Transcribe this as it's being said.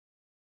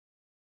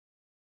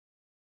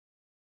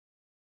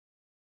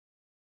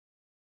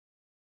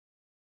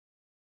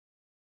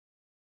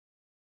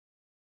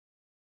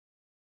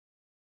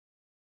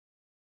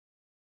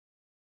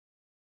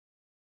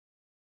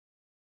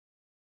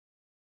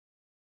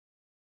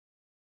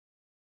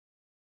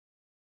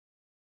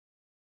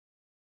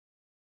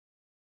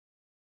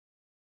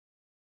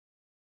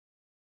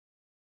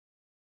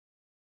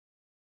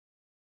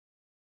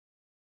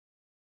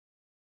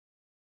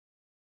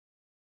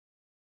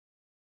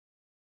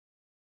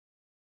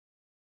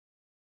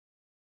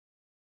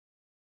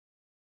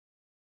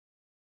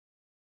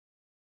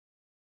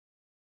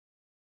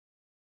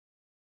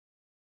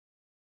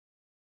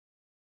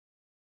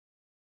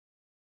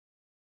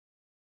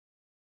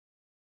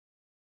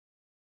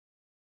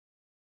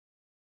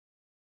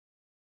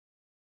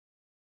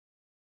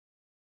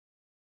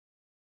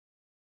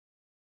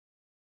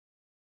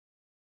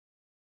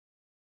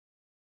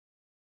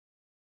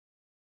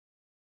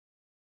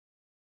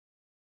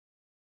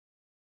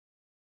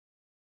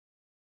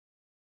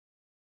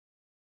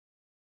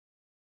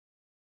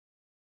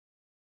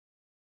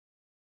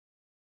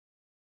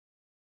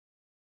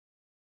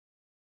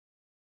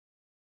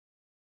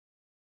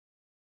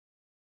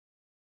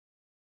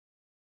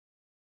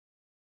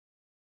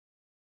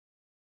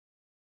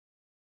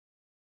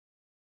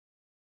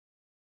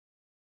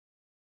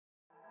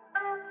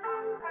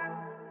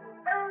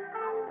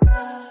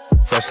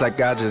Fresh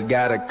like I just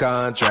got a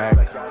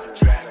contract.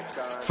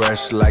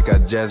 Fresh like I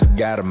just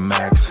got a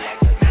max.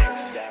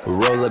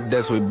 Roll up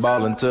this, we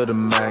ballin' to the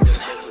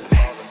max.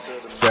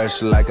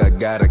 Fresh like I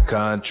got a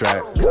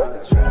contract.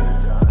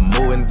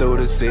 Moving through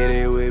the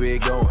city, we be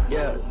going.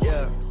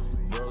 Yeah.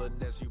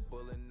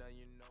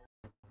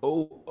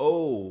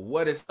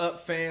 What is up,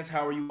 fans?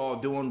 How are you all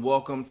doing?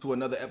 Welcome to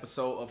another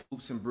episode of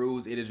Hoops and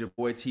Brews. It is your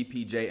boy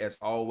TPJ. As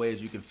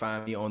always, you can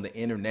find me on the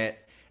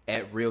internet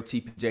at Real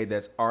TPJ.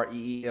 That's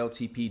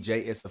REELTPJ.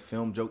 It's a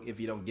film joke. If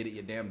you don't get it,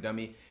 you damn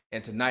dummy.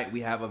 And tonight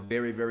we have a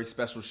very, very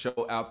special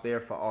show out there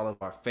for all of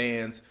our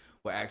fans.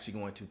 We're actually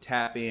going to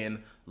tap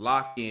in,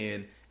 lock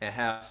in, and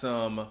have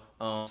some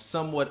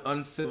somewhat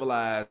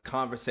uncivilized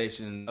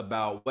conversation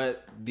about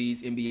what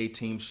these NBA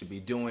teams should be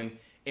doing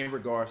in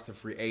regards to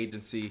free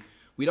agency.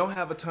 We don't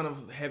have a ton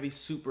of heavy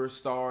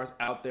superstars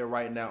out there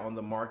right now on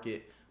the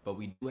market, but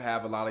we do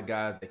have a lot of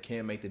guys that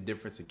can make the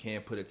difference and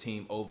can put a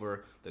team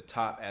over the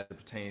top as it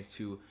pertains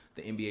to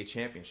the NBA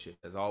championship.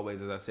 As always,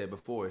 as I said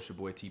before, it's your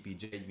boy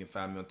TPJ. You can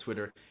find me on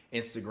Twitter,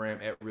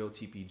 Instagram at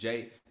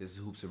RealTPJ. This is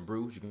Hoops and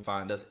Brews. You can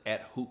find us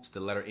at Hoops,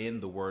 the letter N,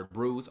 the word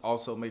Brews.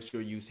 Also, make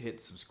sure you hit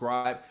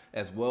subscribe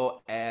as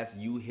well as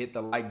you hit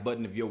the like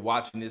button. If you're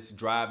watching this,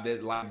 drive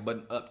that like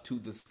button up to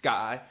the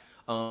sky.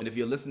 And if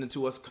you're listening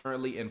to us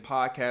currently in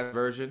podcast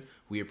version,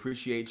 we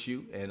appreciate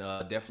you and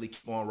definitely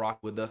keep on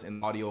rocking with us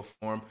in audio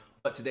form.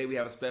 But today we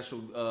have a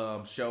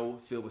special show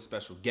filled with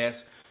special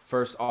guests.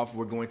 First off,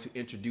 we're going to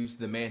introduce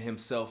the man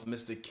himself,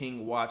 Mr.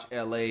 King Watch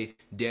LA,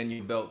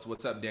 Daniel Belts.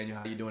 What's up, Daniel?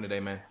 How you doing today,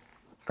 man?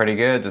 Pretty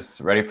good.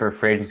 Just ready for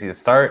free agency to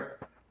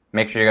start.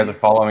 Make sure you guys are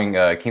following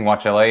King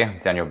Watch LA,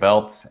 Daniel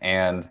Belts,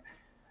 and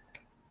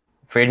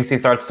free agency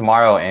starts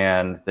tomorrow,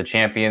 and the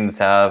champions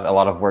have a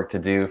lot of work to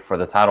do for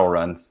the title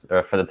runs,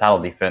 or for the title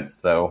defense.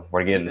 So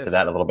we're getting into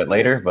that a little bit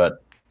later.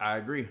 But I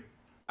agree.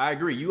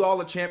 You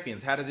all are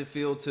champions. How does it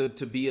feel to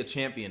be a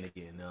champion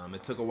again?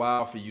 It took a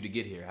while for you to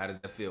get here. How does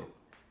that feel?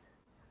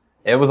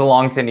 It was a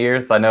long 10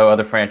 years. I know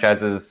other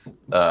franchises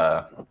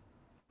have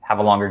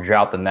a longer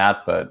drought than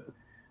that, but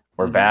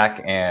we're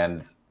back,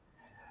 and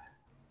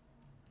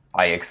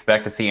I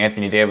expect to see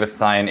Anthony Davis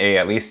sign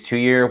at least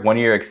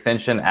 1-year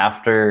extension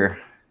after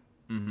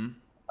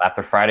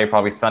Friday,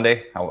 probably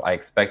Sunday. I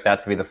expect that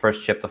to be the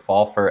first chip to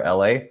fall for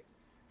LA.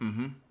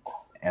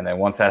 And then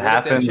once that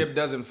happens, if that chip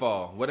doesn't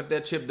fall? What if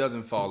that chip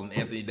doesn't fall and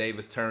Anthony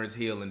Davis turns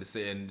heel and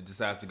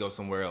decides to go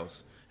somewhere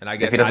else? And I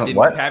guess Pavy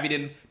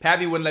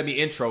wouldn't let me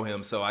intro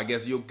him, so I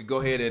guess you'll go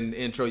ahead and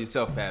intro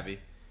yourself, Pavy.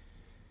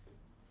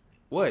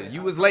 What?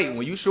 You was late.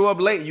 When you show up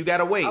late, you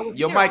gotta wait.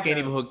 Your mic ain't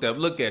even hooked up.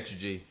 Look at you,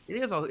 G. It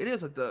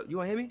is hooked up. You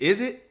wanna hear me?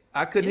 Is it?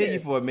 I couldn't hear you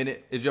for a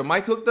minute. Is your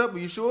mic hooked up? Are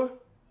you sure?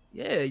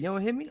 Yeah, you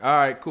don't hear me? All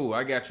right, cool.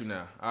 I got you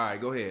now. All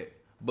right, go ahead.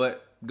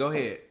 But go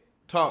ahead.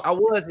 Talk. I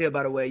was here,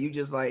 by the way. You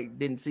just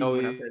didn't see me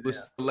when I said it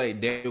was too late.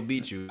 Daniel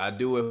beat you. I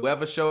do it.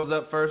 Whoever shows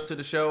up first to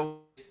the show,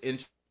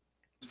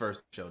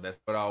 first show. That's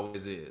what it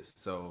always is.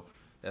 So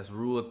that's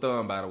rule of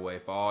thumb, by the way,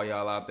 for all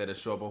y'all out there that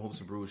show up on Hoops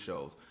and Brews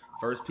shows.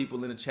 First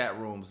people in the chat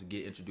rooms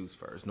get introduced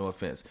first. No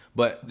offense.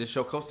 But this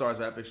show co-stars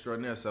rap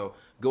extraordinaire. So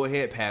go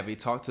ahead, Pavy.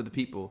 Talk to the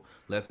people.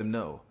 Let them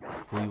know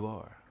who you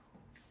are.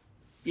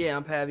 Yeah,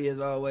 I'm Pavy as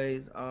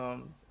always.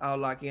 I'll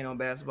lock in on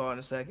basketball in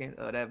a second.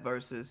 That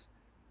versus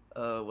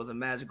was a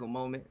magical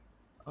moment.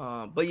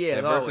 But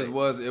yeah, that versus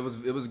was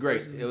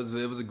great. It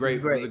was a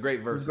great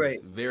versus.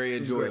 Great. Very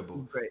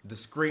enjoyable. The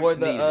Screeks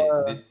needed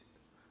it.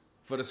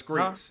 For the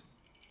Screeks.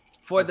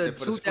 For the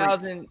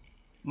 2000,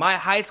 my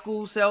high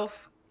school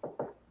self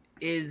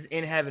is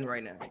in heaven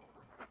right now.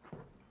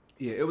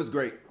 Yeah, it was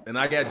great. And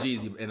I got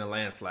Jeezy in a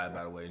landslide,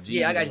 by the way.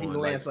 Jeezy I got Jeezy in a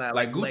landslide.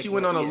 Like Gucci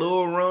went on a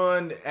little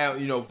run out,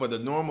 for the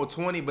normal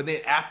 20, but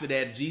then after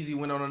that, Jeezy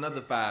went on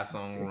another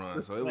 5-song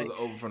run. So it was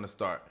over from the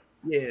start.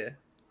 Yeah.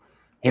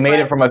 He made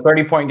it from a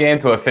 30-point game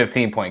to a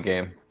 15-point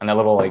game. And that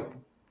little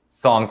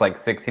songs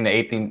 16 to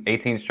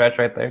 18 stretch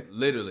right there.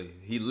 Literally.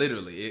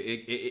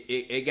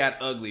 It got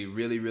ugly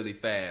really, really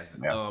fast.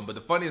 Yeah. But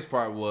the funniest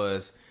part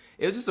was,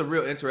 it was just a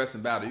real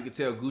interesting battle. You could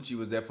tell Gucci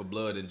was there for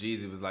blood, and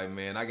Jeezy was like,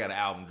 man, I got an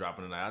album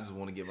dropping tonight. I just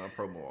want to get my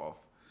promo off.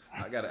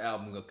 I got an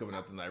album coming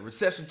out tonight.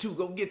 Recession 2,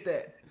 go get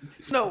that.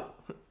 Snow.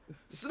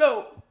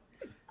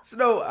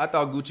 I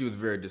thought Gucci was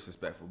very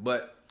disrespectful.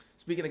 But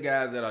speaking of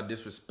guys that are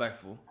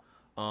disrespectful,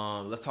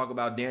 let's talk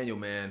about Daniel,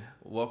 man.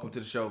 Welcome to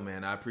the show,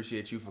 man. I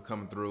appreciate you for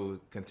coming through,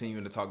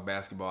 continuing to talk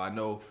basketball. I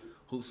know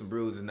Hoops and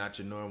Brews is not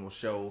your normal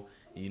show.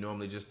 You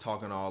normally just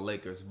talking all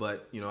Lakers,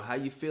 but how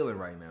you feeling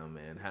right now,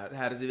 man?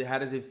 How does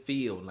it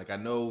feel? I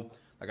know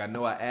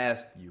I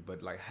asked you, but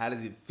how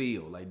does it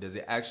feel? Does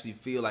it actually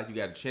feel like you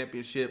got a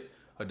championship,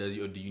 or do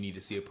you need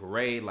to see a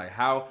parade?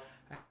 How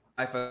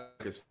I feel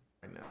like it's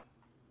right now.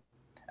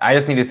 I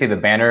just need to see the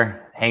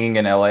banner hanging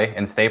in LA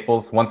in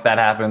Staples. Once that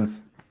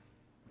happens,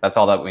 that's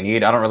all that we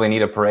need. I don't really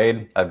need a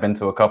parade. I've been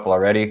to a couple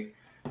already.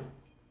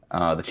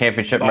 The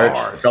championship merch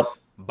felt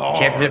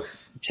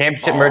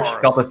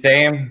the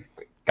same.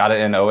 Got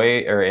it in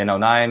 08 or in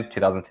 09,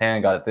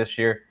 2010, got it this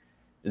year.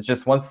 It's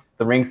just once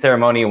the ring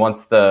ceremony,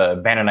 once the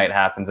banner night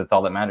happens, it's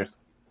all that matters.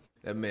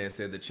 That man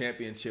said the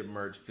championship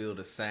merch feel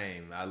the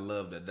same. I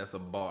love that. That's a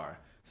bar.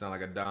 Sound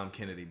like a Dom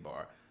Kennedy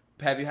bar.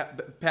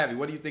 Pavi,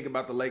 what do you think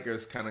about the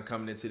Lakers kind of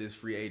coming into this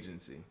free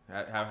agency?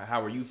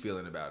 How are you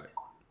feeling about it?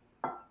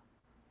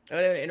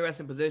 They're in an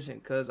interesting position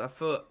because I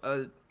feel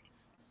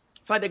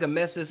if I think I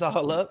mess this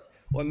all up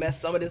or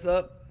mess some of this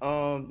up,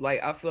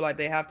 like I feel like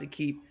they have to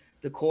keep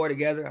the core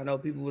together. I know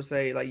people will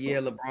say like, yeah,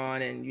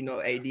 LeBron and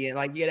AD, and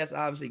like, yeah, that's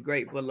obviously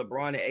great, but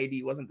LeBron and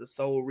AD wasn't the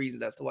sole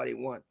reason as to why they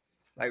won.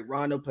 Like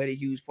Rondo played a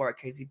huge part,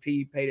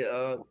 KCP played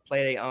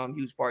a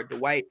huge part.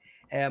 Dwight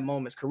had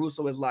moments.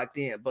 Caruso is locked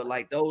in, but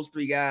like those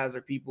three guys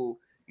are people.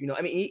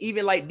 I mean,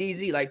 even like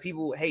DG, like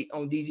people hate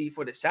on DG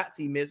for the shots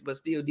he missed, but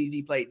still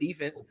DG played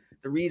defense.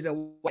 The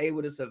reason why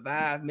able to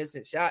survive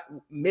missing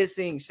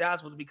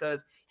shots was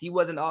because he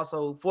wasn't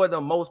also, for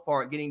the most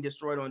part, getting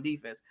destroyed on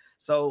defense.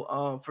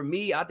 So for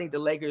me, I think the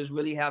Lakers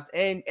really have to,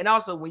 and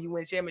also when you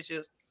win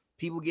championships,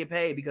 people get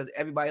paid because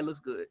everybody looks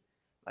good.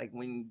 Like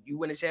when you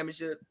win a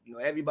championship,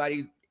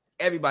 everybody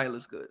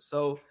looks good.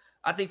 So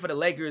I think for the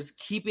Lakers,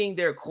 keeping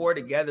their core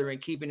together and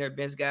keeping their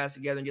bench guys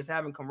together and just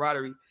having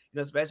camaraderie,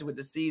 especially with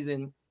the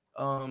season,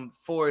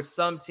 for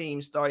some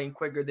teams starting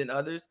quicker than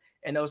others,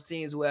 and those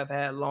teams who have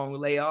had long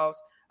layoffs,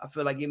 I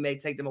feel like it may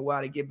take them a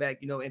while to get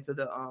back, into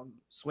the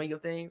swing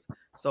of things.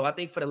 So I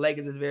think for the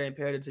Lakers, it's very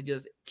imperative to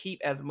just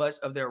keep as much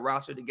of their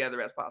roster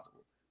together as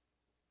possible.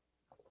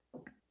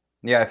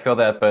 Yeah, I feel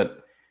that,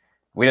 but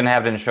we didn't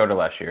have Dennis Schroeder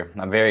last year.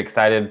 I'm very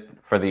excited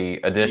for the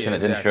addition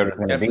that Dennis Schroeder is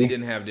going to be. Definitely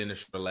didn't have Dennis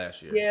Schroeder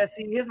last year. Yeah,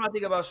 see, here's my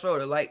thing about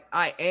Schroeder. Like,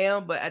 I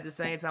am, but at the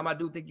same time, I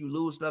do think you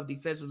lose stuff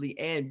defensively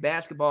and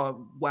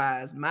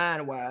basketball-wise,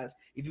 mind-wise,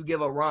 if you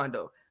give up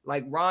Rondo.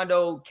 Like,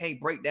 Rondo can't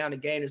break down the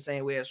game the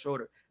same way as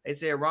Schroeder. They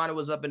said Rondo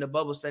was up in the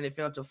bubble studying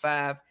film until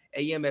 5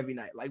 a.m. every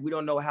night. Like, we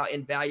don't know how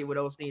invaluable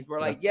those things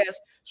were. Like, yes,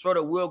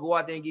 Schroeder will go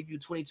out there and give you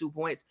 22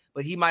 points,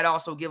 but he might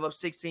also give up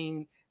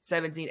 16,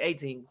 17,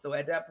 18. So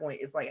at that point,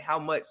 it's like, how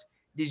much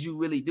did you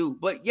really do?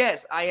 But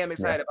yes, I am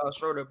excited about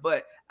Schroeder,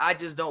 but I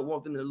just don't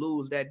want them to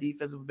lose that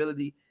defensive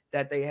ability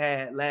that they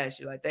had last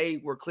year. Like, they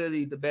were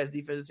clearly the best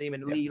defensive team in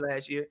the league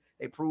last year.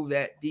 They proved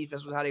that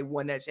defense was how they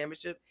won that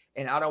championship,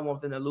 and I don't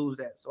want them to lose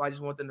that. So I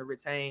just want them to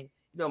retain,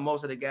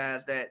 most of the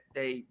guys that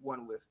they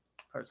won with.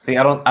 Personally. See,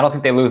 I don't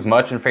think they lose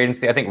much in free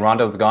agency. I think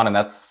Rondo's gone, and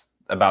that's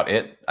about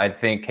it. I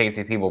think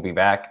KCP will be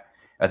back.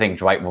 I think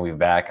Dwight will be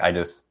back.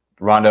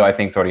 Rondo, I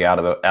think, is already out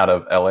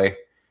of LA.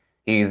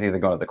 He's either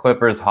going to the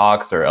Clippers,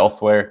 Hawks, or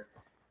elsewhere.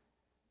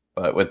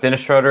 But with Dennis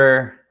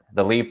Schroeder,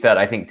 the leap that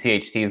I think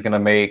THT is going to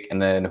make, and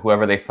then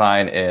whoever they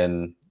sign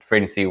in free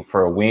agency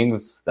for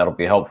wings, that'll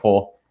be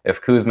helpful.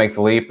 If Kuz makes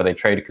a leap, but they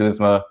trade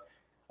Kuzma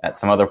at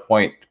some other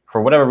point,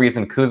 for whatever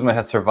reason, Kuzma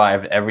has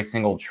survived every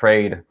single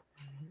trade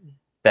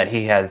that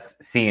he has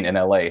seen in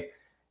LA.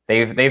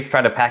 They've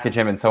tried to package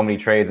him in so many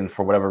trades, and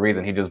for whatever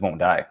reason, he just won't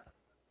die.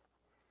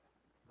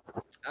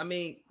 I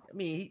mean,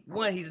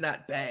 he's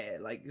not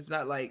bad. Like, it's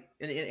not like,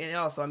 and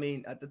also,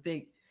 I have to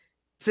think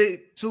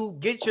to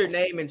get your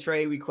name in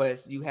trade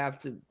requests, you have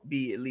to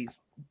be at least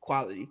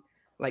quality.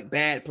 Like,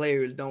 bad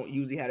players don't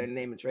usually have their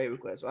name in trade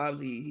requests. So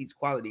obviously he's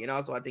quality, and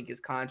also I think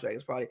his contract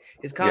is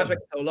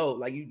so low.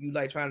 Like you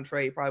like trying to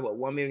trade probably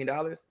 $1 million.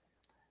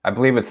 I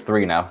believe it's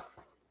 3 now.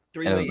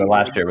 $3 million. The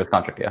last year of his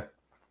contract, yeah.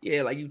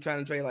 Yeah, like you trying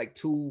to trade like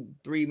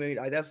 $2-3 million.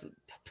 Like, that's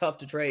tough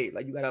to trade.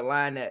 Like, you got to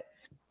align that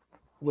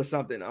with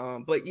something.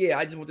 But yeah,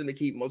 I just want them to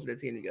keep most of their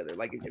team together.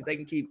 Like, if they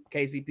can keep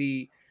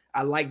KCP,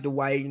 I like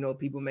Dwight.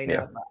 People may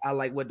not. I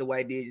like what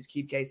Dwight did. Just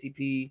keep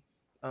KCP.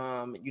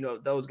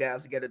 Those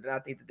guys together. Then I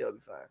think that they'll be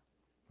fine.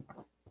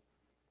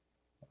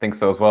 I think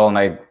so as well, and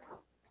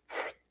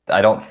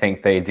I don't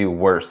think they do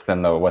worse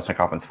than the Western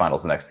Conference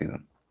Finals next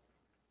season.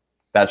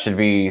 That's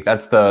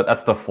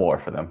the floor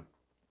for them.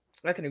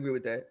 I can agree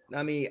with that.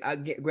 I mean,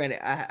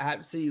 granted, I have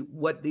to see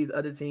what these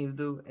other teams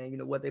do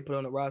and what they put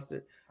on the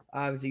roster.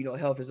 Obviously,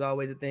 health is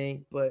always a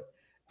thing, but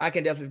I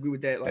can definitely agree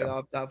with that. Like,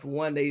 off top, for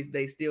one,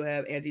 they still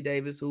have Anthony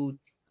Davis, who,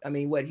 I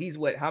mean,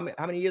 how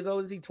many years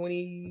old is he?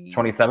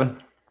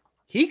 27.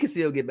 He can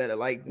still get better.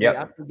 Like,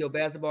 I think your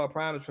basketball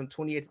prime is from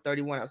 28 to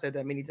 31. I've said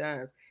that many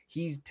times.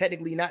 He's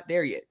technically not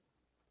there yet.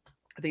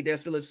 I think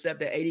there's still a step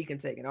that AD can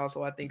take, and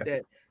also I think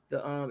that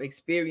the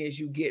experience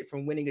you get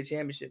from winning a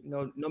championship,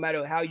 no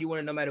matter how you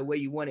win it, no matter where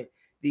you won it,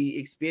 the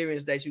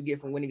experience that you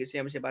get from winning a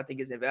championship, I think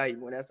is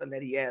invaluable, and that's something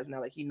that he has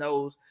now. Like, he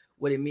knows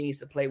what it means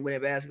to play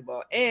winning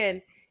basketball,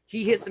 and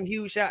he hit some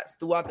huge shots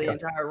throughout the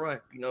entire run.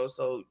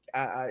 So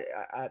I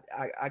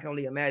can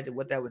only imagine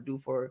what that would do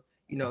for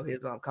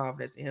his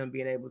confidence in him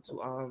being able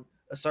to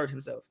assert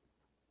himself.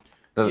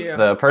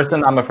 The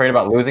person I'm afraid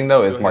about losing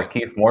though is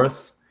Markieff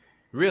Morris.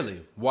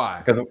 Really?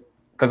 Why?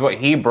 Because what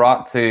he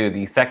brought to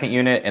the second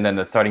unit and then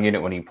the starting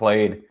unit when he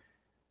played,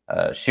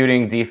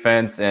 shooting,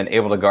 defense, and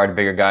able to guard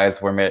bigger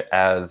guys,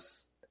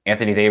 whereas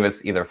Anthony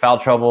Davis either foul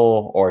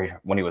trouble or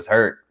when he was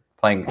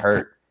playing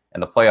hurt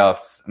in the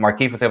playoffs,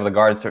 Markieff was able to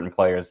guard certain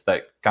players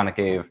that kind of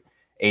gave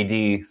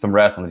AD some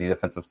rest on the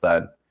defensive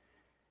side.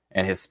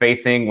 And his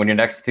spacing, when you're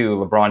next to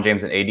LeBron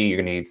James and AD, you're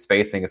going to need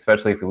spacing,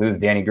 especially if you lose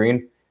Danny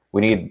Green.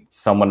 We need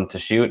someone to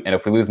shoot. And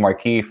if we lose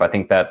Markieff, I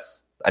think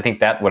that's I think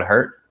that would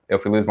hurt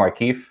if we lose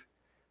Markieff,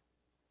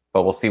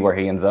 but we'll see where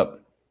he ends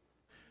up.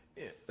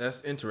 Yeah,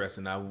 that's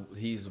interesting.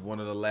 He's one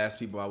of the last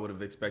people I would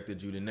have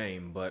expected you to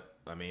name, but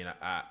I mean,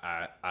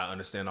 I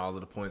understand all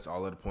of the points.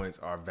 All of the points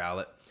are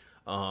valid.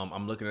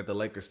 I'm looking at the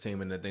Lakers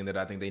team, and the thing that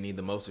I think they need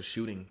the most is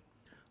shooting.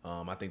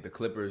 I think the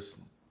Clippers,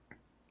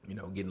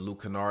 getting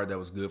Luke Kennard, that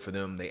was good for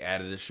them. They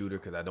added a shooter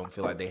because I don't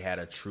feel like they had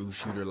a true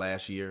shooter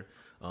last year.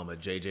 A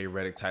J.J.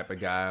 Redick type of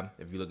guy.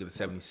 If you look at the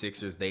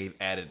 76ers, they've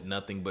added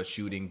nothing but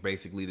shooting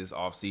basically this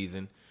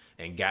offseason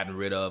and gotten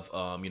rid of,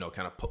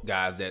 kind of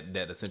guys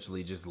that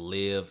essentially just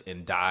live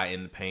and die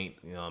in the paint.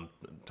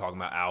 Talking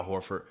about Al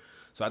Horford.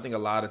 So I think a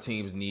lot of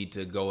teams need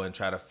to go and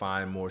try to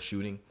find more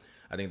shooting.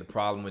 I think the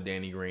problem with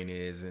Danny Green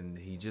is, and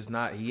he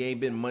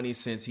ain't been money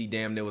since he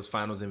damn near was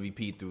finals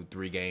MVP through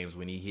 3 games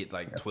when he hit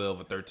like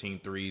 12 or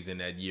 13 threes in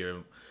that year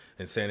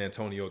in San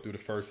Antonio through the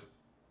first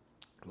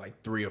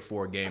like 3 or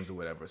 4 games or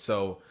whatever.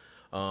 So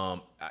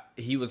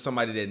he was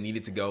somebody that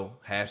needed to go.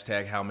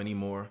 Hashtag how many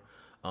more?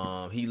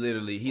 He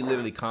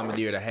literally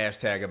commandeered a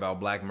hashtag about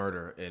black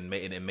murder and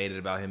made it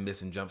about him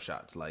missing jump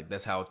shots. Like,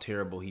 that's how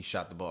terrible he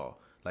shot the ball.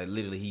 Like,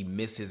 literally, he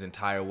missed his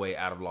entire way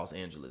out of Los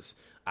Angeles.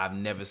 I've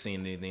never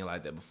seen anything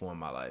like that before in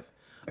my life.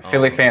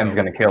 Philly fans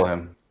gonna kill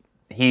him.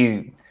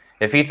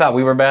 If he thought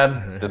we were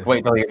bad, just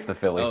wait till he gets to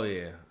Philly. Oh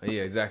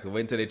yeah, exactly.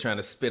 Wait until they're trying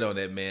to spit on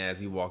that man as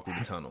he walked through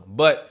the tunnel.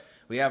 But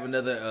we have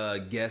another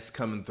guest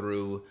coming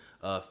through,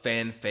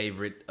 fan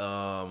favorite,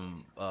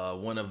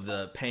 one of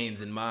the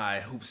pains in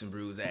my Hoops and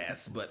Brews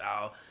ass. But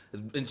I'll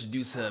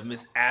introduce her,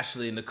 Miss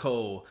Ashley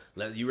Nicole.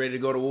 You ready to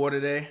go to war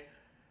today?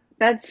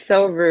 That's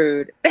so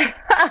rude.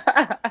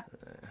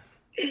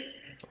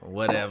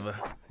 Whatever.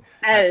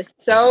 That is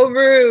so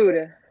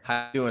rude.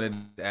 How you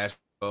doing, Ashley?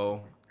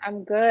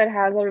 I'm good.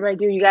 How's everybody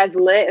doing? You guys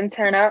lit and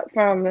turn up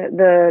from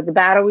the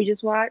battle we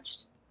just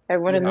watched?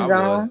 Everyone in the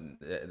zone?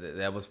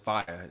 That was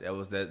fire. That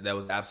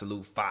was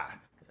absolute fire.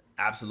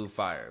 Absolute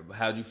fire.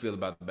 How'd you feel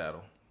about the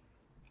battle?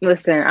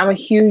 Listen, I'm a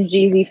huge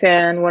Jeezy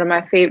fan. One of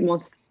my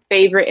most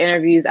favorite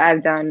interviews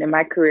I've done in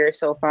my career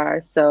so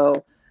far. So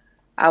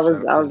I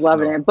was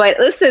loving it. But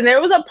listen, there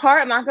was a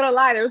part, I'm not gonna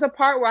lie, there was a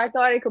part where I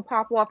thought it could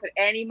pop off at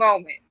any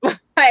moment.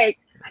 Like,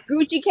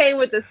 Gucci came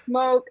with the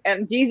smoke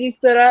and Jeezy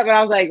stood up and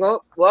I was like,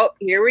 well,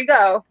 here we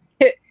go.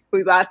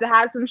 We about to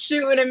have some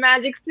shooting in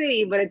Magic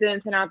City, but it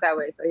didn't turn out that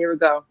way. So here we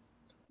go.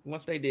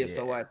 Once they did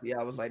so I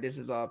was like, this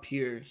is all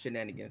pure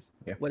shenanigans.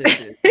 Yeah. What is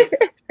this?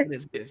 What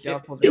is this?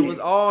 It was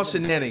all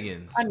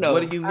shenanigans. I know.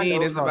 What do you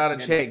mean it's about a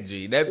check,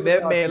 G? That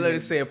man literally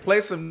said,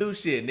 play some new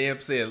shit. And then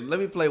said, let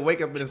me play Wake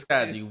Up in the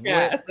Sky, G.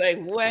 What?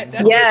 Like,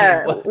 what?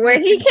 Yeah.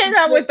 When he came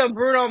out with the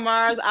Bruno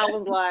Mars, I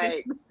was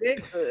like,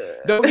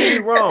 don't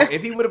get me wrong.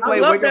 If he would have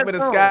played love Wake Up that in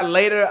the song. Sky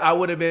later, I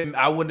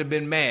wouldn't have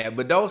been mad.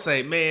 But don't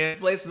say, man,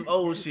 play some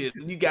old shit.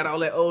 You got all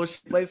that old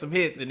shit, play some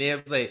hits, and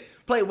then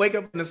play Wake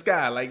Up in the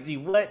Sky. Like, G,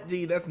 what?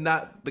 G, that's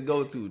not the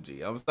go-to,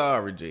 G. I'm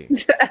sorry, G.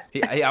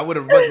 I would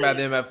have much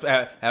rather him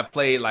have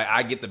played like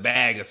I Get the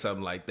Bag or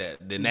something like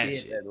that than that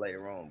shit. That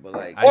later on, but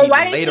like, Early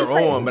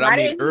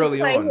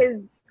on.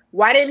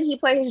 Why didn't he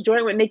play his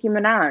joint with Nicki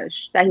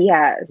Minaj that he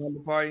has?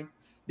 the party.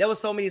 There was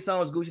so many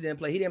songs Gucci didn't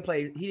play. He didn't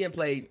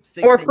play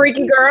 16 Or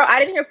Freaky Girl. I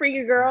didn't hear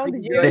Freaky Girl.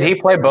 Did you? Did he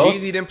play both?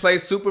 Jeezy didn't play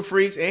Super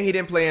Freaks, and he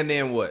didn't play And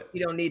Then What? He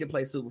don't need to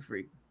play Super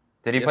Freak.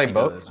 Did he Yes, play he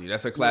both? does, G.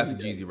 That's a classic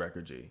Jeezy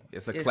record, G.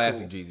 It's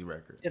classic cool. Jeezy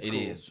record. It's It cool.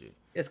 is, G.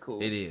 It's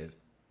cool. It is.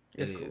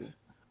 It It's is. cool.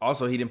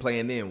 Also, he didn't play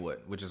And Then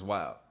What, which is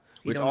wild.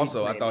 Which don't need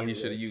also to I play thought And he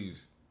Then should have What.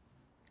 used.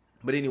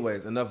 But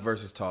anyways, enough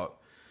versus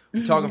talk.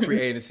 We're talking free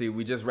agency.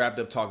 We just wrapped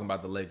up talking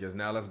about the Lakers.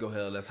 Now let's go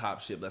ahead. Let's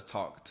hop ship. Let's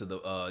talk to the.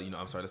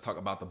 Let's talk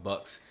about the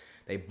Bucks.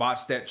 They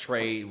botched that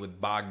trade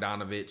with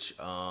Bogdanovich.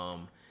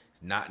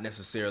 It's not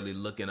necessarily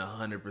looking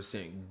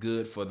 100%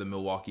 good for the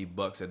Milwaukee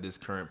Bucks at this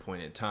current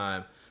point in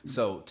time.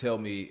 So tell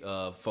me,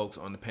 folks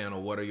on the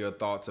panel, what are your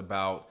thoughts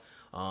about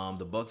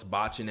the Bucks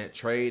botching that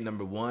trade?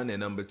 Number one, and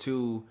number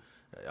two.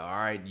 All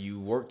right, you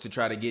work to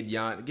try to get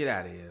Jan. Get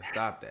out of here.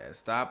 Stop that.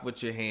 Stop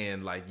with your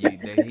hand like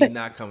he's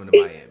not coming to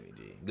Miami,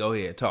 G. Go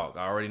ahead, talk.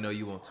 I already know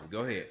you want to. Go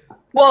ahead.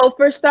 Well,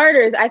 for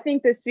starters, I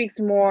think this speaks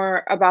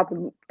more about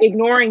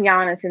ignoring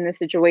Giannis in this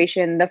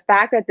situation. The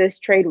fact that this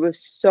trade was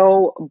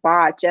so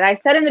botched. And I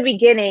said in the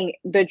beginning,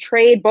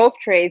 both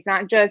trades,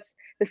 not just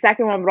the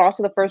second one, but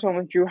also the first one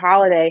with Drew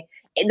Holiday.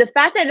 The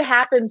fact that it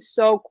happened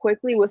so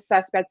quickly was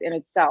suspect in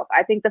itself.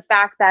 I think the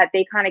fact that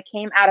they kind of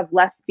came out of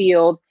left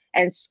field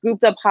and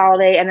scooped up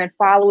Holiday, and then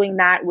following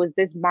that was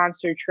this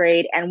monster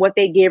trade and what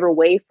they gave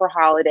away for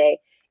Holiday.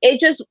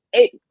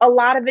 A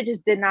lot of it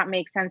just did not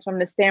make sense from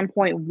the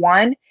standpoint.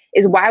 One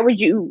is, why would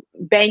you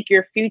bank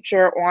your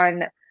future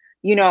on,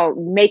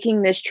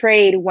 making this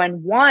trade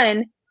when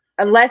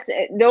unless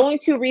the only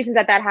two reasons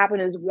that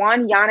happened is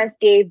one, Giannis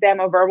gave them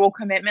a verbal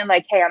commitment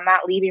like, hey, I'm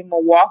not leaving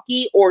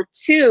Milwaukee, or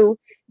two,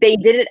 they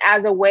did it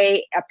as a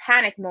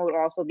panic mode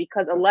also,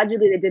 because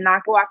allegedly they did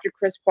not go after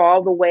Chris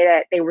Paul the way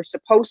that they were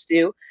supposed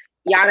to.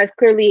 Giannis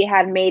clearly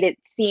had made it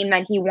seem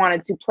like he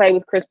wanted to play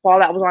with Chris Paul.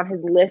 That was on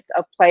his list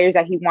of players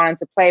that he wanted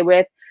to play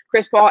with.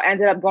 Chris Paul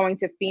ended up going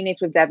to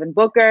Phoenix with Devin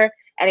Booker.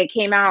 and it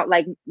came out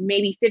like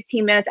maybe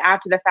 15 minutes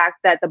after the fact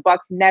that the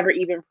Bucks never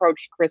even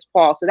approached Chris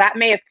Paul. So that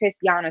may have pissed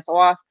Giannis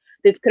off.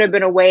 This could have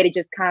been a way to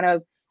just kind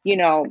of,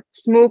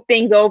 smooth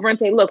things over and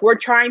say, look, we're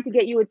trying to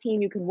get you a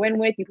team you can win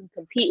with, you can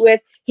compete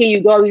with. Here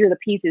you go. These are the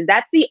pieces.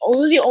 That's the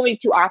only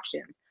two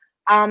options.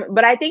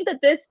 But I think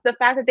that the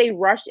fact that they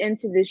rushed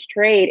into this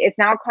trade, it's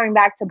now coming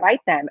back to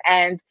bite them.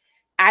 And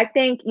I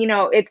think,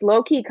 it's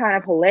low-key kind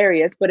of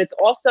hilarious, but it's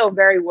also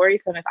very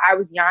worrisome. If I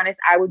was Giannis,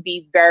 I would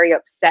be very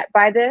upset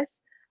by this.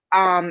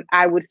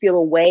 I would feel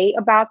a way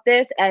about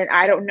this. And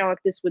I don't know if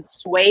this would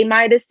sway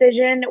my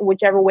decision,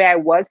 whichever way I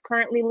was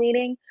currently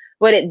leaning,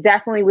 but it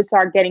definitely would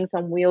start getting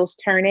some wheels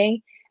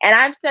turning. And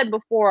I've said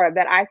before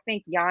that I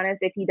think Giannis,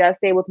 if he does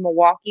stay with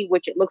Milwaukee,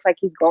 which it looks like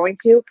he's going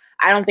to,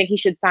 I don't think he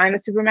should sign the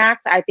Supermax.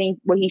 I think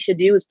what he should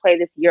do is play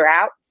this year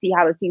out, see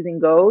how the season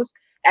goes,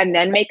 and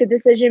then make a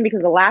decision,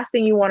 because the last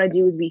thing you want to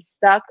do is be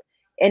stuck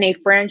in a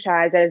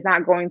franchise that is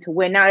not going to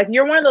win. Now, if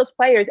you're one of those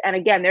players, and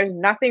again, there's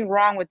nothing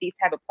wrong with these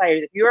type of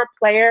players. If you're a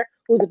player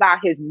who's about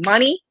his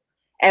money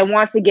and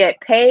wants to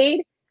get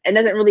paid and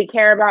doesn't really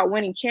care about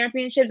winning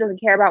championships, doesn't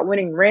care about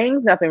winning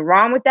rings, nothing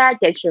wrong with that.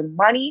 Get your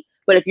money.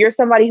 But if you're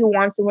somebody who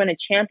wants to win a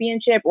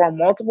championship or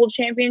multiple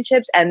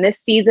championships, and this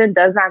season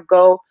does not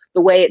go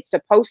the way it's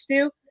supposed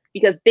to,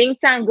 because things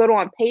sound good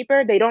on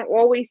paper, they don't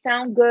always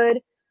sound good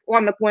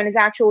when it's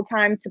actual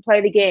time to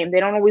play the game. They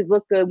don't always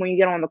look good when you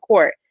get on the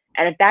court.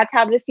 And if that's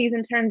how this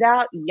season turns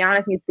out,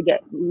 Giannis needs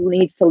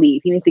to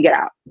leave. He needs to get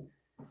out.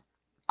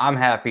 I'm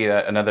happy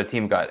that another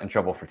team got in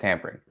trouble for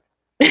tampering.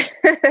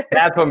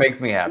 That's what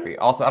makes me happy.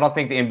 Also, I don't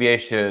think the NBA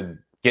should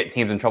get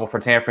teams in trouble for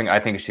tampering. I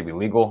think it should be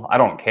legal. I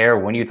don't care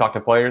when you talk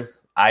to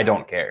players. I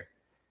don't care.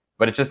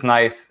 But it's just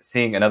nice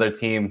seeing another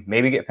team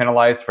maybe get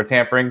penalized for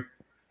tampering.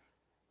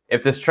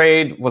 If this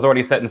trade was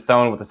already set in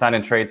stone with the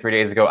sign-in trade 3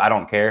 days ago, I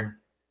don't care.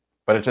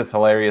 But it's just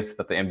hilarious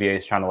that the NBA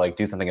is trying to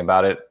do something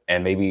about it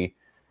and maybe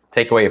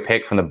take away a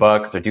pick from the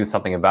Bucks or do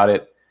something about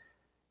it.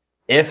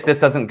 If this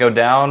doesn't go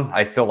down,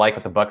 I still like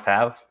what the Bucks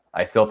have.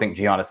 I still think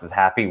Giannis is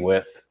happy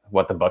with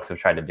what the Bucks have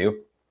tried to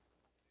do,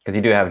 because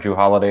you do have Drew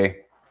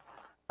Holiday.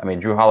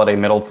 Drew Holiday,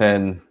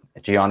 Middleton,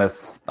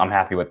 Giannis, I'm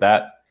happy with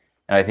that.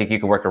 And I think you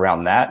can work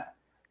around that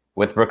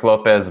with Brook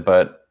Lopez,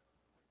 but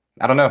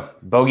I don't know.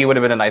 Bogey would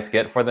have been a nice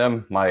get for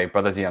them. My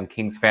brother's a young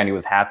Kings fan. He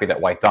was happy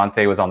that White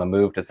Dante was on the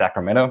move to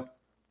Sacramento,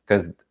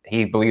 because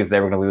he believes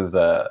they were going to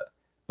lose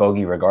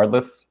Bogey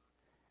regardless.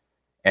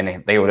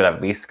 And they would have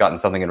at least gotten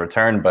something in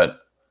return.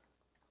 But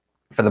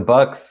for the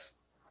Bucks,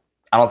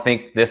 I don't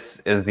think this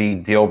is the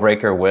deal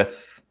breaker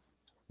with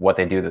what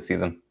they do this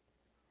season.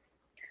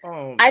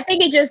 I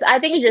think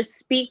it just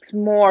speaks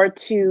more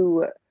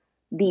to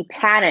the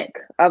panic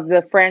of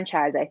the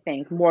franchise, I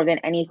think, more than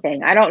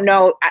anything. I don't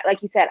know.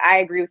 Like you said, I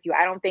agree with you.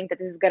 I don't think that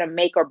this is going to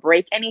make or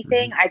break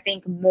anything. I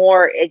think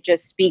more it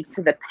just speaks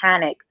to the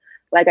panic,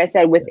 like I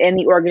said, within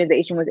the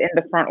organization, within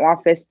the front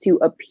office, to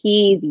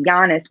appease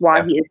Giannis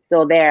while he is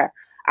still there.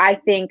 I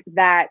think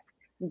that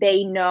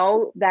they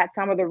know that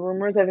some of the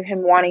rumors of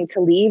him wanting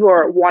to leave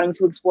or wanting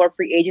to explore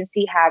free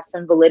agency have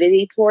some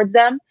validity towards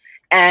them.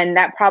 And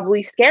that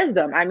probably scares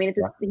them.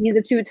 He's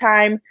a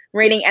 2-time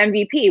reigning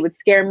MVP. It would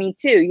scare me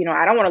too.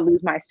 I don't want to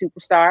lose my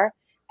superstar.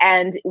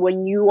 And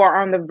when you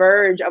are on the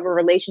verge of a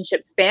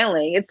relationship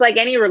failing, it's like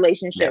any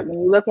relationship. When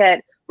you look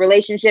at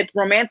relationships,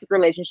 romantic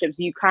relationships,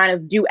 you kind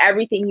of do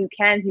everything you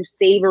can to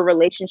save a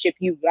relationship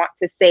you want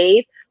to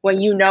save, when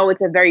you know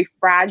it's a very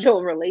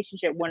fragile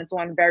relationship, when it's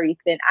on very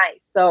thin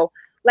ice. So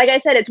like I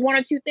said, it's one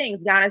or two things.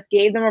 Giannis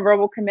gave them a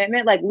verbal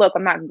commitment, like, look,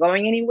 I'm not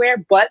going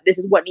anywhere, but this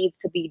is what needs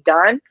to be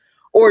done.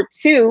 Or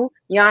two,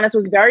 Giannis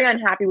was very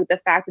unhappy with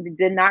the fact that they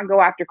did not go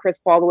after Chris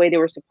Paul the way they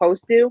were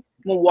supposed to.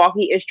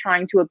 Milwaukee is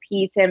trying to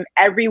appease him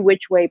every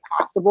which way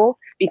possible,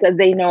 because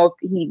they know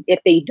if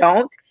they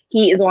don't,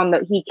 he's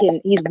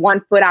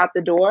 1 foot out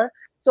the door.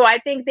 So I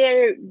think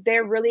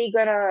they're really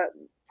gonna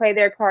play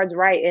their cards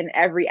right in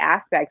every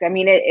aspect.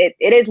 It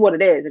is what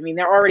it is.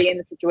 They're already in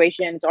the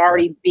situation. It's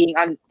already being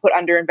put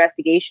under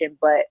investigation,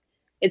 but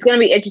it's gonna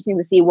be interesting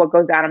to see what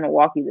goes down in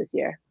Milwaukee this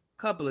year.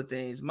 Couple of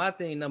things. My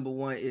thing number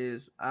one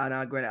is,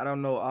 granted, I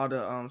don't know all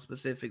the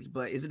specifics,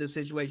 but is it a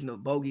situation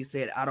of Bogey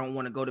said, I don't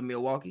want to go to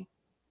Milwaukee?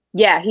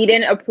 Yeah, he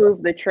didn't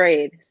approve the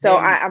trade. So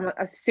I'm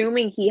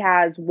assuming he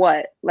has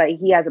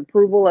he has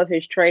approval of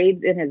his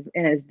trades in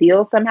his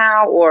deal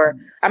somehow, or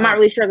I'm not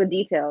really sure the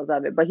details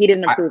of it, but he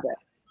didn't approve it.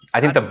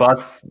 I think the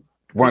Bucks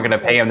weren't going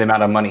to pay him the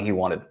amount of money he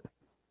wanted.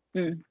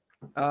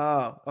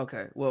 Oh,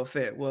 okay. Well,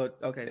 fair. Well,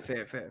 okay,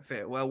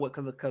 fair. Well,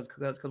 because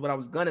what I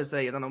was gonna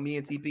say is, I know me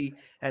and TP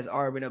has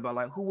argued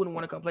about who wouldn't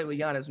want to come play with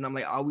Giannis, and I'm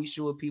like, are we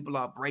sure people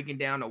are breaking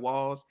down the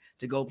walls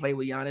to go play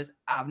with Giannis?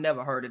 I've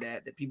never heard of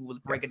that people was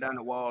breaking down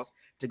the walls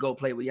to go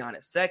play with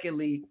Giannis.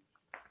 Secondly,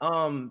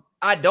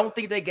 I don't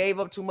think they gave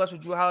up too much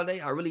with Drew Holiday.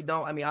 I really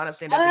don't. I mean, I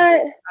understand that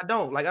I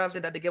don't. Like, I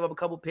understand that they gave up a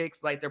couple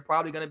picks. Like, they're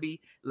probably going to be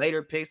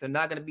later picks. They're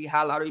not going to be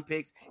high lottery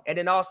picks. And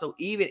then also,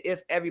 even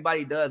if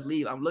everybody does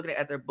leave, I'm looking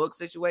at their book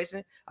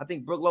situation. I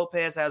think Brook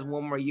Lopez has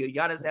one more year.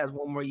 Giannis has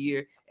one more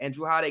year. And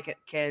Drew Holiday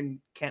can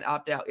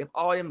opt out. If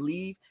all of them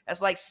leave,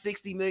 that's like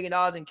 $60 million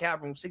in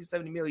cap room,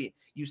 $60-70 million.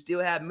 You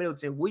still have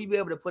Middleton. Will you be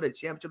able to put a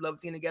championship level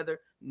team together?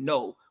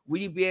 No. Will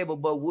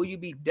you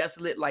be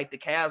desolate like the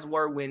Cavs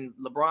were when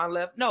LeBron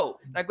left? No.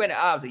 Now, granted,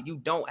 obviously, you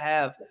don't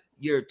have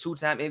your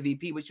two-time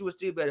MVP, but you would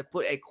still be able to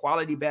put a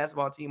quality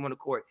basketball team on the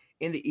court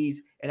in the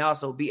East and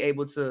also be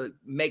able to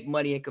make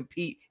money and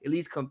compete, at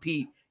least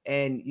compete.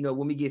 And, you know,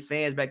 when we get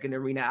fans back in the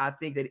arena, I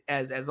think that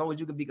as long as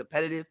you can be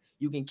competitive,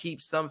 you can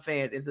keep some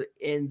fans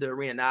in the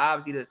arena. Now,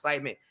 obviously, the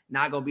excitement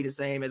not going to be the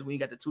same as when you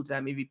got the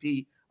two-time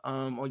MVP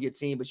on your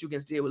team, but you can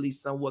still at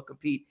least somewhat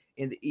compete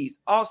in the East.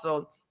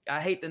 Also, I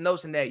hate the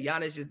notion that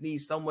Giannis just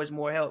needs so much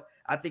more help.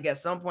 I think at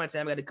some point in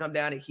time, got to come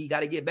down and he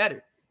got to get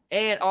better.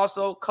 And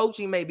also,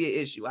 coaching may be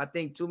an issue. I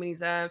think too many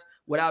times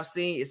what I've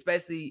seen,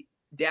 especially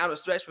down the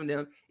stretch from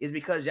them, is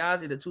because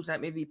Giannis is the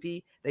two-time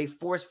MVP, they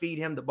force feed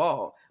him the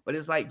ball. But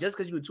it's like, just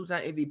because you're a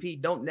two-time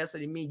MVP don't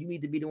necessarily mean you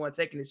need to be the one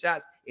taking the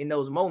shots in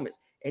those moments.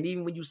 And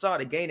even when you saw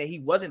the game that he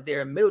wasn't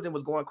there, Middleton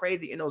was going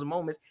crazy in those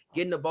moments,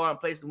 getting the ball in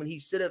places when he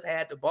should have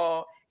had the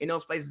ball in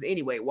those places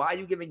anyway. Why are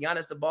you giving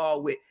Giannis the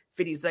ball with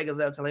 50 seconds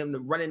left, telling him to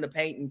run in the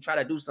paint and try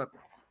to do something?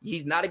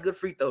 He's not a good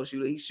free throw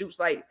shooter. He shoots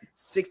like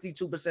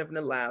 62% from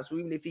the line. So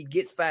even if he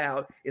gets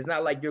fouled, it's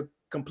not like you're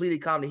completely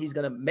confident he's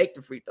going to make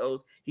the free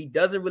throws. He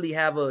doesn't really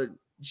have a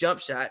jump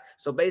shot.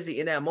 So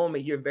basically in that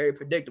moment, you're very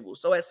predictable.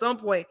 So at some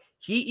point,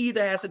 he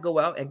either has to go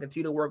out and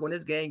continue to work on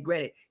his game.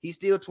 Granted, he's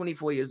still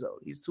 24 years old.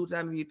 He's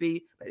two-time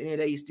MVP. But at the end of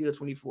the day, he's still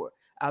 24.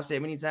 I've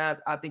said many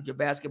times, I think your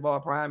basketball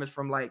prime is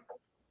from like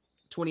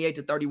 28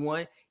 to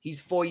 31.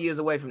 He's 4 years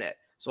away from that.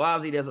 So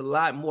obviously there's a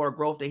lot more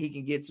growth that he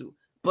can get to.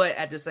 But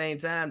at the same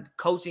time,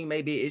 coaching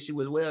may be an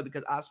issue as well,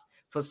 because I,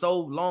 for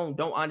so long,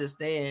 don't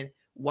understand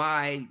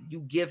why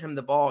you give him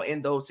the ball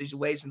in those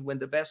situations when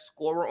the best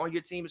scorer on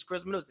your team is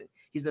Chris Middleton.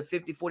 He's a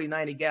 50, 40,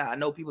 90 guy. I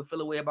know people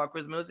feel a way about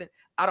Chris Middleton.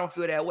 I don't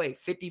feel that way.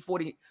 50,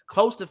 40,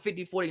 close to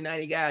 50, 40,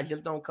 90 guys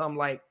just don't come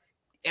like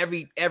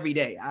every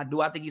day. I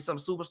think he's some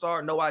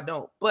superstar. No, I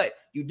don't. But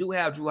you do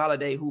have Drew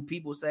Holiday, who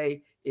people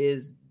say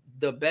is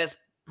the best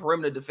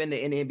perimeter defender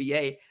in the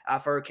NBA.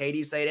 I've heard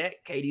KD say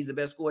that. KD's the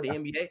best scorer in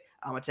the NBA.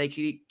 I'm gonna take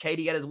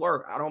KD at his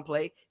word. I don't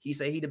play. He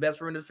say he the best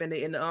perimeter defender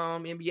in the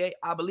NBA.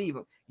 I believe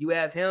him. You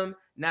have him.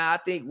 Now I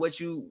think what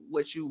you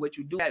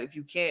do have, if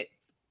you can't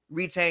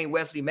retain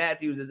Wesley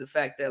Matthews, is the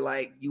fact that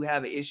like you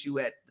have an issue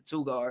at the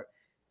two guard.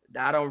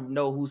 I don't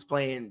know who's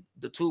playing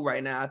the two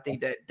right now. I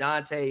think that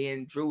Dante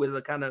and Drew is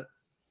a kind of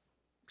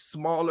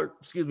smaller,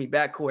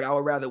 backcourt. I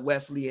would rather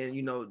Wesley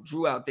and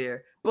Drew out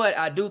there. But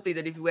I do think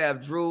that if you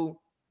have Drew,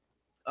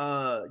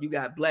 you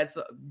got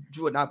Bledsoe,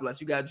 you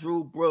got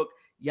Drew, Brook,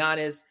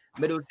 Giannis,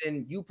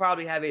 Middleton, you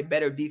probably have a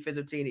better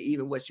defensive team than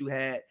even what you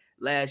had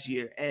last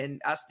year. And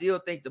I still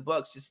think the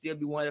Bucks should still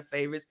be one of the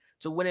favorites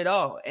to win it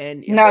all.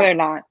 And no, they're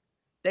not.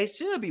 They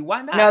should be.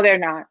 Why not? No, they're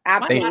not.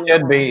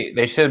 Absolutely.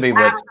 They should be.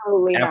 But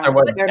absolutely after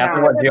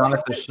not. What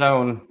Giannis has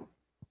shown.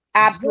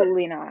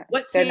 Absolutely not.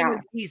 What team in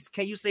the East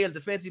can you say is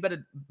defensively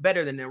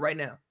better than them right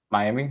now?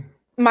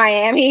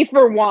 Miami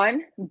for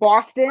one,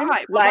 Boston.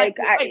 Right, wait,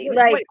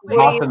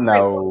 Boston,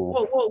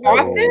 no.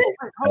 Boston,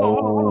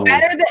 no.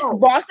 better than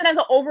Boston as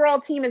an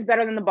overall team is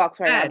better than the Bucks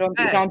right now. Don't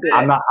do it.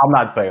 I'm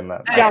not saying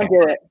that. Don't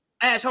do it.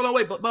 Ash, hold on,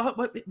 wait,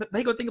 but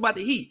he gonna think about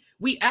the Heat.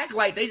 We act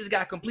like they just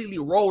got completely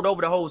rolled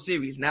over the whole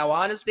series. Now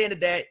I understand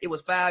that it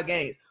was 5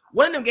 games.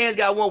 One of them games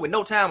got won with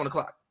no time on the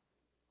clock.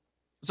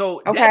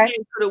 So that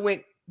game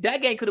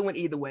could have went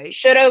either way.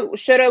 Shoulda,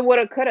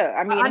 woulda, coulda.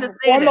 I mean,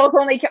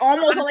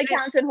 almost only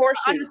counts in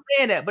horseshoes. I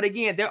understand that, but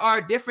again, there are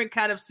different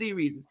kind of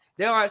series.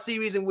 There are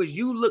series in which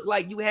you look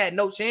like you had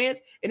no chance,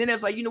 and then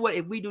it's like, you know what?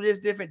 If we do this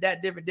different,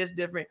 that different, this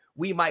different,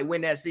 we might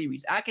win that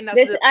series. I cannot.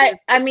 This is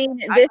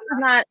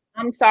not.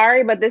 I'm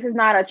sorry, but this is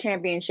not a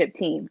championship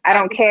team. I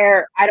don't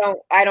care. I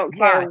don't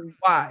care.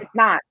 Why?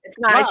 It's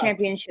not a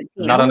championship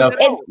team. Not enough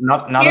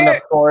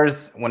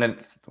scores when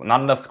it's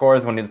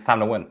time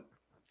to win.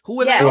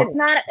 It's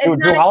not.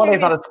 Drew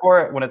Holiday's not a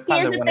scorer when it's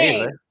time to win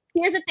either.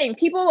 Here's the thing.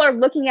 People are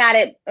looking at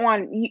it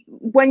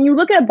when you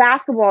look at a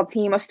basketball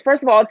team,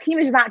 first of all, a team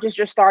is not just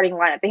your starting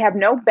lineup. They have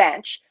no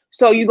bench.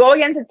 So you go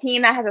against a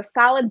team that has a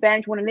solid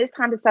bench. When it is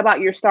time to sub out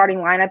your starting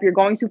lineup, you're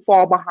going to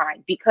fall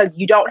behind because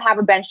you don't have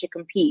a bench to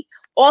compete.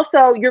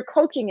 Also, your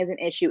coaching is an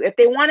issue. If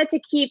they wanted to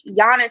keep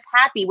Giannis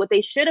happy, what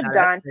they should have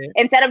done,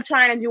 instead of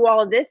trying to do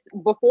all of this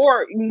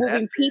before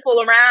moving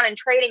people around and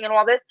trading and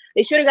all this,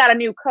 they should have got a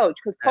new coach,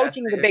 because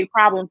coaching is a big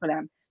problem for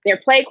them. Their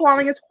play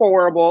calling is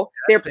horrible.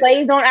 Their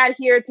plays don't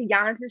adhere to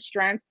Giannis's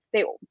strengths.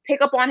 They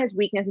pick up on his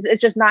weaknesses. It's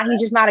just not.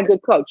 He's just not a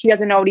good coach. He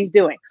doesn't know what he's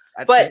doing.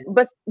 But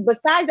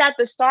besides that,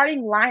 the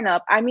starting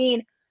lineup, I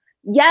mean,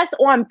 yes,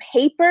 on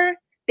paper,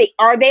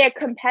 Are they a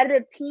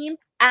competitive team?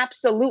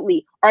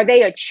 Absolutely. Are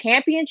they a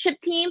championship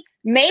team?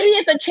 Maybe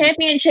if a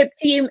championship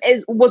team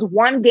was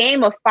one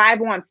game of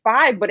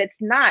 5-on-5, but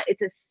it's not.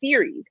 It's a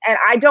series. And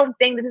I don't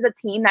think this is a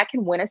team that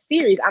can win a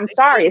series. I'm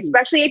sorry,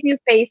 especially if you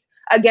face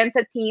against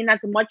a team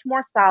that's much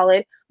more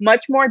solid,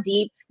 much more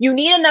deep. You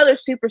need another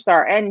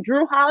superstar. And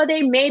Drew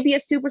Holiday may be a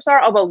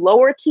superstar of a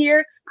lower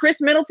tier.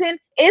 Chris Middleton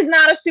is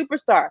not a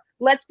superstar.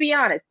 Let's be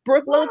honest.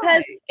 Brooke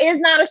Lopez is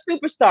not a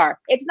superstar.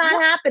 It's not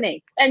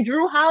happening. And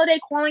Drew Holiday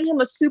calling him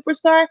a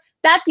superstar,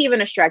 that's even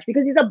a stretch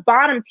because he's a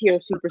bottom tier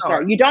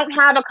superstar. You don't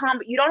have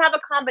a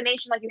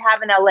combination like you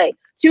have in LA.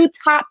 Two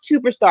top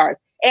superstars,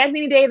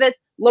 Anthony Davis,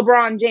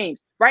 LeBron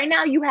James. Right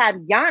now you have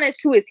Giannis,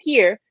 who is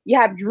here. You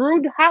have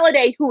Drew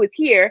Holiday, who is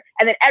here,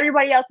 and then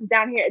everybody else is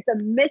down here. It's a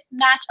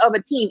mismatch of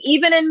a team.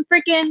 Even in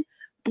freaking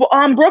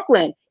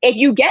Brooklyn, if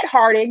you get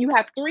Harden, you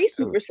have 3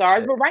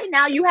 superstars, but right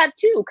now you have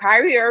 2,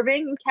 Kyrie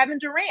Irving and Kevin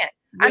Durant.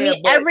 I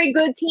mean, every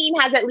good team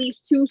has at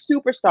least 2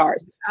 superstars,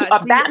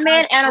 a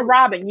Batman and a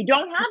Robin. You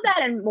don't have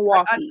that in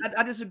Milwaukee.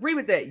 I disagree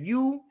with that.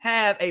 You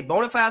have a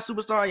bona fide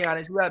superstar,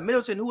 Giannis. You have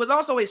Middleton, who is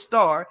also a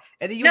star,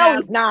 and then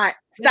he's not.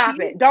 Stop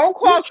it! Don't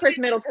call Chris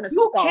Middleton a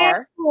star. You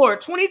can't score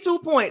 22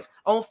 points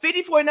on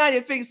 50-49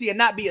 efficiency and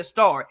not be a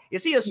star.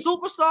 Is he a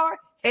superstar?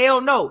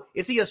 Hell no.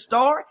 Is he a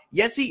star?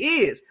 Yes,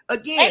 he is.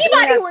 Again,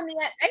 anybody who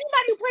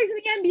plays in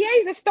the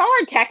NBA is a star,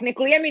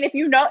 technically. I mean, if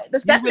you know the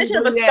definition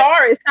of a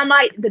star is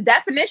somebody, the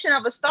definition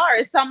of a star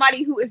is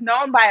somebody who is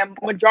known by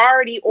a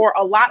majority or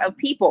a lot of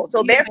people.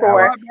 So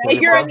therefore,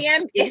 if you're in the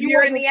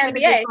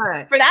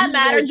NBA, for that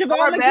matter,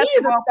 JaVale McGee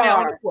is a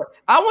star.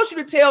 I want you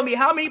to tell me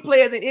how many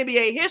players in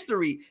NBA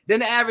history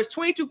then average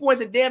 22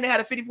 points and damn near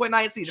had a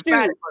 54-9 season.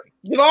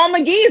 JaVale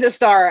McGee is a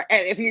star,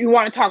 and if you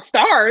want to talk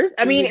stars,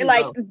 I mean,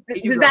 like,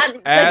 does that?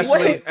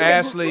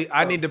 Ashley,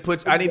 I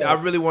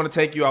really want to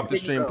take you off the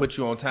stream and put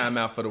you on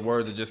timeout for the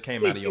words that just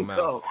came out of your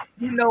mouth.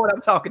 You know what I'm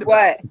talking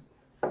about.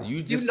 What?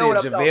 You just said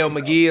JaVale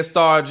McGee is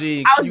star,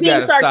 G. I was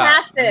being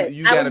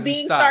sarcastic. I was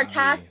being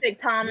sarcastic,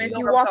 Thomas.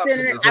 You walked in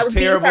and it's a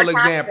terrible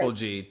example,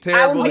 G.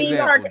 Terrible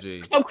example,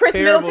 G. So Chris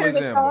Middleton is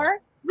a star?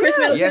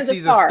 Yes,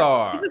 he's a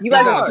star. He's a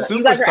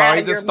superstar.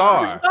 He's a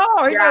star.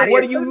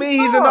 What do you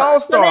mean? He's an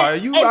all-star. Are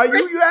you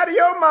out of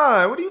your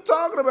mind? What are you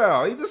talking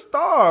about? He's a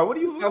star. What are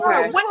you?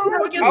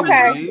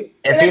 Okay.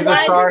 If he's a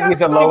star, he's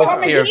the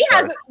lowest tier.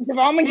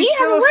 JaVale McGee He's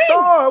still a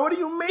star. What do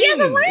you mean? He has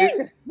a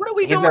ring. What are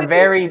we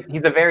doing?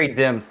 He's a very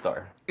dim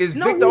star. Is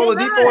Victor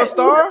Oladipo a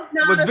star?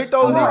 Was Victor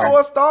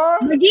Oladipo a star?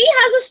 McGee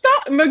has a star.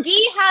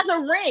 McGee has a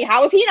ring.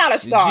 How is he not a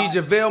star?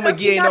 JaVale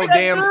McGee ain't no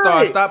damn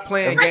star. Stop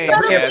playing games,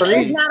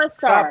 Ashley.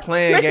 Stop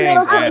playing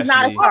games, Ashley.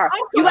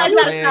 You guys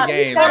gotta stop.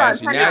 Games,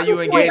 Ashley. Now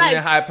you engaging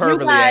in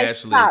hyperbole,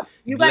 Ashley.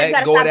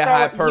 Let go of that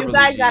hyperbole. You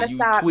guys gotta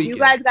stop. You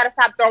guys gotta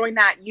stop throwing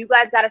that. You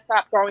guys gotta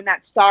stop throwing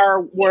that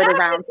star word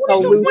around so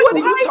loosely. What are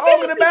you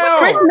talking about?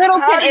 Chris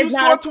Middleton How do you is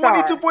not score a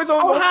star. 22 points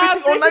on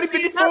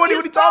 90-50-40? What are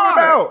you talking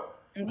about?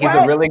 He's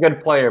a really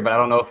good player, but I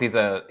don't know if he's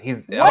a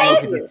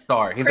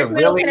star. He's a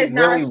really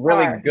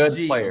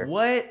good player.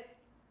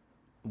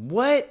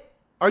 What?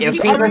 Are you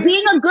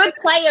being a good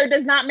player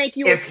does not make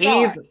you a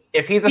star.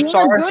 If he's a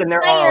star, then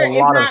there are a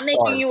lot of stars. Not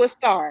making you a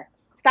star.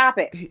 Stop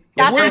it.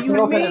 Stop acting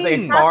like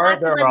we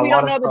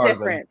don't know the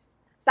difference.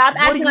 Stop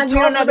acting like we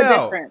don't know the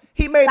difference.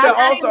 He made that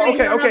all-star.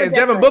 Okay. Is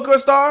Devin Booker a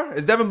star?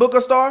 Devin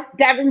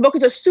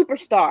Booker's a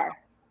superstar.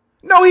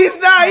 No, he's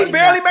not. He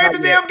barely made the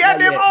damn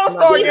goddamn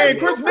All-Star game.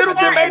 Chris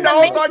Middleton made the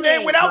All-Star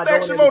game without the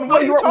extra voting.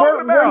 What are you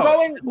talking about?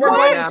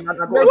 What?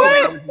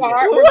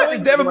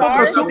 Is Devin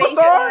Booker a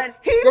superstar?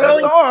 He's a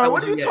star.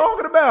 What are you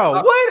talking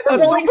about? What? A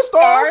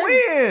superstar?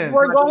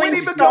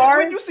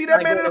 When you see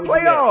that man in the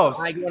playoffs?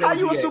 How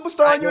you a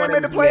superstar and you ain't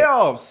made the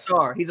playoffs?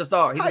 He's a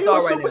star. How you a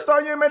superstar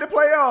and you ain't made the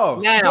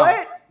playoffs?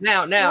 What?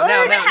 Now.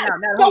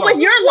 So with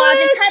your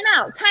logic, time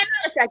out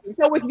a second.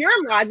 So with your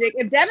logic,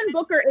 if Devin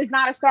Booker is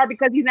not a star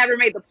because he's never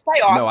made the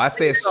playoffs. No, I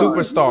said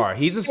superstar.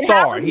 He's a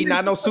star. He's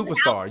not no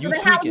superstar. You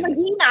tweaking.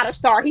 McGee not a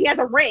star. He has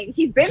a ring.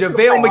 He's been.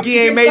 JaVale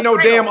McGee ain't made no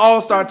damn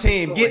All-Star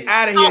team. Get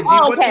out of here, G.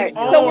 Okay.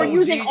 So we're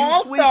using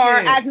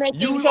All-Star as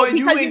making you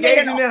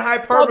engaging in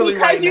hyperbole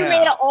right now. Because you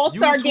made an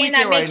All-Star game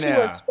that makes you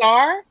a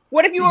star.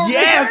 What if you were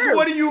reserved?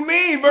 What do you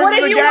mean?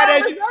 Versus the guy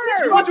that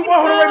what you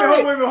want?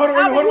 Hold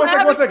on, one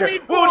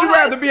second. What would you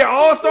rather be an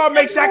all-star,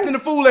 make Shaq the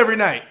fool every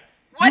night?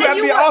 You have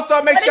to be an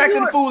all-star, make Shaq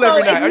the fool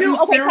every night. Are you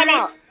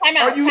serious?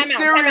 Are you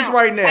serious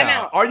right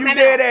now? Are you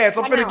dead ass?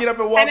 I'm finna get up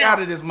and walk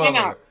out of this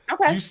mother.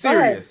 You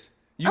serious?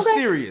 You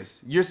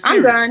serious? You're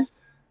serious?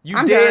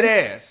 You dead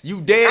ass.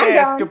 You dead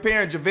ass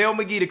comparing JaVale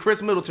McGee to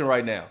Chris Middleton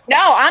right now. No,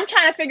 I'm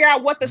trying to figure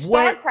out what the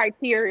star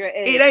criteria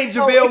is. It ain't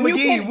JaVale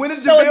McGee. When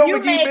has JaVale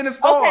McGee been a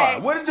star?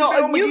 What has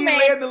JaVale McGee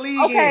led the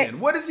league in?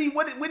 When has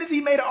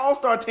he made an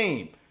all-star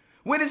team?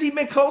 When has he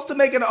been close to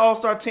making an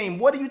all-star team?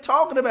 What are you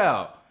talking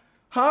about?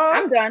 Huh?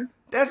 I'm done.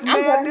 That's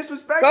mad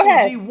disrespectful,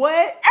 G.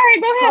 What? All right,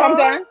 go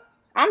ahead.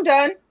 I'm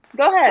done.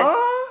 Go ahead.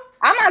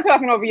 I'm not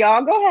talking over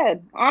y'all. Go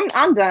ahead.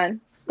 I'm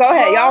done. Go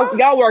ahead,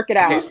 y'all work it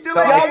out. You still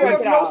Y'all ain't work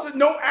gave it us out.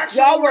 no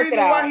actual Y'all work it reason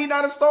out. why he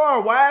not a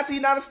star. Why is he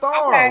not a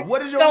star? Okay.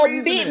 What is your So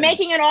reason?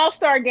 making an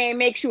all-star game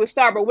makes you a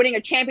star, but winning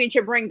a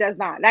championship ring does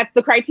not. That's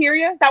the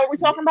criteria? Is that what we're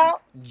talking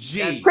about?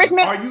 G, Chris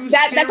Middleton, are you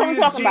that's what we're serious,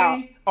 talking G?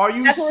 about. Are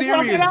you That's what we're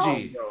talking serious, about?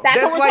 G? That's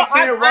That's what we're like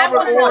talking- saying I Robert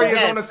wanna know. Horry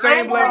is on the same I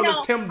wanna level know.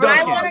 as Tim I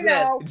Duncan. want to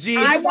know. G,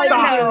 I want to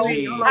stop, know.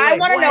 G. I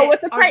want to know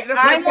what's the That's criteria.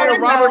 like I saying want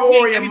to Robert know.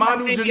 Horry and Everybody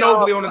Manu can't be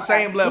Ginobili all- on the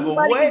same level.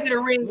 Everybody What? can't get a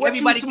ring. What you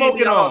Everybody can't be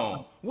smoking all-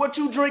 on? What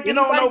you drinking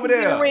Anybody on over can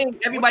get a there? ring.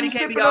 Everybody What you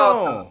can't be sipping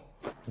all- on?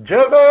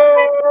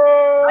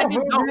 I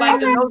just don't like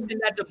the Okay. notion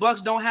that the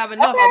Bucks don't have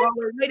enough. Okay. I've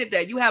always hated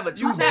that. You have a You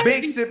two-time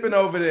big sipping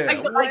over there.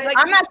 What?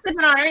 I'm not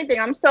sipping on anything.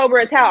 I'm sober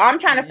as hell. I'm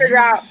trying to figure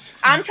out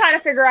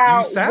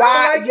You sound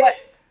why. like What?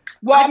 it.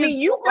 Well, I I mean, just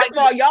you don't first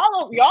like of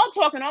all, y'all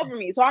talking over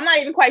me, so I'm not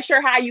even quite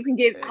sure how I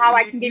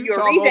can give you a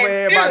talk reason. over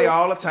everybody too.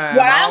 all the time.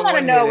 What I I don't want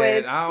to wanna know hear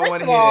is, that. I don't first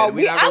want of to hear all, that.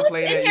 We not I gonna was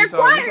play sitting that. here You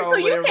quiet talk until over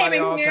you came everybody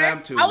in all the here.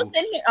 time too. I was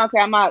sitting here. Okay,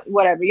 I'm not.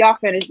 Whatever. Y'all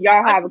finish.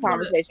 Y'all have a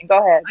conversation. Go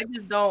ahead. I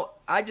just don't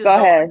Go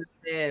ahead.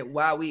 understand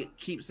why we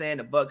keep saying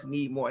the Bucks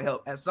need more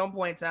help. At some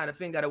point in time, the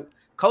thing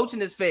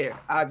coaching is fair.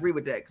 I agree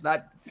with that because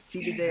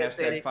TPJ has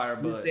said it.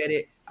 You said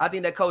it. I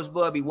think that Coach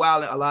Bud be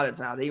wilding a lot of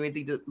times. I even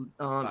think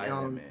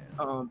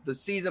the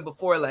season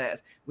before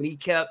last when he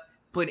kept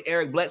putting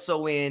Eric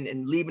Bledsoe in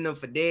and leaving him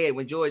for dead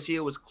when George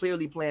Hill was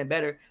clearly playing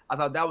better. I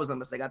thought that was a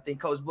mistake. I think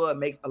Coach Bud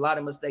makes a lot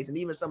of mistakes, and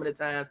even some of the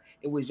times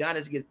in which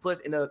Giannis gets put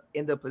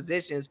in the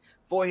positions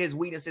for his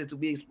weaknesses to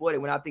be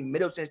exploited. When I think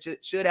Middleton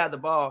should have the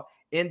ball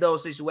in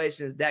those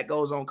situations, that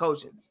goes on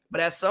coaching.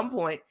 But at some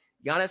point,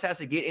 Giannis has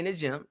to get in the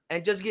gym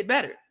and just get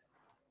better.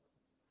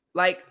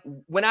 Like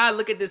when I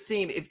look at this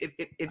team,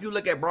 if you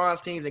look at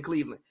Bron's teams in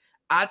Cleveland,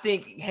 I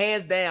think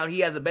hands down he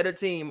has a better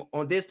team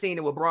on this team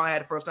than what Bron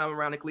had the first time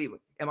around in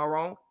Cleveland. Am I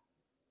wrong?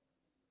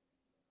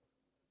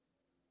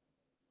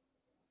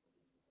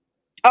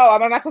 Oh,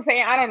 am I supposed to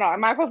say? I don't know.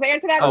 Am I supposed to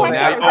answer that question?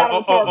 Now, or is that a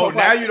rhetorical now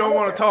question? you don't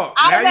want to talk.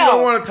 I Now don't you don't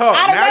know. want to talk.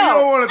 I don't Now you know.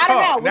 don't want to I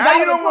don't talk. know. Was Now that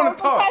you a don't want to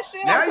rhetorical talk.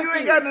 question? Now I'm you ain't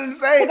confused. got nothing to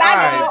say. All 'Cause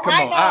right, come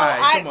on. All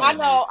right, come on.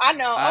 I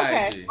know. All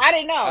right, Okay. G. I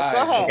didn't know. All right,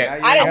 Go ahead. okay. Now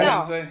you I got didn't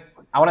nothing know. to say?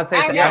 I want to say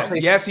it's Yes, actually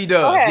Yes, he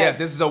does. Go ahead. Yes,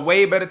 this is a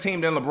way better team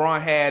than LeBron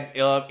had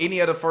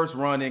any other first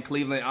run in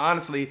Cleveland.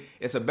 Honestly,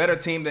 it's a better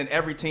team than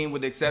every team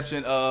with the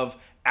exception of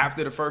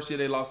after the first year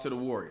they lost to the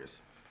Warriors.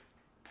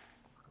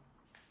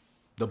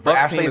 The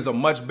Bucks team is a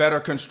much better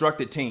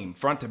constructed team,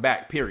 front to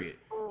back, period.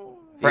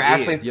 For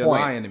Ashley's You're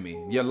point, lying to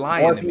me. You're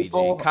lying to me, G.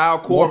 people- Kyle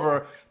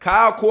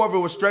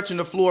Korver was stretching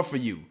the floor for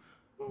you.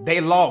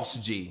 They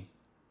lost, G.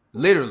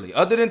 Literally,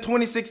 other than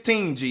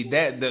 2016, G,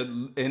 and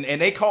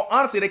they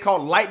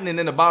called lightning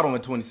in the bottle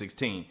in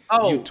 2016.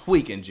 Oh. You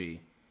tweaking,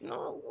 G.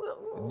 No.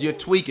 You're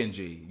tweaking,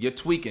 G. You're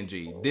tweaking,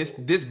 G.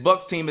 This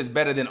Bucks team is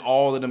better than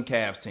all of them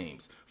Cavs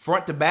teams.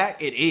 Front to back,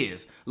 it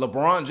is.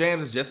 LeBron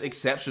James is just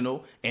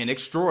exceptional and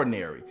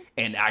extraordinary.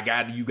 And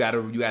you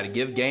gotta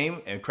give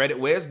game and credit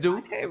where it's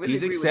due. really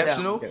He's agree with that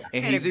exceptional one.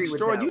 and Can't he's agree with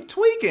extraordinary. You that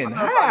tweaking? I don't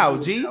know if I How, agree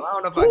with G? that. I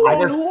don't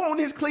know if Who on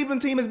his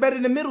Cleveland team is better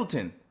than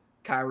Middleton?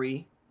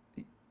 Kyrie.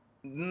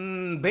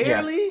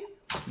 Barely.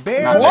 Not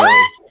Barely.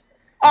 really.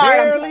 All right,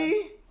 Barely.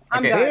 I'm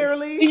Okay. done.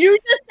 Barely. Did you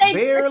just say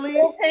Barely. Chris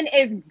Middleton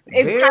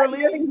is Barely.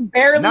 Kyrie Irving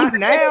barely Not better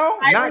now.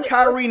 than Not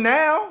Kyrie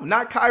now.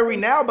 Not Kyrie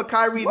now, but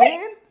Kyrie Wait.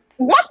 then.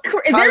 What is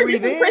there a Kyrie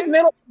different then? Chris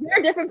Middleton? Is there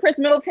a different Chris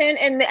Middleton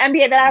in the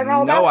NBA that I don't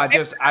know No, about?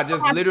 I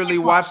just literally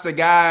watched a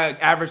guy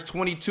average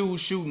 22,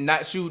 shoot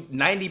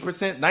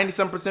 90%,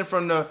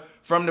 90%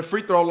 from the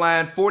free throw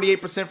line,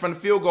 48% from the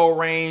field goal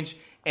range,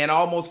 and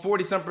almost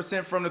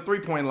 40% from the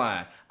 3-point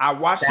line. I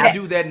watched him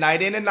do that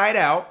night in and night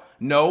out.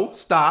 No,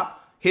 stop.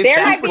 His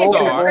There might be a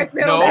different superstar. Chris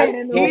Middleton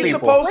in No, the he's league.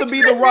 supposed to Which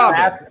be the Chris Robin.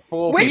 That's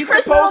full Which He's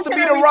Chris supposed to be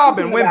Middleton the are we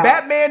Robin. speaking When about?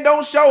 Batman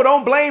don't show,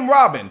 don't blame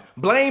Robin.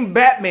 Blame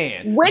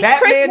Batman. Which Batman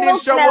Chris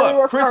didn't show Middleton are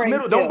we up. Chris referring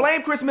Middleton. to? Don't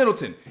blame Chris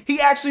Middleton.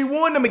 He actually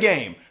won them a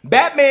game.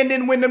 Batman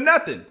didn't win them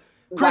nothing.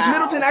 Chris Wow.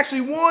 Middleton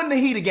actually won the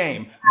Heat a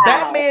game. Wow.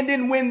 Batman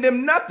didn't win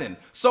them nothing.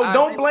 So I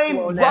don't agree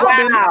blame with you on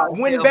Robin that. Wow.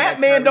 when Yeah,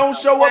 Batman okay. don't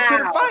show up to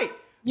the Wow. fight.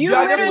 You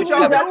That's literally what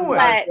y'all just doing.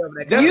 let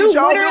That's you what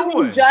y'all literally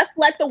doing. just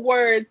let the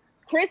words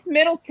Chris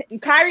Middleton,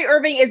 Kyrie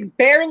Irving is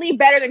barely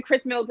better than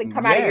Chris Middleton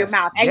come out of your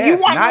mouth, and you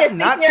want me to sit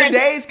not there and-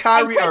 today's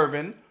Kyrie Chris-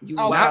 Irving.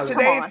 Oh, Not come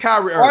today's on.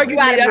 Kyrie Argue Irving.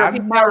 You're out of that your as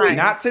mind.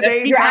 Not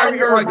today's You're out Kyrie of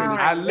your Irving. mind.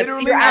 I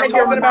literally You're out am of your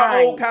talking about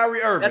mind. old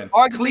Kyrie Irving. That's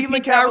arguably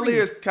Cleveland Pete Kyrie.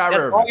 Cavaliers Kyrie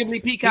That's Irving.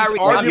 arguably Pete Kyrie.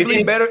 He's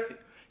arguably better.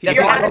 That's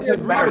You're not out of your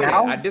better mind.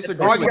 now. I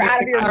disagree That's with You're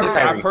out of your that.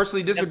 mind. I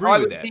personally disagree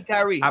with that. Pete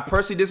Kyrie. I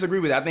personally disagree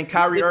with that. I think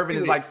Kyrie Irving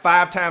is like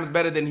 5 times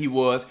better than he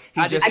was. He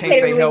I just I can't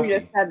can't stay believe you healthy.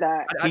 just said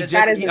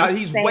that.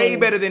 He's way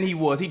better than he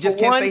was. He just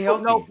can't stay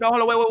healthy. No,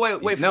 hold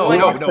on, wait. No,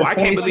 I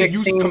can't believe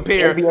you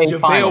compare NBA JaVale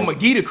Finals.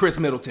 McGee to Chris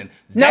Middleton.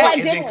 No, That I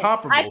is didn't.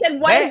 incomparable. I said,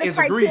 what That is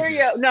the criteria?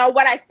 egregious. No,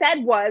 what I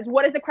said was,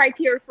 what is the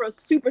criteria for a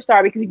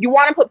superstar? Because you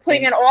want to put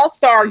putting an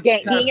all-star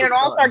game, being in an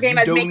all-star game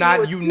as making you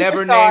a You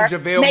never superstar,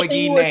 named JaVale making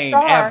McGee you a name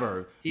star.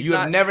 ever. He's You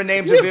have not-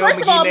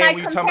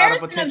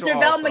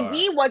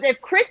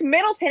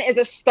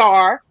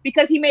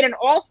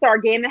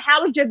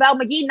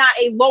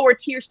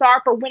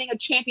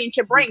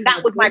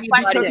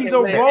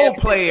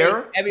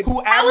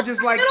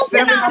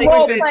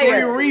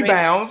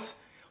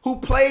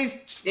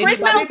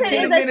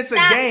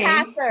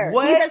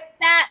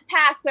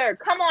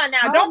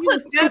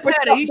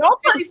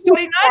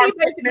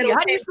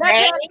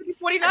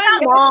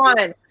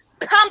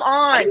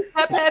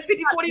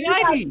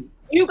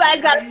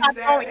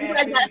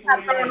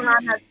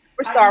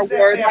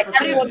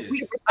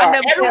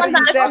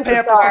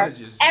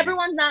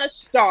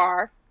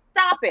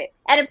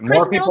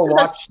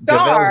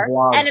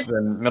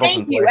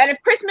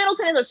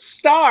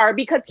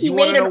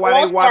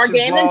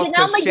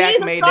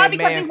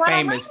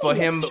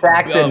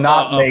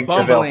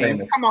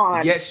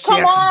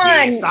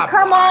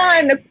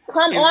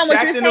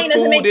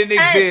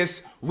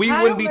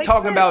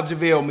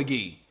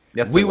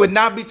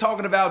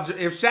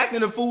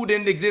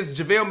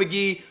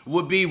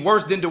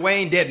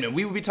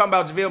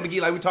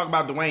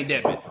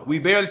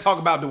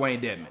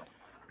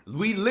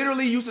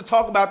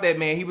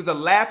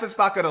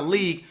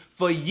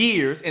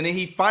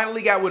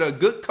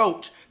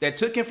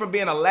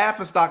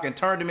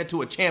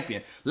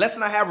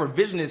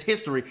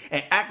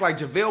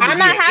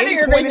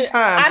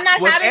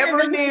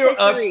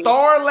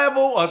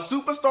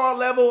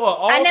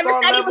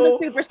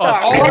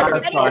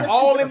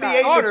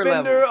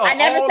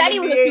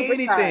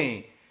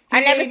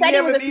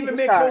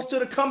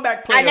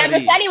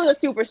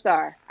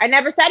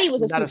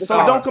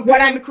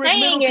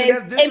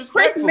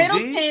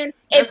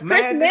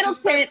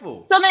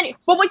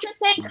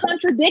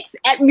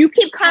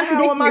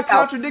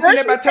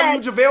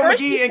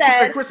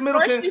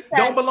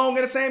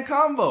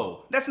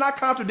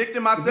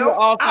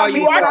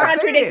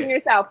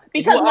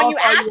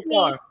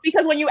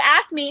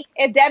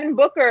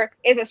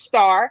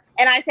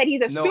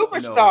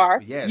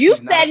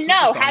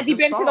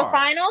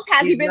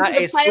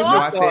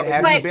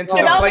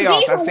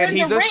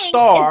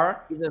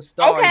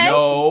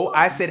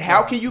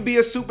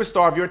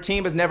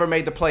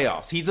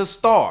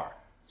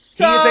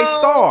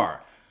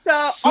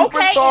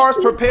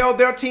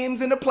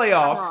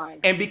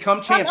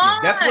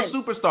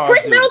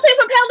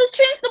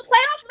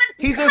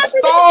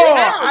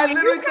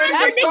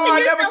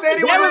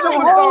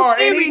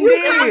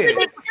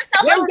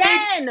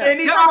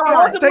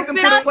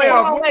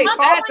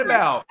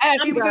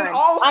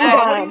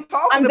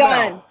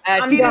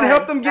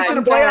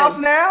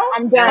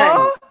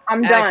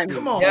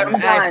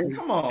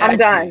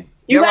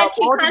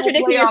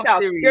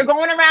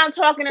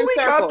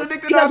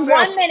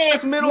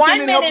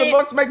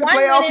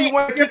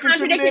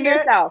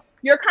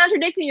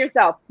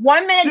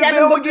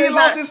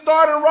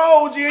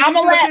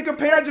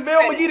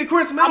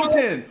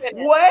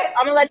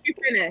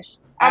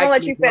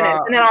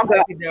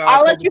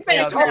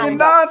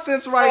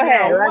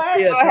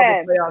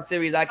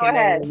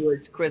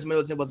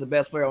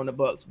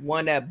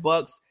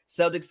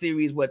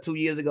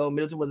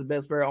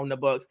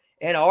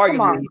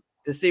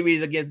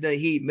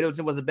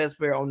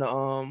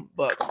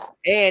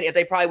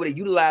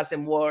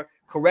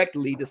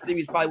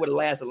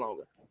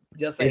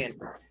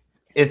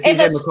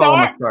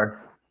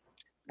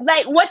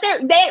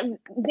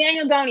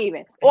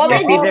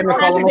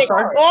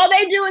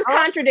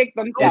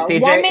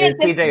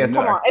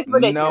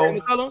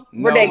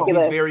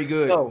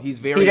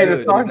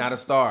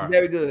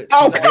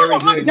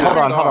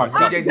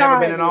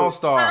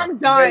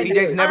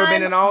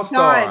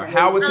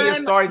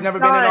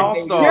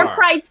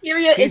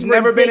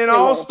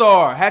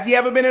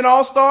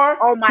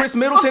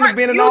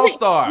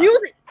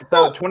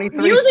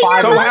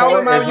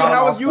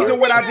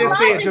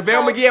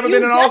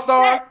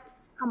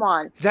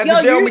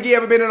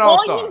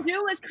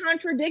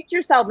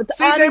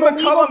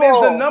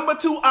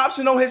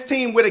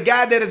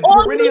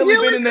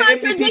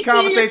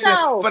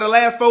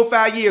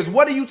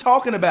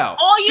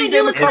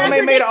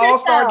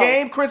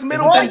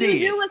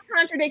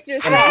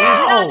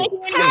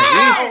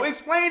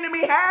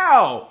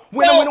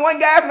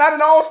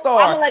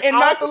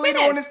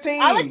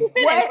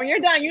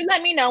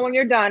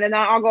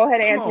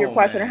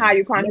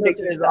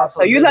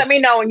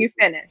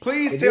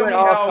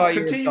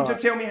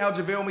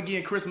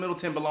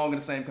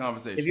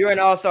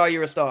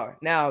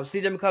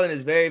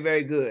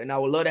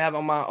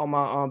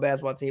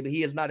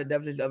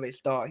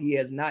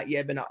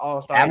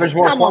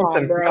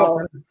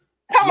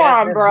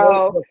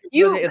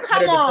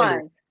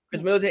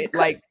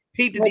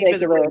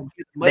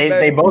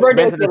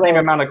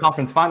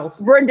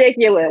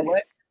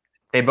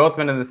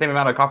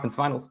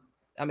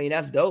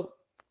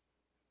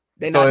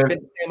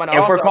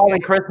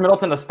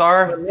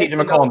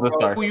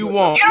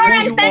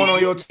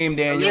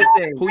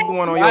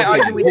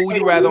 who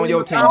you rather on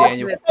your team,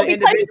 Daniel?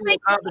 Individual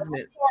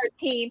accomplishments.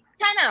 Team,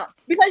 time out.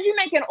 Because you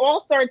make an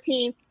all-star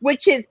team,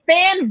 which is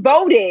fan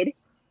voted,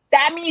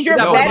 That means you're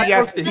No, better.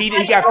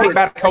 he got picked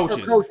by the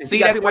coaches. See,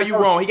 that's why you're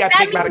wrong. He got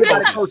picked by the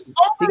coaches.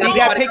 He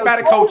got picked by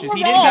the coaches.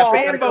 He didn't get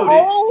fan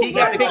voted. He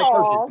got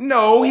picked.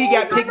 No, he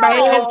got picked by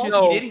the coaches.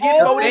 He didn't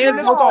get voted in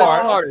the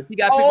start. He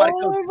got picked by the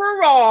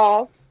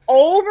coaches.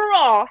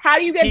 Overall, how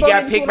do you get? He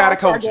got picked by the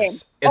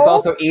coaches. It's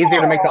also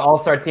easier to make the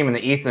All-Star team in the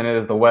East than it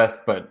is the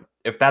West, but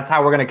if that's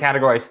how we're going to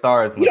categorize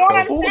stars, You know what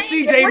I'm who's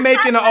saying? CJ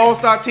making the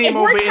All-Star team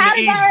over in the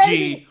East,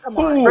 G?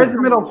 Who? Chris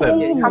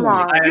Middleton. Come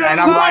on. You're And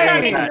I'm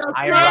writing lying. with that.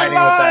 I am You're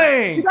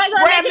writing with that.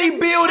 lying. Bradley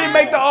Beal didn't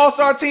make the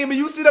All-Star team, and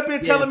you sit up here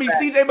telling me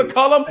CJ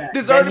McCollum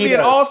deserved to be an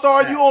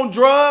All-Star. You on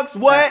drugs?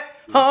 What?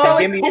 Huh?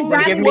 Give me- Who?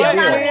 give me What?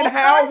 Beal. When?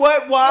 How?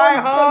 What? Why?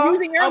 So Huh?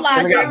 using your I'm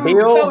logic, We got confused.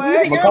 Beal, so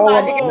using your McCollum,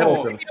 logic, and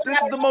Middleton.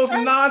 This is the most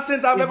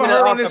nonsense I've He's ever been an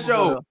heard on all-star this before,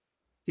 show. though.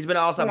 He's been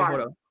an all-star Come on.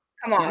 before, though.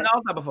 Come He's been on. an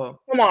all-star before.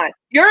 Come on.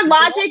 Your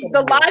logic,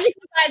 the logic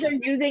you guys are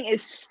using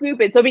is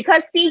stupid. So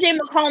because CJ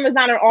McCollum is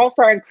not an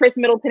all-star and Chris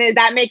Middleton is,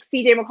 that makes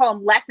CJ McCollum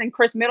less than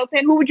Chris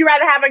Middleton. Who would you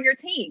rather have on your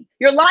team?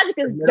 Your logic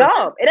is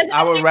dumb. It doesn't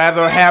I would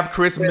rather have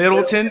Chris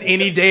Middleton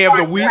any day of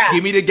the week.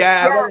 Give me the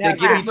guy that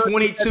give me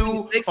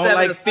 22 on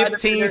like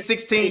 15,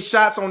 16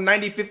 shots on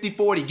 90, 50,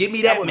 40. Give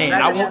me that man.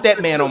 I want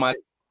that man on my.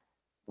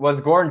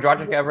 Was Goran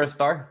Dragic ever a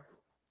star?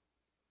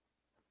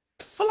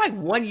 For like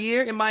 1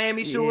 year in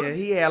Miami, sure. Yeah,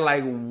 he had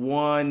like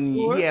one.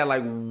 Sure. He had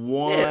like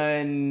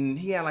one.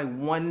 He had like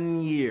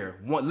 1 year.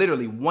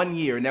 Literally 1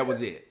 year, and that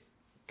was it.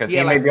 Because He he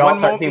had made like the one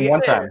All-Star moment- team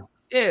one time.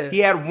 Yeah. He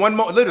had one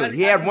moment. Literally,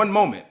 he had one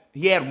moment.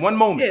 He had one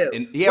moment. Yeah.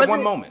 And he had one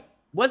Wasn't- moment.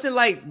 Wasn't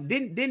like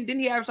didn't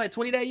he average like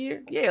 20 that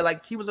year? Yeah,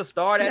 like he was a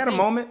star He that had a team.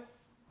 moment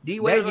D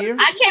Wade that year.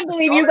 I can't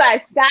believe you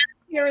guys sat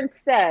here and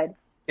said.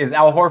 Is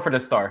Al Horford a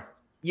star?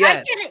 Yeah. I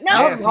can't.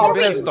 No, Yes, he's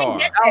been a star.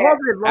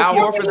 Al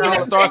Horford's been a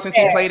star since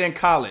he played in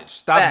college.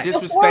 Stop Fact.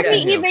 Before disrespecting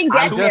we him. even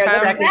get there, the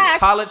Two-time fact-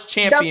 college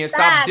champion. the Stop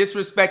fact-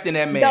 disrespecting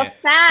that the man.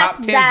 fact Top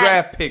 10 that-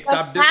 draft pick. The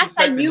Stop fact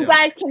that disrespecting you him.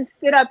 guys can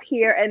sit up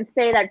here and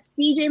say that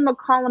CJ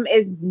McCollum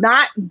is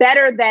not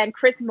better than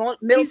Chris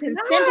Middleton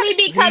not. simply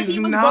because He's he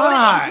was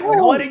not.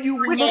 voted. What are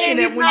you Which looking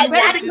is at when not you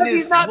better watching because this?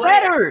 He's not What?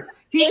 better.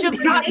 He It's should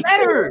be not ridiculous.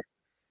 better.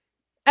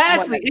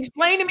 Ashley,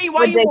 explain to me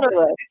why you want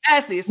Ridiculous.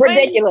 Ashley, explain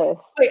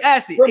Ridiculous. Wait,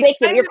 Ashley, Ridiculous.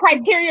 explain Your to me-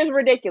 criteria is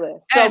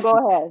ridiculous. So Ashley.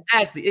 go ahead.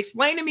 Ashley,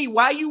 explain to me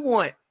why you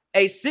want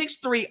a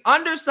 6'3"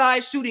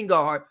 undersized shooting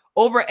guard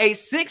over a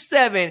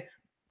 6'7"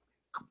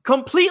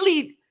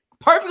 completely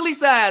perfectly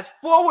sized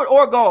forward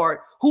or guard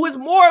who is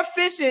more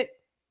efficient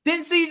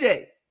than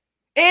CJ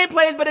and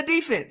plays better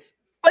defense.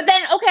 But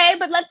then, okay,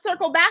 but let's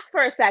circle back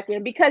for a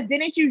second because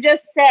didn't you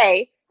just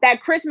say that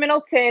Chris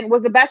Middleton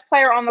was the best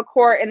player on the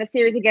court in the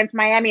series against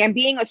Miami, and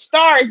being a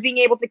star is being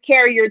able to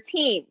carry your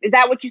team? Is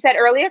that what you said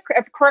earlier?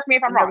 Correct me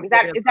if I'm wrong. Is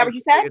that what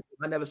you said?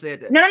 I never said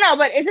that. No,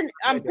 but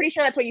I'm pretty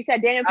sure that's what you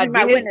said. Daniel, I you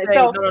my didn't witness.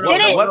 say- So no,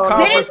 didn't What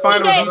conference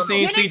finals CJ you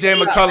seen didn't CJ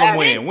CJ McCollum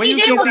win? When you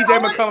seen CJ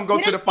McCollum go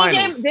to the didn't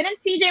finals? Didn't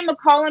CJ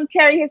McCollum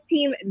carry his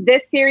team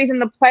this series in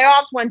the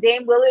playoffs when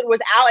Dame Lillard was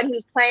out and he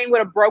was playing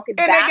with a broken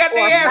And back? they got or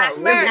their a ass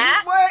back?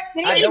 smacked. What?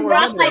 Didn't I he don't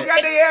drop remember like They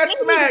got their ass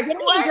smacked. Didn't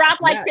he What? drop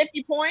like Matt.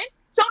 50 points?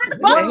 So did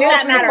the One Bucks loss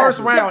that in the matter. first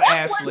round, The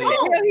Bucks Ashley. went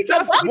home. He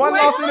dropped The Bucks One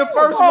went loss in the home.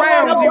 first The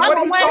round, G. Bucks What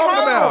are you went talking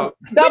home. about?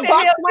 The When the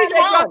Bucks hell went CJ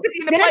dropped home. 50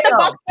 in the Didn't the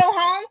playoffs? Bucks go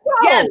home? No.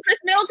 Yeah, Chris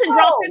Middleton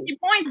dropped No. 50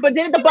 points, but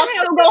didn't the Bucks When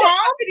still the go hell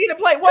home? CJ got 50 in the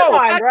play? Come Whoa,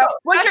 on, back bro. up,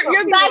 What back up.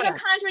 your Keep guys going.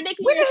 are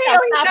contradicting When the yourself.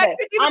 hell he Stop got it.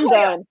 50 in the I'm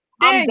playoffs? done.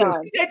 I'm Daniels,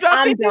 done. CJ dropped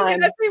I'm 50 in done.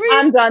 that series?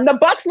 I'm done. The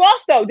Bucks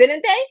lost though,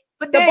 didn't they?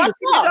 But the Daniels, Bucks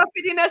CJ lost. dropped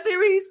 50 in that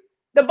series?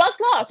 The Bucks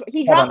lost.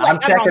 He Hold dropped on, like I'm I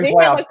don't know. checking Did he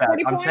have playoff like stats.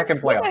 40 I'm points? checking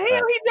What playoff the hell?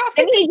 stats. He dropped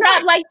Didn't 50 he drop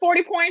points? like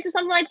 40 points or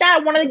something like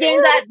that? One of the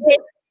games Yeah. that Dame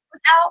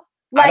was out.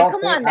 I Like, don't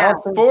come think- on I now.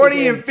 don't think 40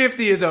 CJ and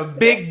 50 is a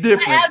big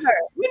difference. Whatever.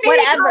 When did he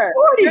Whatever. drop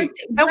 40? Just-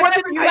 And wasn't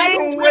whatever you you guys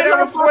ain't do, Whatever,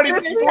 don't 40, fuck 40,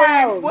 with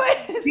yourselves.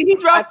 what? Did he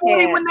drop I 40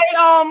 can't. when they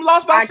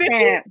lost by I 50?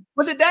 can't.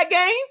 Was it that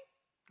game?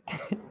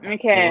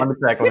 Okay. Let me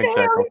check. When Let me the check.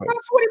 hell real he quick.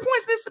 dropped 40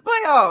 points this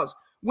playoffs?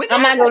 When the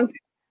I'm not hell- going.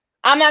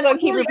 I'm not going to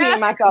keep really repeating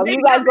asking, myself. maybe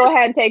You guys I'm go missing-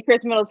 ahead and take Chris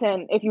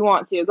Middleton if you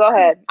want to. Go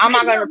ahead. I'm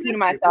not Maybe going to I'm repeat missing.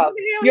 myself. When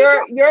the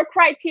hell he Your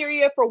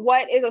criteria for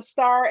what is a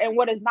star and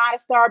what is not a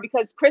star,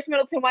 because Chris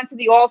Middleton went to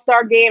the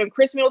All-Star game and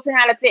Chris Middleton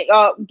had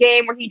a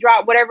game where he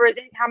dropped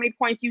how many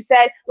points you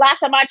said.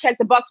 Last time I checked,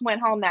 the Bucks went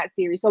home that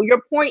series. So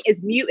your point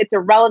is mute. It's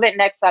irrelevant.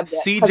 Next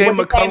subject. 'Cause CJ what you're saying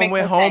McCollum makes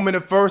went no home sense. in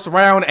the first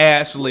round,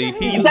 Ashley.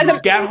 He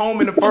Doesn't- got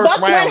home in the The first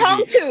Bucks went round,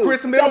 home G. too.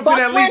 Chris The Middleton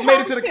Bucks at least went made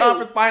home it to the too.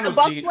 conference finals,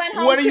 The Bucks G. went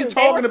home What are you too. They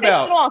talking were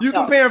about? pissing off, You though.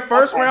 comparing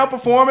first Okay. round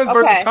performance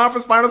versus Okay.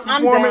 conference finals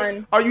I'm performance?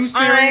 done. Are you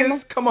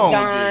serious? I'm Come on, G.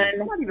 done.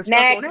 I'm not even stuck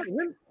on that.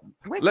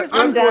 Next. Let's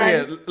I'm go done.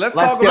 ahead. Let's Let's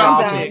talk get about off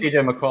the done. Knicks.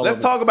 CJ McCollum.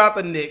 Let's talk about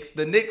the Knicks.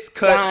 The Knicks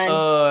cut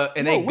Done.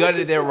 and they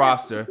gutted their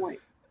roster.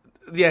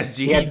 Yes,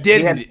 G. He had- He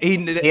didn't.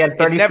 He had It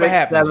 36, never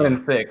happened. 7, G. and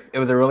 6. It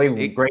was a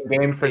really great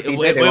game for It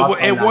CJ. They lost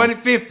by it 9. won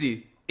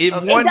 50. It It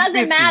won doesn't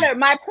 50. matter.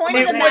 My point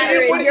It- of the what matter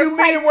do is you your mean?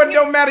 criteria- What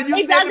don't matter? You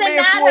It said the doesn't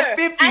man scored matter.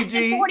 50, I said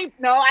G. 40.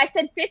 No, I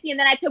said 50, and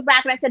then I took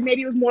back and I said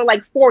maybe it was more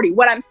like 40.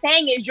 What I'm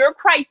saying is your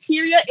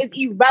criteria is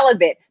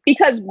irrelevant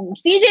because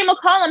CJ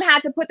McCollum had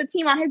to put the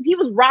team on his. He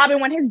was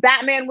robbing when his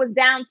Batman was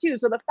down too.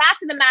 So the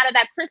fact of the matter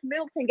that Chris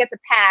Middleton gets a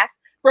pass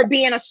for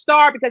being a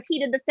star because he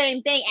did the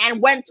same thing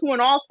and went to an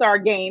All-Star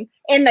game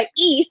in the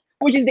East,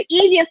 which is the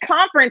easiest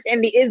conference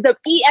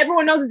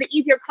everyone knows is the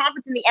easier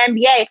conference in the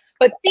NBA.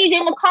 But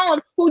CJ McCollum,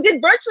 who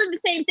did virtually the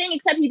same thing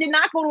except he did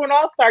not go to an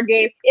All-Star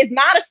game, is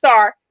not a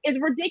star. Is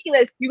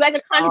ridiculous. You guys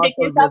are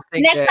contradicting yourself.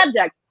 Next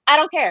subject. I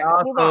don't care.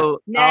 Move on.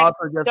 I also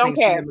just don't think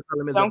care. CJ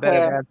McCollum is Don't a better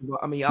care. basketball.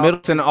 I mean,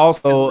 Middleton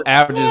also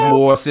averages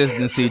more assists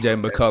than CJ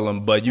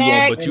McCollum, but you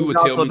would He's tell me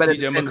also a better CJ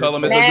defender. McCollum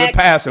is a Next. good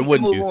passer,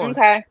 wouldn't Move you? on.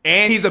 Okay.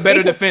 And he's a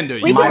better defender.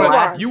 we can move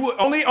on. You would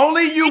only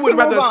you We would can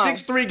rather move a on.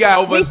 6'3" guy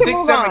over a We can 6'7"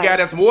 move on. guy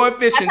that's more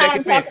efficient That's that what can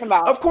I'm fit. talking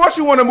about. Of course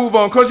you want to move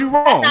on because you're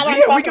wrong. not what I'm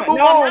Yeah, we talking can move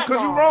about. No, I'm on not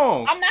because you're wrong.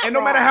 wrong. I'm not And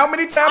no matter wrong. how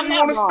many times I'm you not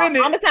want to wrong.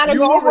 spin I'm just not it, gonna you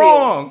go were over you.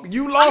 wrong.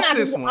 You lost not-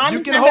 this one. I'm You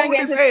just can not gonna hold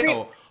get this this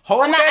L.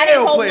 Hold I'm not- I that didn't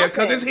L, hold player,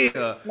 because nothing. it's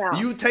here. No,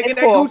 You taking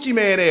it's that cool. Gucci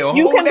man L.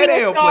 You Hold can be that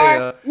a L, star.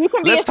 player. You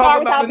can be Let's a star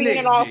talk about without the being Knicks,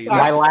 an G. all-star.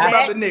 Let's talk My about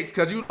last- the Knicks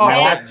because you My lost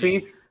last that, G.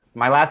 piece.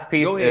 My last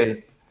piece Go ahead.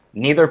 is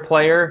neither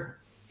player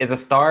is a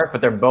star,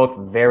 but they're both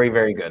very,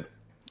 very good.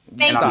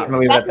 Thank Stop. you. I'm gonna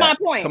leave That's it my at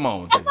that. point. Come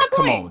on, G. That's my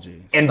Come point. on, G.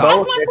 In Stop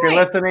both, it. my if you're point.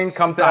 listening,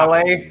 come to Stop LA.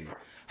 it, G.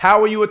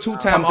 How are you a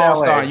two-time Come to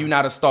All-Star LA. and you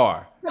not a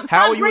star? Stop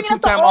How are you a bringing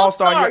up the two-time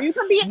All-Star? All-Star. and You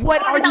can be a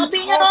What star are you without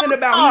being an talking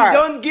about?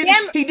 All-Star.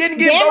 He didn't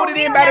get Dan voted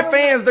in Marino by the never-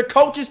 fans. The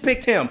coaches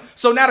picked him.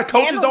 So now the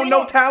coaches Dan don't know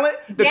Marino- talent.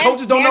 The Dan-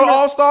 coaches don't Dan know Mar-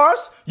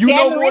 All-Stars. You Dan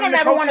know more Marino than the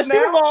never won a coaches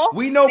Super now. Bowl.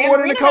 We know Dan more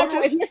than the Marino never-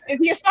 coaches. Is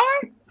he a star?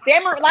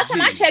 Last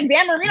time I G. checked,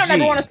 Dan Marino G.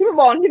 never won a Super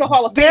Bowl, and he's a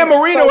Hall of Famer. Dan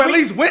Marino So at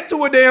least went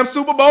to a damn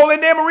Super Bowl,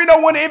 and Dan Marino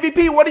won the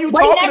MVP. What are you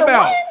But he talking never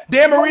about? won.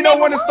 Dan But he Marino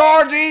never won a won.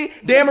 Star, G.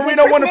 Dan Did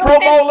Marino Chris won a Pro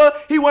Middleton- Bowler.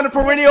 He won a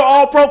perennial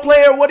All-Pro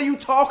player. What are you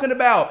talking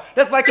about?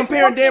 That's like Chris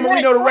comparing Dan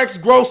Middleton Marino to win- Rex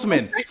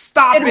Grossman.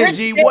 Stop Did it, Rich-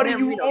 G. did- What are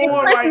you Did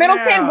on Chris right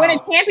Middleton now? win a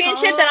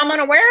championship that I'm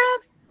unaware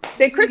of?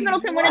 Did Chris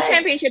Middleton win a What?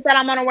 championship that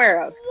I'm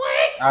unaware of?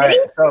 All right,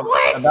 so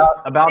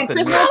about Did the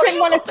Chris Knicks. Middleton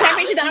win a about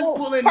championship that you I'm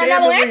pulling Dan Carmelo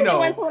Marino Anthony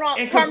went to an all-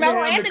 and Carmelo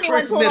compare him to Anthony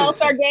Chris went to an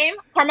All-Star Middleton? game.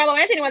 Carmelo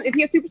Anthony went. Is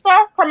he a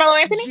superstar? Carmelo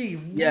Anthony? G,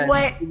 Yes,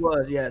 what? he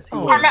was. Yes, he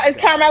Oh. was. Is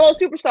Carmelo a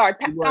superstar?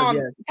 He was,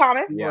 yes.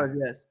 Thomas? He was.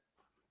 Yes,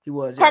 he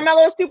was. Yes.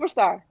 Carmelo a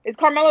superstar? Is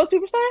Carmelo a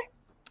superstar?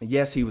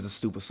 Yes, he was a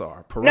superstar.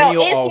 No,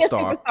 Perennial is he a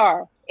All-Star.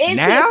 superstar? Is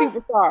Now? he a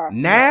superstar?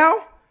 Now?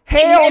 Yeah,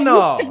 Hell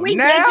no. if we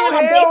Now? judge him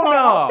based Hell on no.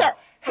 All-Star-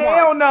 Come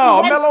Hell on. no.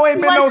 He went- Melo ain't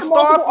he been no went to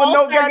star multiple for no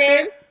All-Star goddamn.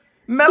 games.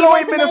 Melo went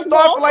ain't to been a multiple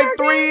star for like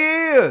All-Star 3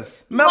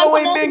 years. went Melo to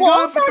ain't been multiple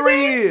good for All-Star 3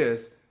 games?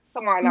 years.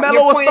 Come on, now. Melo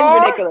Your a point is star?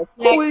 ridiculous.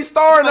 Who he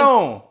starring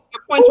on? Your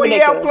point's Who he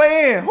ridiculous. out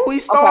playing? Who he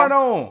starring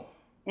on?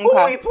 Who?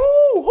 Okay.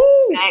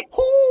 Next.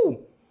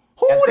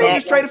 Who they Next.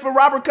 just traded for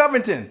Robert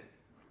Covington?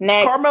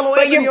 Next. Carmelo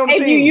But Anthony on the if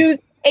team.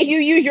 If you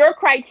use your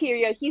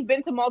criteria, he's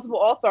been to multiple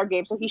All-Star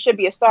games, so he should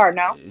be a star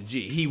now.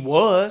 Gee, he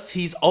was.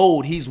 He's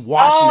old. He's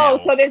washed Oh,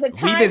 now. so there's a We've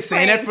time been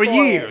saying that frame for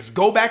for years. it.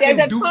 Go back There's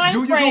and a do time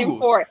your frame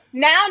Googles. for it.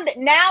 Now,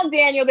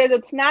 Daniel,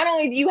 not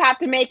only do you have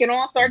to make an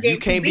All-Star game, You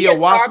can't to be a star,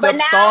 washed-up but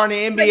now- star in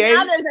the but NBA?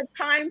 now there's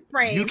a time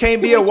frame. You can't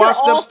to be a which your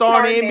washed up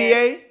star in the All-Star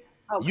NBA. is.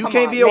 Oh, You come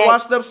can't on, be a Nick.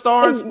 washed up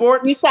star in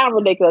sports. You sound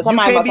ridiculous. I'm You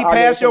not can't about be to argue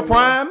past this your anymore.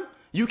 prime.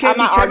 You can't I'm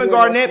be not Kevin arguing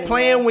Garnett this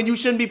playing anymore. when you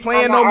shouldn't be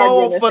playing I'm no not arguing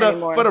more this for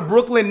anymore. the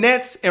Brooklyn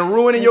Nets and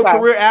ruining your Okay.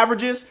 career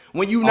averages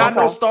when you not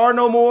no Okay. star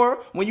no more,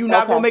 when you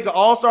not Okay. gonna make an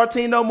All-Star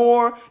team no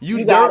more.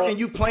 You got dirt it. and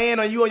you playing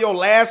on your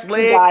last got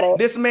leg. it.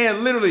 This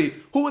man literally,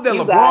 who was that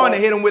You got LeBron it. that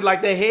hit him with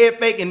like that head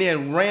fake and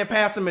then ran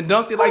past him and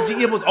dunked it like G,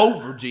 it was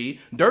over, G.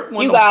 Dirk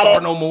wasn't You no got star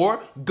it. no more.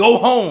 Go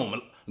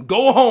home.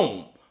 Go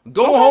home.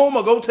 Go home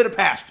or go to the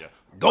pasture.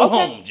 Go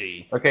home,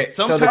 G. Okay,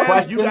 so the Sometimes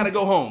question- you gotta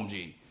go home,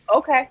 G.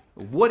 Okay.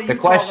 What are you The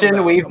talking question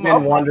about? we've Come been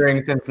on.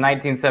 wondering since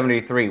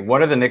 1973: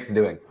 what are the Knicks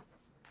doing?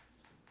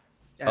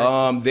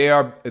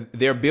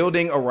 They're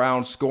building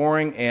around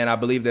scoring, and I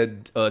believe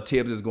that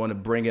Tibbs is going to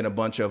bring in a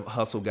bunch of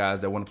hustle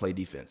guys that want to play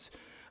defense.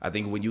 I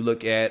think when you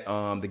look at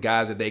the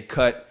guys that they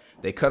cut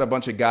a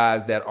bunch of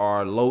guys that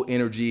are low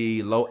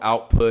energy, low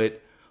output.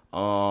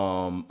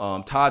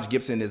 Taj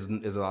Gibson is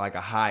like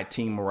a high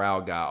team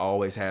morale guy.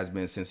 Always has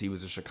been since he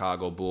was a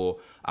Chicago Bull.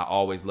 I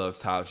always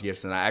loved Taj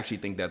Gibson. I actually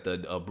think that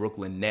the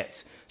Brooklyn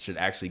Nets should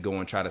actually go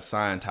and try to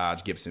sign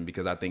Taj Gibson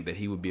because I think that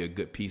he would be a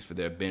good piece for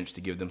their bench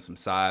to give them some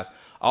size.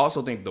 I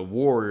also think the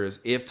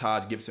Warriors, if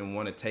Taj Gibson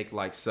want to take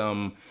like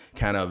some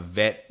kind of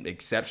vet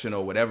exception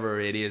or whatever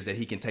it is that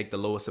he can take the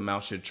lowest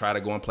amount, should try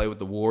to go and play with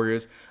the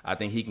Warriors. I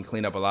think he can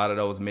clean up a lot of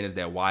those minutes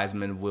that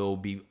Wiseman will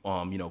be,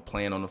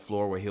 playing on the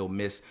floor where he'll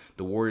miss.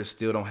 The Warriors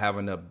still don't have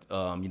enough,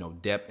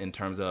 depth in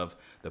terms of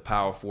the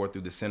power forward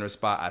through the center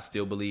spot. I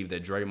still believe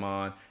that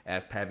Draymond,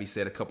 as Pavi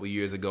said a couple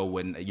years ago,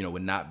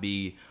 would not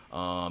be,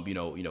 have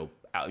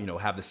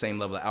the same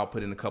level of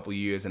output in a couple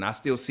years. And I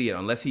still see it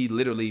unless he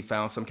literally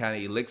found some kind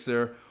of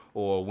elixir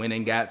or went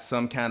and got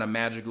some kind of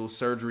magical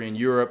surgery in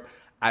Europe.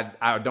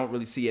 I don't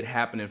really see it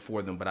happening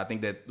for them. But I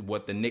think that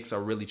what the Knicks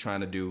are really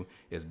trying to do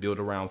is build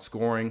around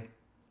scoring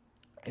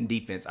and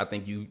defense. I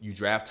think you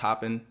draft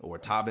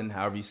Tobin,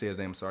 however you say his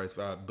name. Sorry if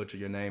I butcher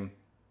your name,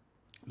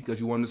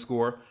 because you want him to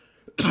score.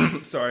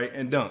 Sorry,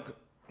 and dunk.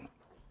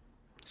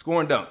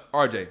 Score and dunk.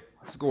 RJ,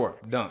 score,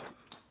 dunk.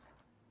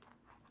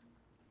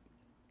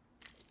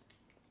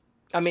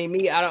 I mean,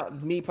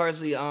 me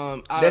personally,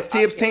 That's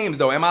Tibbs teams,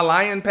 though. Am I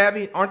lying,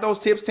 Pavi? Aren't those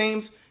Tibbs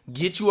teams?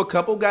 Get you a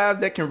couple guys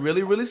that can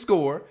really, really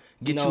score.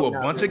 Get No, you a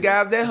not bunch really. of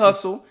guys that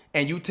hustle,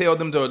 and you tell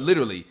them to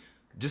literally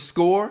just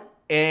score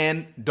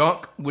and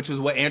dunk, which is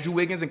what Andrew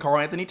Wiggins and Karl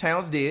Anthony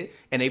Towns did.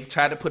 And they've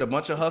tried to put a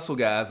bunch of hustle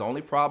guys. The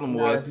only problem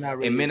No, was it's not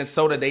really. in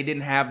Minnesota, they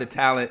didn't have the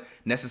talent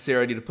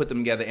necessarily to put them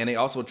together. And they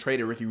also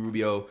traded Ricky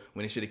Rubio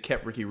when they should have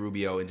kept Ricky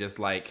Rubio and just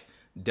like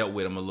dealt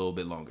with him a little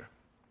bit longer.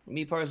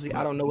 Me personally,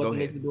 I don't know what Go the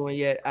Knicks ahead. are doing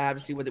yet. I have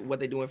to see what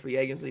they're doing free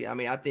agency. I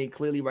mean, I think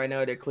clearly right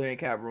now they're clearing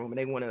cap room and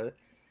they want to.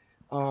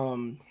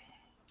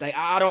 Like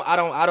I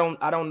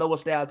don't know what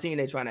style team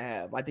they're trying to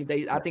have. I think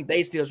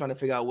they still trying to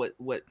figure out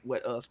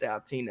what style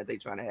team that they're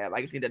trying to have.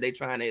 I can see that they're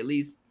trying to at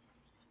least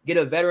get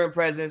a veteran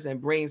presence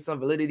and bring some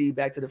validity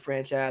back to the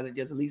franchise and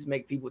just at least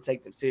make people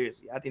take them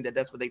seriously. I think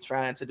that's what they're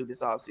trying to do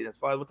this offseason. As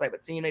far as what type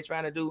of team they're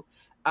trying to do,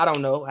 I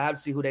don't know. I have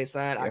to see who they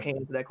sign. I can't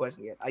answer that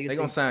question yet. They're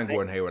going to sign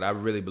Gordon Hayward. I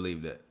really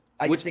believe that.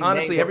 I Which, just think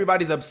honestly, Nate-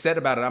 everybody's upset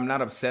about it. I'm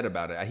not upset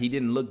about it. He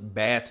didn't look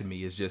bad to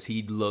me. It's just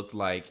he looked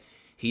like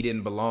he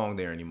didn't belong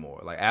there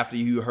anymore. Like, after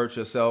you hurt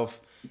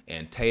yourself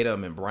and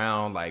Tatum and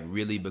Brown, like,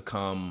 really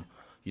become,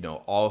 you know,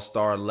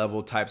 all-star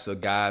level types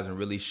of guys and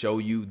really show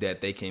you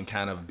that they can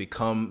kind of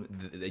become,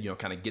 you know,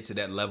 kind of get to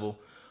that level.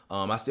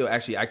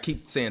 I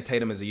keep saying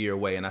Tatum is a year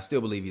away, and I still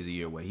believe he's a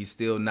year away. He's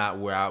still not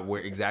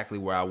exactly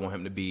where I want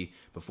him to be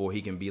before he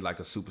can be like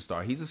a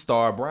superstar. He's a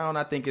star. Brown,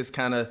 I think, is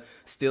kind of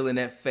still in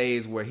that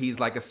phase where he's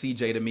like a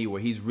CJ to me,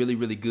 where he's really,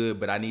 really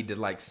good, but I need to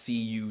like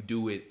see you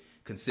do it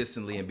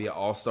consistently and be an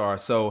all-star.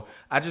 So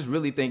I just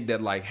really think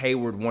that like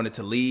Hayward wanted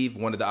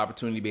the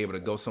opportunity to be able to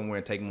go somewhere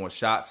and take more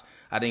shots.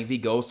 I think if he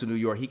goes to New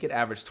York, he could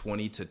average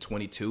 20 to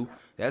 22.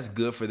 That's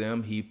good for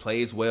them. He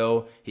plays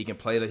well. He can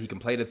play the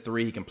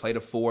 3. He can play the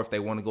 4 if they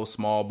want to go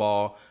small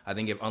ball. I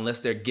think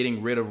unless they're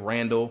getting rid of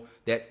Randall,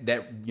 that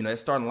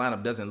starting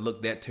lineup doesn't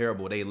look that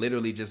terrible. They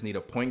literally just need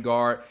a point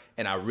guard,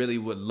 and I really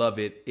would love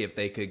it if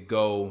they could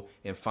go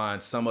and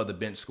find some other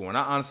bench scoring.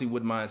 I honestly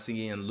wouldn't mind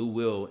seeing Lou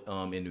Will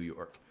in New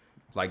York.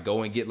 Like,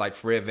 go and get like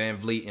Fred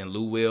VanVleet and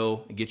Lou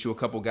Will, and get you a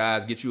couple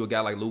guys, get you a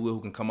guy like Lou Will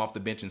who can come off the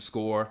bench and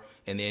score,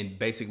 and then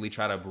basically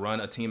try to run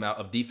a team out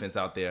of defense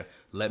out there.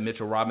 Let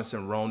Mitchell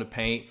Robinson roam the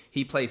paint.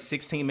 He played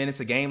 16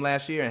 minutes a game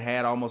last year and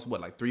had almost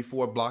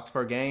 3-4 blocks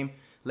per game.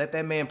 Let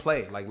that man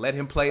play. Like, let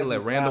him play.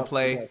 Let Randall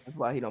play. That's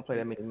why he don't play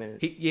that many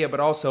minutes. But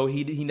also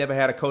he never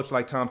had a coach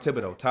like Tom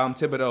Thibodeau. Tom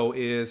Thibodeau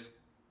is,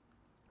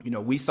 you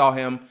know,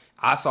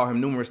 I saw him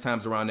numerous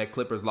times around that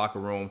Clippers locker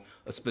room.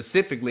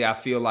 Specifically, I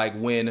feel like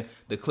when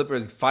the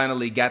Clippers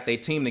finally got their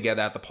team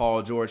together after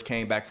Paul George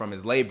came back from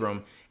his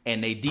labrum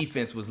and their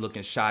defense was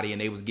looking shoddy and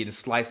they was getting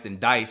sliced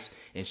and diced,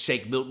 and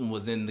Shake Milton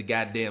was in the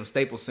goddamn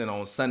Staples Center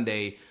on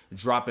Sunday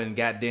dropping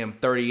goddamn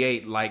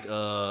 38 like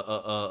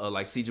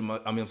CJ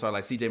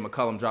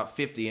McCollum dropped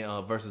 50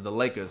 versus the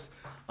Lakers.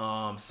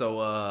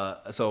 So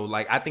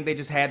I think they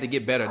just had to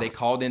get better. They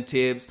called in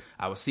Tibbs.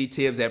 I would see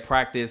Tibbs at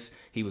practice.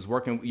 He was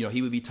working, you know,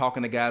 he would be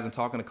talking to guys and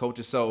talking to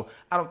coaches. So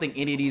I don't think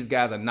any of these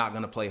guys are not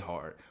going to play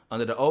hard.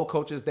 Under the old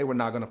coaches, they were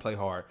not going to play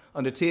hard.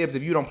 Under Tibbs,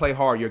 if you don't play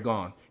hard, you're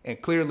gone. And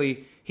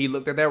clearly, he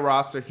looked at that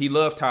roster. He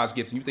loved Taj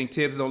Gibson. You think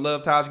Tibbs don't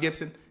love Taj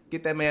Gibson?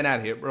 Get that man out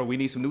of here, bro. We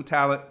need some new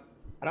talent.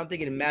 I don't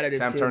think it mattered.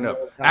 Time to turn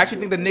up. I actually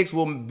think the Knicks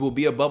will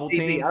be a bubble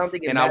team,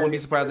 and I wouldn't be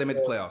surprised if they make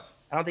the playoffs.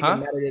 I don't think it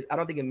mattered. I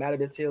don't think it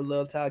mattered until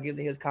Love Todd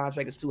Gibson. His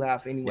contract is too high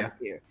for anyone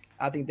here.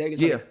 I think they're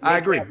just I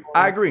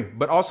agree.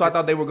 But also, I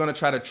thought they were going to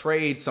try to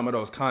trade some of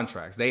those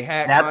contracts. They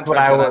had That's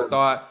contracts what that I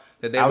thought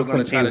that they were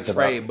going to try to confused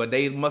trade, about. but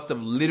they must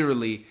have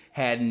literally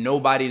had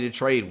nobody to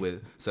trade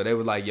with. So they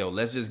were like, "Yo,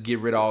 let's just get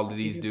rid of all of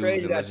these You dudes trade,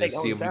 you and let's gotta just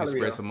take see on if we can salary,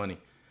 spread though. some money."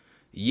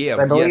 Yeah,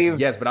 I believe-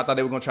 yes, but I thought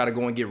they were going to try to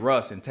go and get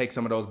Russ and take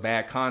some of those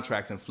bad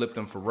contracts and flip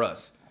them for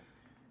Russ.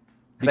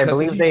 I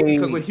believe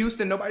Because with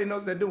Houston, nobody knows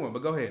what they're doing.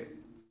 But go ahead.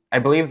 I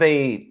believe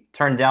they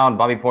turned down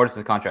Bobby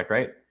Portis' contract,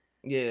 right?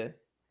 Yeah.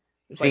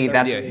 It's See, like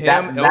that's-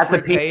 Yeah, him, that's a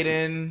Elfrid piece.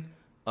 Payton.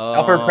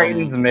 Alfred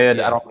Payton's mid.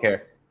 yeah. I don't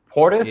care.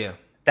 Portis. Yeah.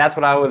 That's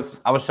what I was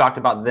shocked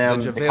about them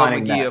The JaVale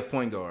declining McGee that. of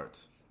point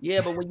guards. Yeah,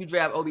 but when you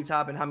draft Obi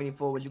Toppin, how many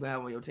forwards you gonna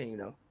have on your team,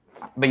 though?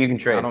 But you can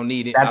trade. I don't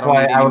need it. That's I don't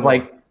why need I was any more.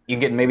 like, you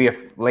get maybe a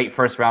late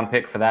first round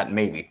pick for that,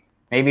 maybe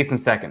some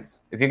seconds.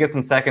 If you get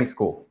some seconds,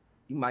 cool.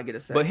 You might get a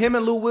second. But him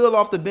and Lou Will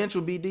off the bench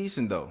would be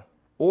decent though.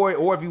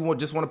 Or if you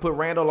just want to put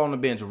Randall on the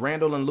bench,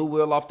 Randall and Lou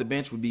Will off the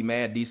bench would be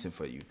mad decent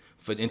for you.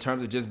 In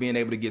terms of just being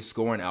able to get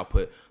scoring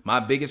output. My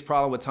biggest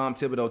problem with Tom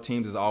Thibodeau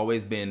teams has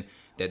always been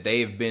that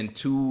they've been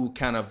too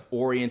kind of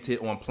oriented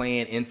on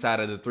playing inside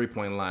of the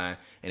three-point line,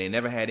 and they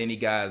never had any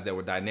guys that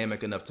were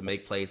dynamic enough to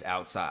make plays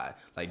outside.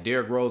 Like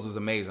Derrick Rose was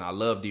amazing. I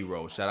love D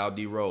Rose. Shout out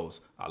D Rose.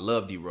 I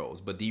love D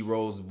Rose. But D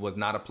Rose was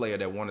not a player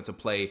that wanted to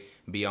play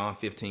beyond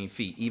 15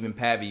 feet. Even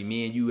Pavi,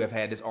 me and you have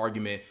had this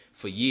argument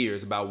for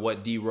years about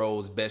what D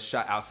Rose's best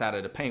shot outside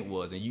of the paint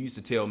was. And you used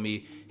to tell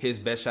me his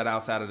best shot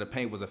outside of the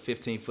paint was a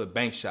 15-foot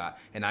bank shot.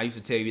 And I used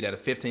to tell you that a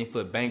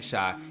 15-foot bank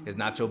shot is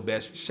not your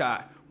best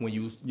shot when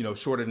you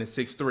shorter than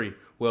 6'3".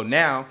 Well,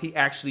 now he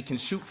actually can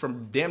shoot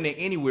from damn near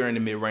anywhere in the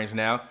mid-range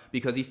now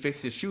because he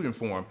fixed his shooting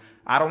form.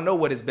 I don't know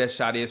what his best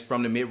shot is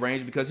from the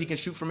mid-range because he can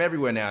shoot from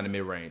everywhere now in the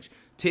mid-range.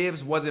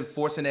 Tibbs wasn't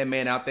forcing that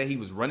man out there. He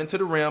was running to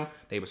the rim.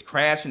 They was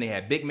crashing. They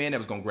had big men that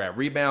was going to grab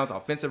rebounds,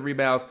 offensive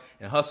rebounds,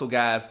 and hustle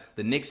guys.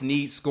 The Knicks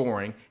need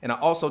scoring. And I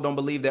also don't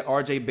believe that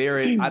R.J.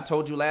 Barrett, I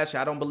told you last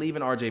year, I don't believe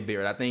in R.J.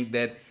 Barrett. I think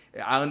that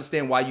I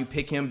understand why you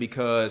pick him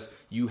because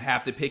you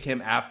have to pick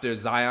him after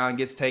Zion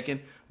gets taken.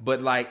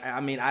 But, like,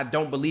 I mean, I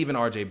don't believe in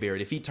R.J.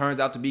 Barrett. If he turns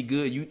out to be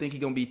good, you think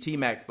he's going to be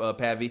T-Mac,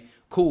 Pavi,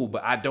 cool,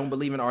 but I don't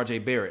believe in R.J.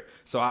 Barrett.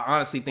 So I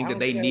honestly think that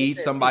they need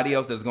somebody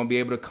else that's going to be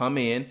able to come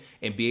in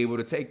and be able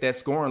to take that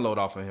scoring load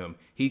off of him.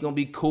 He's going to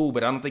be cool,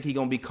 but I don't think he's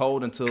going to be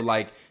cold until,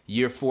 like,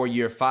 year 4,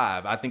 year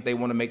 5. I think they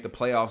want to make the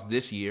playoffs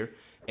this year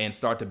and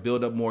start to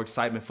build up more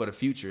excitement for the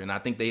future. And I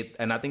think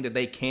that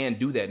they can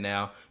do that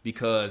now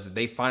because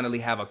they finally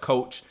have a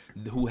coach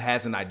who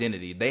has an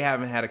identity. They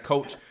haven't had a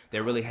coach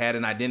that really had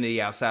an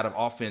identity outside of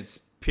offense,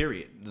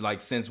 period,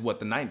 like since the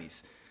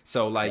 90s.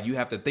 So, like, you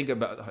have to think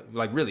about,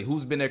 like, really,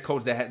 who's been their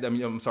coach that had,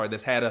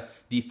 that's had a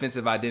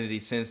defensive identity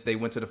since they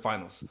went to the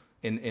finals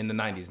in the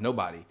 90s?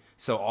 Nobody.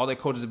 So all their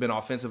coaches have been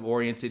offensive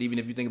oriented. Even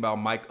if you think about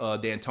Mike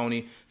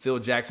D'Antoni, Phil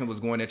Jackson was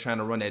going there trying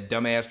to run that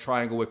dumbass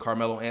triangle with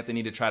Carmelo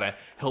Anthony to try to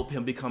help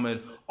him become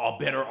a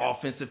better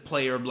offensive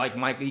player like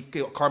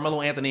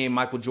Carmelo Anthony and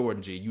Michael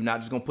Jordan. You're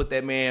not just gonna put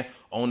that man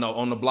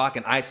on the block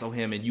and ISO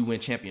him and you win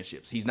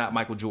championships. He's not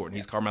Michael Jordan.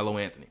 He's Carmelo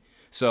Anthony.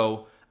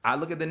 So I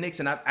look at the Knicks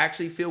and I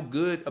actually feel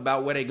good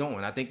about where they're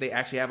going. I think they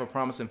actually have a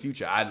promising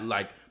future.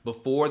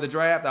 Before the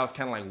draft, I was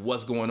kind of like,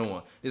 what's going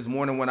on? This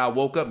morning when I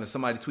woke up and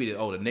somebody tweeted,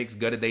 oh, the Knicks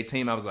gutted their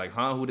team, I was like,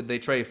 huh, who did they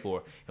trade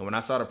for? And when I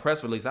saw the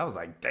press release, I was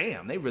like,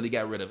 damn, they really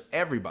got rid of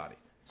everybody.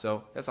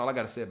 So that's all I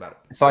got to say about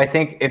it. So I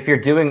think if you're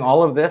doing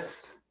all of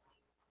this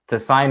to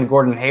sign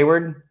Gordon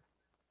Hayward,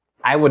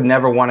 I would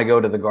never want to go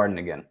to the Garden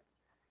again.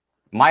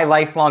 My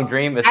lifelong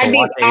dream is to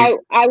watch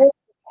I would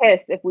be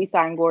pissed if we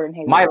sign Gordon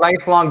Hayward. My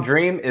lifelong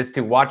dream is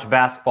to watch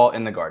basketball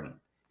in the Garden.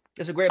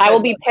 It's a great. I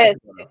will be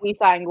pissed if we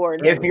sign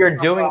Gordon. If you're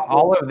doing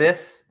all of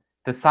this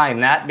to sign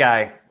that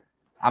guy,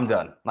 I'm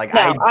done. Like,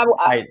 no,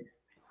 I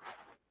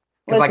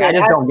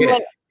just don't get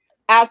it.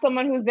 As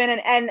someone who's been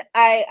and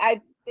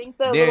I think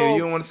you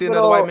don't want to see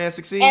another white man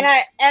succeed.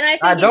 And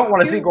I don't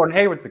want to see Gordon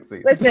Hayward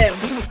succeed. Listen,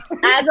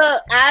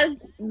 as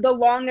the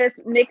longest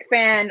Knick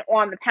fan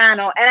on the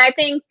panel, and I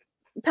think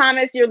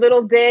Thomas, your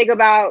little dig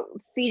about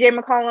CJ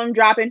McCollum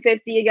dropping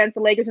 50 against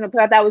the Lakers in the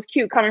playoffs, that was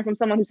cute coming from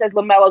someone who says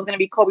LaMelo is going to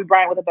be Kobe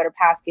Bryant with a better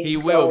pass game. He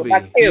will be.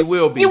 He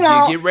will be.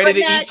 Get ready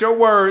to eat your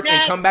words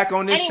and come back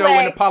on this show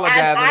and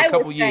apologize in a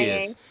couple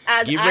years.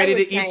 Get ready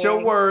to eat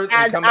your words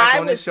and come back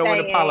on this show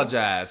and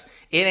apologize.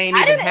 It ain't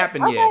even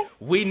happened yet.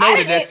 We know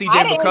that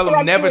CJ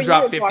McCollum never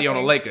dropped 50 on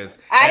the Lakers.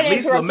 At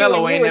least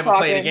LaMelo ain't never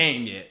played a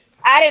game yet.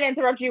 I didn't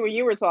interrupt you when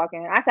you were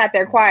talking. I sat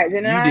there quiet,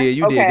 didn't I?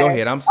 You did. Go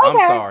ahead. I'm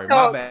sorry.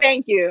 My bad.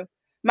 Thank you.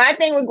 My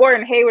thing with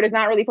Gordon Hayward is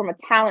not really from a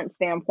talent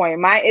standpoint.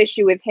 My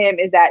issue with him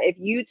is that if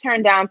you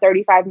turn down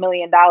 $35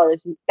 million,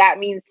 that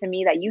means to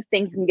me that you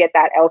think you can get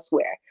that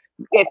elsewhere.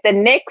 If the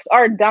Knicks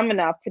are dumb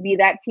enough to be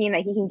that team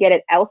that he can get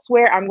it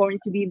elsewhere, I'm going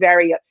to be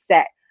very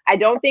upset. I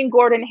don't think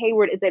Gordon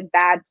Hayward is a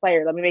bad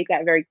player. Let me make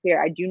that very clear.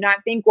 I do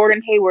not think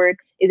Gordon Hayward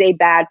is a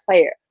bad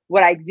player.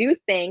 What I do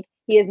think,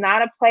 he is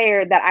not a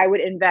player that I would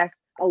invest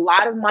a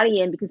lot of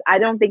money in because I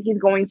don't think he's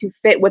going to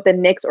fit what the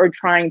Knicks are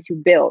trying to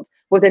build.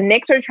 What the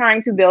Knicks are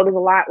trying to build is a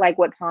lot like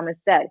what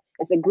Thomas said.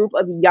 It's a group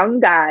of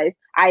young guys.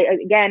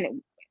 Pavi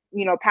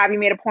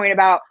made a point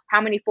about how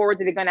many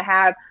forwards are they going to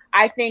have.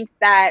 I think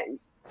that,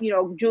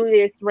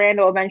 Julius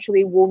Randle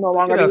eventually will no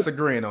longer be. Us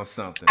agreeing on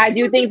something. I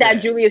do think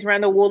that Julius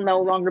Randle will no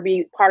longer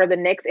be part of the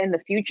Knicks in the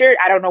future.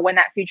 I don't know when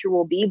that future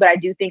will be, but I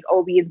do think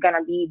Obi is going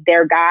to be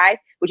their guy,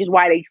 which is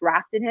why they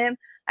drafted him.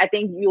 I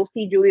think you'll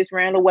see Julius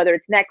Randle, whether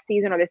it's next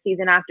season or the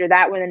season after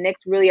that, when the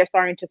Knicks really are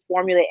starting to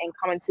formulate and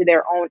come into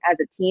their own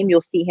as a team,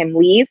 you'll see him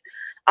leave.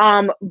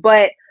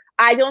 But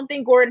I don't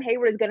think Gordon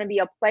Hayward is going to be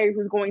a player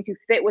who's going to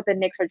fit what the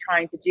Knicks are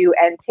trying to do.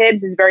 And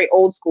Tibbs is very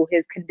old school.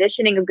 His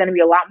conditioning is going to be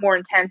a lot more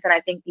intense than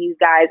I think these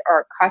guys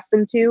are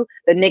accustomed to.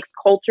 The Knicks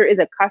culture is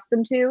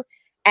accustomed to.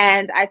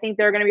 And I think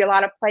there are going to be a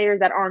lot of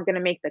players that aren't going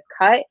to make the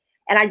cut.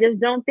 And I just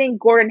don't think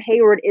Gordon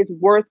Hayward is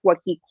worth what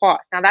he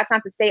costs. Now, that's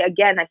not to say,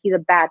 again, that he's a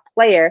bad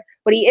player,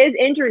 but he is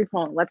injury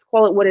prone. Let's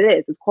call it what it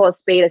is. Let's call a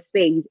spade a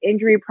spade. He's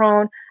injury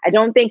prone. I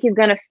don't think he's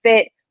going to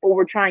fit what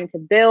we're trying to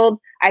build.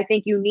 I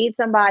think you need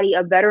somebody,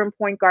 a veteran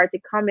point guard, to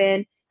come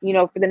in,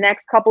 for the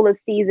next couple of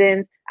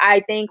seasons.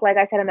 I think, like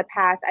I said in the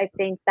past, I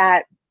think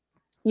that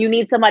you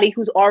need somebody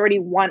who's already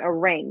won a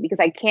ring, because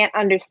I can't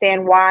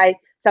understand why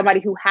somebody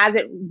who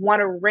hasn't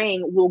won a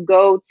ring will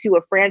go to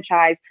a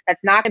franchise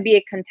that's not going to be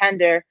a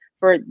contender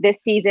for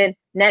this season,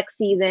 next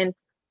season,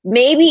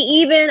 maybe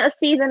even a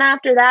season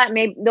after that.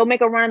 Maybe they'll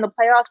make a run in the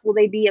playoffs. Will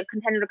they be a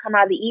contender to come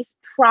out of the East?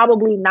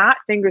 Probably not.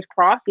 Fingers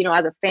crossed.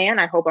 As a fan,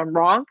 I hope I'm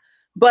wrong.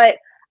 But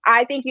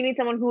I think you need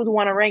someone who's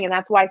won a ring, and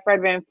that's why Fred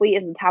VanVleet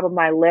is at the top of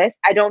my list.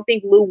 I don't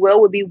think Lou Will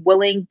would be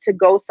willing to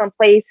go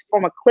someplace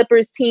from a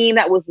Clippers team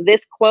that was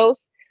this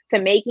close to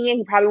making it.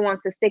 He probably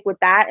wants to stick with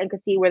that and to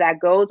see where that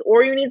goes.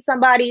 Or you need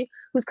somebody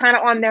who's kind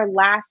of on their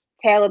last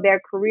tail of their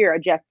career. A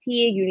Jeff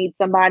Teague, you need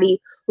somebody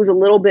who's a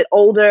little bit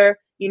older,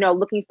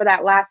 looking for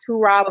that last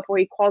hoorah before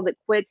he calls it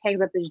quits,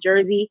 hangs up his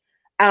jersey.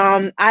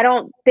 I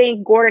don't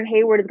think Gordon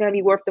Hayward is going to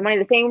be worth the money.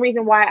 The same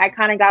reason why I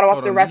kind of got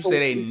off the Russell. You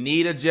say they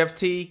need a Jeff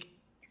Teague?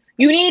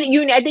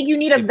 I think you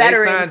need a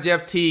veteran. If they sign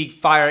Jeff Teague,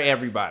 fire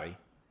everybody.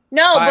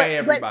 No, fire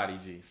everybody,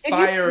 G.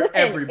 Fire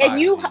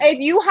everybody. If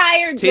you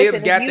hired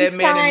Tibbs got that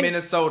man in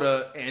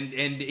Minnesota and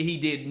he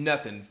did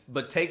nothing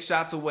but take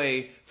shots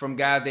away from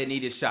guys that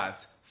needed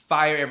shots.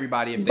 Fire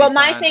everybody if they But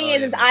my thing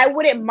is I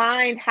wouldn't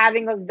mind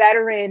having a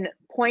veteran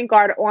point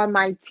guard on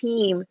my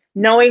team,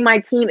 knowing my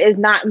team is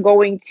not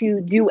going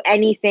to do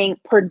anything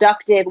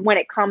productive when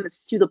it comes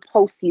to the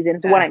postseason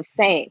is what I'm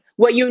saying.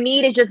 What you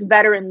need is just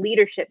veteran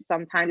leadership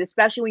sometimes,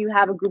 especially when you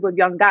have a group of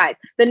young guys.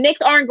 The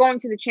Knicks aren't going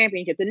to the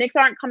championship. The Knicks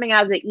aren't coming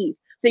out of the East.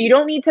 So you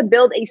don't need to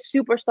build a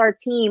superstar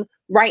team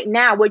right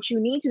now. What you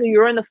need to do,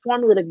 you're in the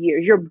formative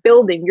years. You're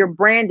building, you're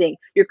branding,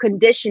 you're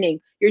conditioning,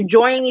 you're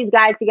joining these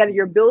guys together.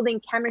 You're building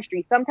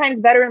chemistry.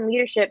 Sometimes veteran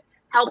leadership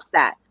helps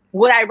that.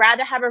 Would I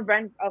rather have a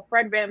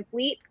Fred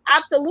VanVleet?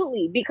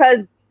 Absolutely, because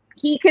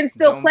he can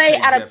still play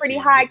at a pretty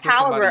high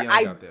caliber.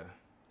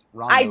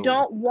 I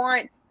don't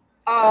want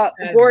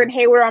Gordon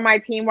Hayward on my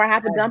team where I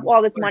have to dump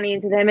all this money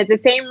into them. It's the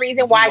same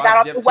reason why I got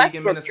off the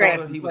Westbrook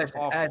trade. He was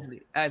awful.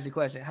 Ask the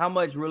question. How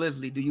much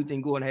realistically do you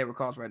think Gordon Hayward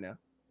costs right now?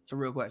 It's a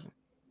real question.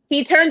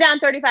 He turned down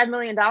 $35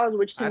 million,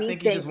 which to me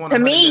thinks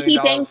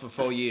for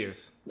 4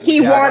 years. He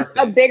wants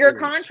a bigger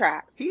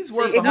contract. He's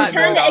worth if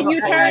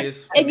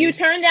you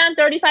turn down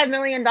 $35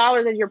 million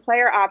as your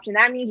player option,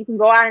 that means you can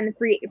go out in the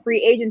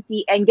free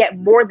agency and get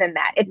more than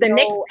that. If the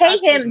Knicks pay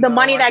him the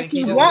money that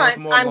he wants,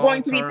 I'm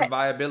going to be.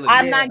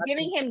 I'm not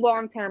giving him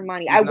long-term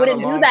money. I wouldn't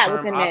do that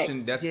with the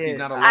Knicks. He's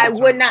not a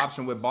long-term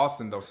option with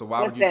Boston though. So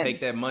why would you take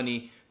that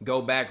money,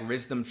 go back,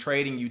 risk them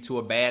trading you to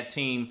a bad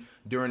team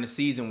during the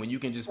season when you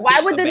can just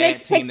why would the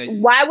Knicks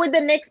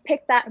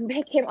pick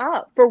him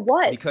up for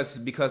what?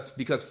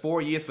 Because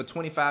 4 years for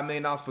 $25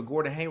 million for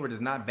Gordon Hayward is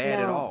not bad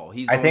at all.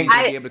 He's going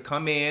to be able to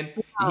come in.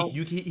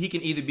 He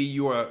can either be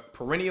your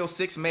perennial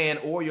sixth man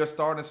or your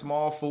starting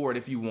small forward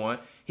if you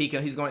want.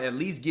 He's going to at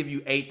least give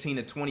you 18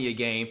 to 20 a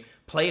game.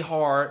 Play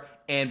hard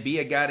and be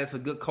a guy that's a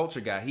good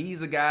culture guy.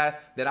 He's a guy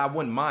that I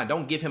wouldn't mind.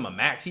 Don't give him a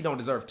max. He don't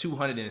deserve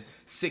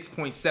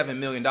 $206.7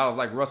 million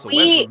like Russell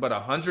Westbrook, but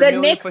 $100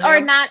 million for him.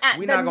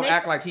 We're not going to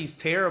act like he's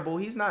terrible.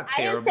 He's not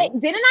terrible.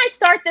 Didn't I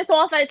start this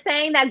off as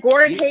saying that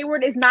Gordon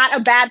Hayward is not a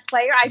bad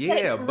player? I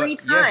said it 3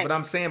 times. Yes, but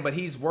I'm saying, but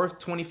he's worth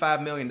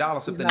 $25 million.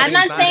 So I'm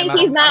not saying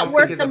he's not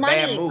worth the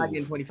money.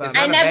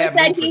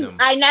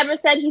 I never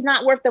said he's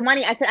not worth the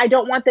money. I said I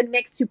don't want the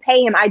Knicks to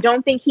pay him. I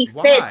don't think he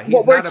fits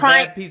what we're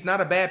trying. He's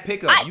not a bad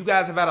pickup. You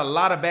guys have had a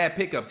lot of bad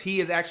pickups. He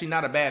is actually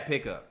not a bad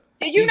pickup.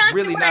 Did you not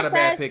really not a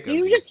bad pickup? Do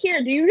you just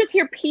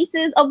hear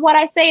pieces of what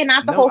I say and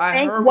not the whole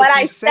thing? What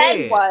I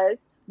said was,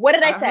 what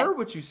did I say? I heard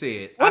what you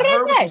said. I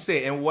heard what you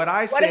said. And what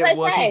I said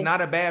was he's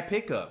not a bad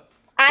pickup.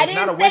 It's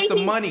not a waste of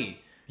money.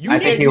 You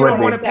said you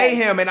don't want to pay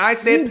him, and I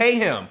said pay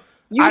him.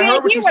 I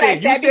heard what you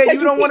said. You said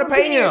you don't want to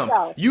pay him.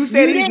 You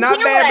said he's not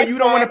bad, but you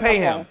don't want to pay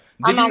him.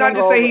 Did you not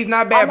just say he's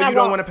not bad, but you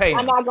don't want to pay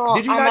him?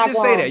 Did you not just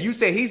say that? You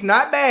said he's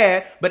not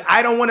bad, but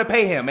I don't want to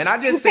pay him. And I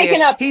just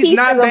said he's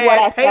not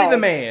bad. Pay the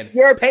man.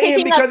 Pay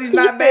him because he's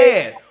not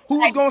bad.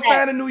 Who's going to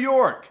sign in New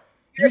York?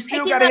 You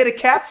still got to hit a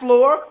cap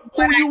floor.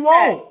 Who you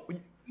want?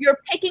 You're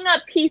picking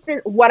up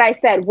pieces. What I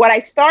said, what I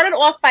started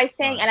off by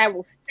saying, and I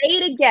will say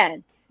it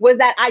again, was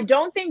that I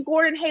don't think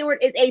Gordon Hayward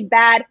is a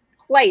bad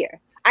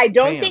player. I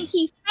don't think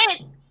he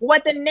fits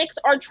what the Knicks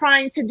are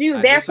trying to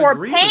do.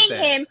 Therefore, paying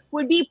him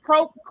would be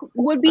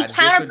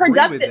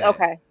counterproductive.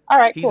 Okay. All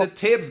right. He's a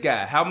Tibbs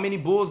guy. How many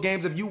Bulls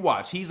games have you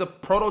watched? He's a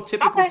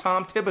prototypical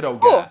Tom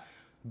Thibodeau guy.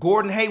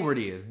 Gordon Hayward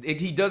is.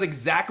 He does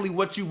exactly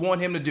what you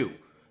want him to do.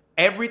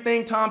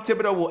 Everything Tom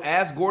Thibodeau will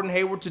ask Gordon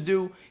Hayward to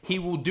do, he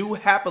will do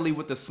happily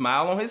with a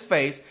smile on his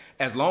face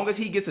as long as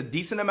he gets a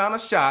decent amount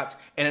of shots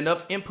and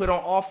enough input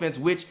on offense,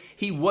 which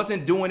he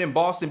wasn't doing in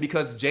Boston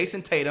because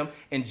Jason Tatum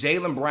and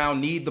Jaylen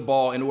Brown need the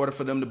ball in order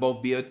for them to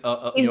both be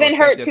He's been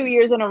hurt 2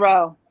 years in a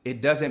row. It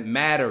doesn't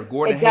matter.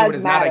 Gordon Hayward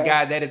is not a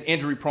guy that is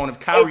injury prone. If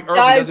Kyrie Irving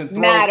doesn't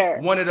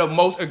throw one of the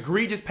most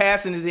egregious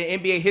passes in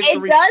NBA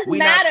history, we're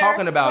not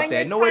talking about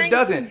that. No, it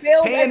doesn't.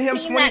 Paying him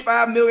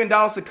 $25 million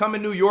to come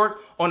in New York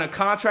on a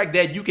contract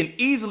that you can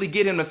easily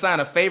get him to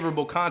sign a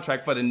favorable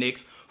contract for the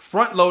Knicks,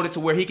 front loaded to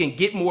where he can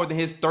get more than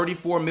his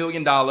 $34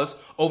 million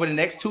over the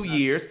next 2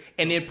 years,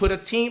 and then put a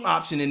team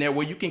option in there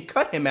where you can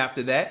cut him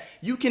after that.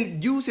 You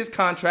can use his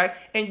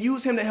contract and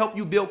use him to help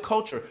you build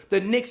culture. The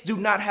Knicks do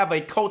not have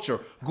a culture.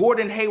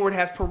 Gordon Hayward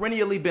has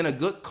perennially been a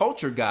good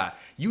culture guy.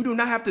 You do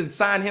not have to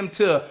sign him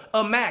to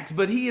a max,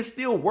 but he is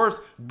still worth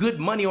good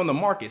money on the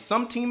market.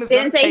 Some team is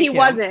going to take him. Didn't say he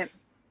wasn't.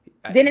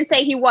 Didn't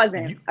say he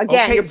wasn't.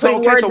 Again, okay, you're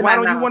putting words so in why my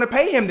don't you mouth. want to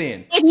pay him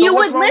then? If So you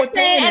what's would wrong with listen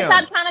paying and him?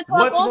 stop trying to talk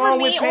What's over wrong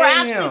me with or paying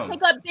actually him?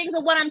 pick up things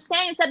of what I'm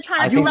saying instead of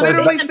trying to You pick up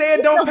literally bits and said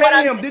pieces don't of what pay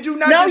I'm him. saying. Did you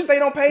not just say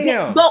don't pay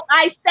him? Well,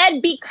 I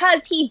said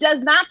because he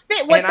does not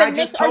fit what And the I Knicks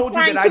just are told you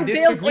trying that I to build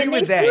disagree in with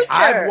the that. future.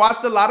 I've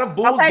watched a lot of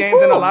Bulls Okay,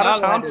 games and a cool. lot of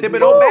Y'all Tom gonna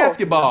Thibodeau disagree.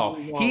 basketball.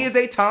 Cool. He is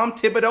a Tom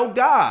Thibodeau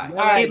guy. Y'all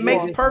gonna It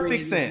makes disagree.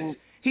 perfect sense.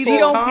 He's She a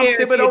don't Tom care if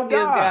he Thibodeau this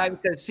guy guy.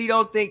 because she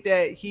don't think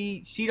that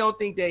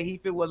he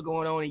fit what's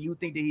going on, and you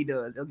think that he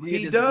does.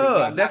 He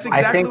does. That's I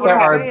exactly think what there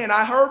I'm are- saying.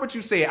 I heard what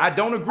you said. I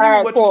don't agree All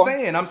right, with what cool. you're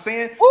saying. I'm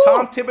saying Ooh.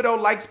 Tom Thibodeau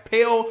likes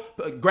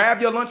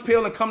grab your lunch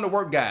pail and come to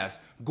work guys.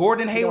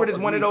 Gordon Hayward is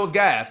one of those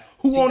guys.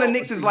 Who on the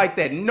Knicks is like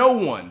that? No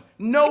one.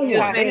 No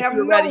one. They have She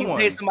would rather no you one.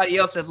 pay somebody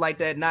else that's like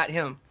that, not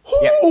him.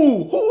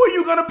 Who? Who are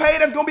you gonna pay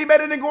that's gonna be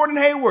better than Gordon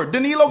Hayward?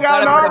 Danilo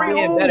not about Gallinari?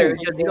 being Who? better.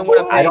 You don't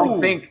wanna Who? pay. I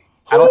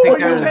don't think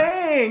Who are you there's-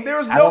 paying?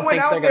 There's I no don't one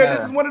think out they're there. gonna-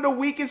 This is one of the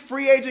weakest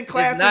free agent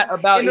classes not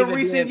about in the even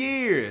recent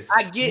being- years.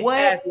 I get what?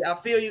 Ashley, I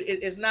feel you.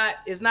 It's not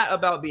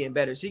about being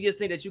better. She just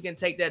think that you can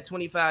take that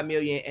 $25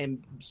 million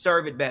and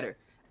serve it better.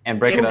 and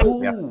break it To up.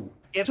 who? Yeah.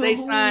 If To they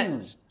who?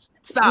 sign,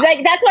 stop.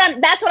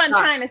 That's what I'm Stop.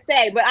 trying to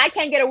say, but I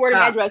can't get a word in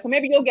Stop. edgewise. So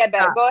maybe you'll get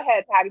better. Stop. Go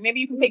ahead, Patty. Maybe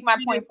you can make my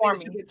She point just for think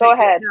me. that you can Go take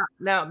that. ahead.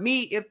 Now,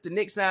 me, if the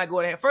Knicks sign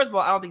Gordon Hayward, first of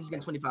all, I don't think he's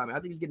getting 25 million. I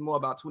think he's getting more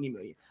about 20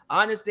 million.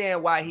 I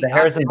understand why he The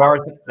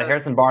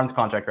Harrison Barnes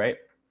contract, right?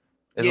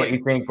 Is what Yeah.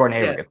 you think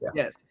Gordon Hayward Yes, gets?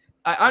 Yeah. yes.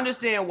 I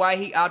understand why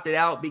he opted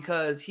out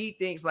because he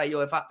thinks like,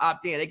 yo, if I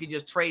opt in, they could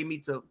just trade me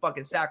to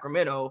fucking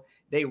Sacramento.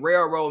 They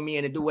railroad me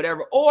in and do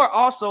whatever. Or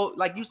also,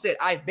 like you said,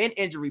 I've been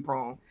injury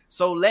prone.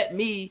 So let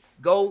me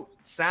go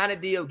sign a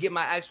deal, get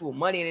my actual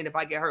money in it. If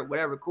I get hurt,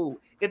 whatever, cool.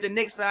 If the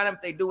Knicks sign him,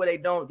 if they do or they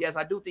don't, yes,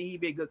 I do think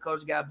he'd be a good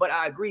coach guy. But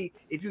I agree,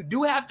 if you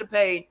do have to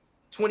pay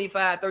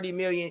 25, 30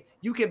 million,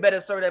 you can better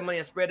serve that money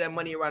and spread that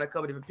money around a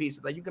couple different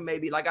pieces. Like you can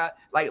maybe like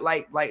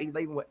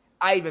even what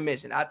I even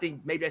mentioned. I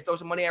think maybe they throw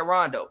some money at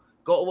Rondo.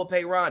 Go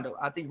overpay Rondo.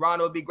 I think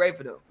Rondo would be great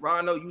for them.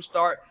 Rondo, you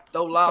start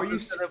throw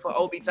lobsters for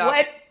Obi Toppin.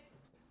 What?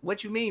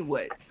 What you mean?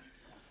 What?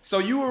 So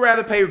you would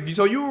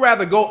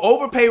rather go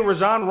overpay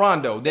Rajon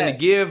Rondo than to Yes.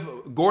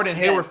 give Gordon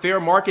Hayward fair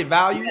market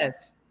value?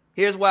 Yes.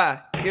 Here's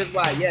why.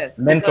 Yes.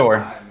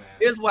 Mentor.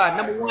 Here's why.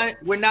 Number one,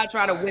 we're not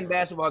trying to win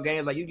basketball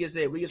games like you just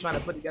said. We're just trying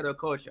to put together a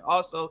culture.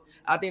 Also,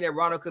 I think that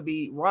Rondo could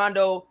be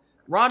Rondo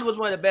was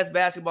one of the best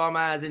basketball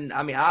minds in,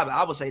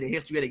 I would say the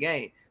history of the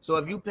game. So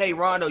if you pay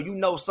Rondo, you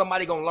know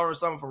somebody gonna learn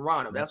something from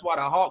Rondo. That's why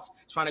the Hawks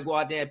trying to go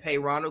out there and pay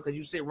Rondo because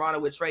you sit Rondo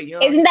with Trae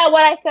Young. Isn't that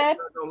what I said?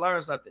 They'll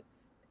learn something.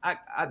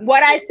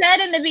 What I said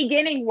in the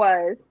beginning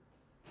was,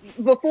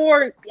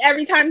 before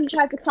every time he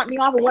tried to cut me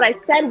off, and what I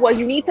said was,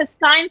 you need to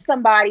sign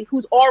somebody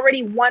who's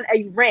already won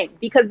a ring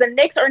because the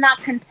Knicks are not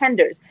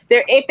contenders.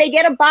 If they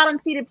get a bottom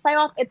seeded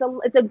playoff,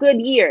 it's a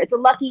good year. It's a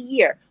lucky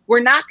year. We're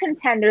not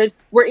contenders.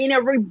 We're in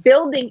a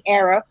rebuilding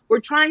era.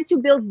 We're trying to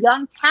build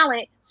young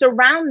talent,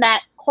 surround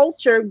that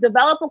culture,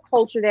 develop a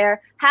culture there,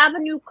 have a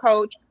new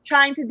coach,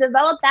 trying to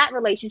develop that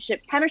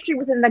relationship, chemistry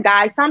within the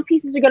guys. Some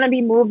pieces are going to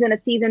be moved in a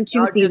season,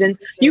 2 seasons.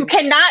 You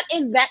cannot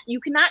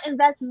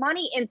invest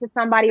money into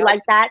somebody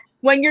like that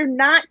when you're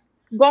not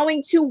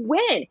going to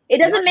win. It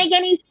doesn't make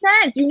any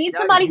sense. You need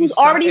somebody who's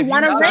already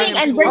won a ring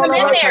and bring them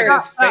in there.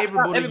 That's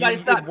favorable to you. Everybody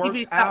stop. It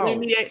works Stop. out. Let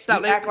me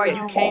stop. You act like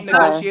you can't Okay.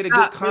 negotiate a good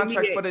Stop.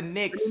 contract for the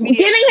Knicks. Giving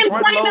him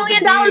Front $20 load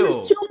the million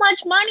deal. is too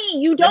much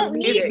money. You don't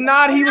need It's it.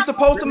 not. He was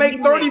supposed to make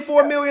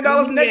 $34 million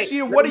Let me next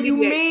year. mediate. What do Let you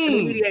me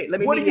mediate. mean? Let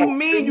me What do you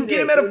mediate. mean? You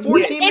get him Let at a me $14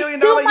 mediate. million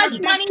It's too year much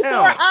money for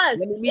discount. us.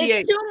 Let me mediate.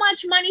 It's too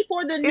much money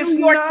for the New It's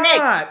York not.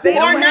 Knicks. They who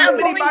are don't not have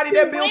going anybody to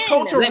that builds win.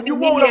 culture. Let me You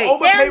want to mediate.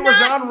 overpay They're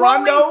not Rajon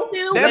Rondo? going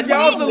to That's win.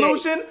 y'all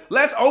solution?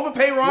 Let's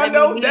overpay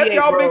Rondo? mediate, That's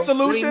y'all bro. big Let me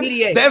solution?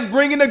 mediate. That's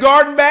bringing the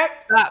Garden back?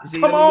 Stop. See,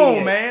 Come let me on,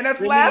 mediate. man.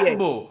 That's Let me mediate.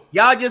 laughable.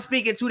 Y'all just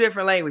speaking two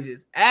different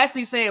languages.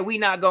 Ashley saying we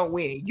not gonna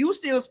win. You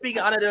still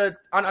speaking under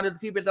the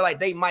team that like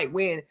they might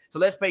win. So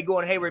let's pay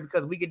Gordon Hayward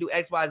because we can do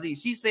XYZ.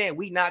 She's saying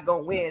we not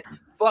gonna win.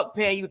 Fuck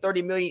paying you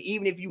 $30 million,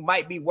 even if you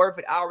might be worth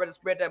it. I'd rather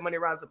spread that money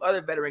around some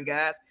other veteran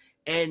guys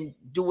and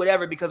do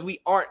whatever because we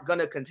aren't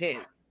gonna contend.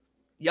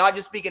 Y'all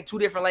just speaking two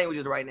different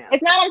languages right now.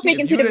 It's not I'm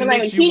speaking If two you the different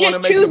Knicks, languages. you He wanna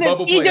just make the chooses.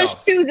 bubble He just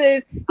playoffs.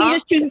 chooses. He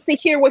just chooses to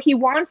hear what he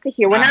wants to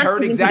hear. We're I not heard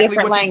speaking exactly two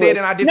different what you said,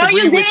 and I disagree No,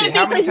 you with didn't, it.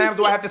 How many because times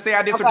do I have to say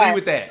I disagree Okay.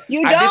 with that?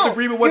 You I don't.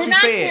 disagree with what You're you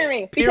not said.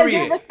 hearing, because your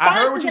Period. I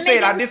heard what response you is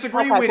said. I making-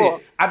 disagree Okay, with cool.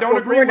 it. I don't Cool.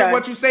 agree We're with done.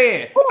 what you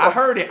said. Cool. I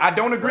heard it. I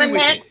don't agree Then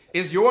with next. it.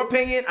 It's your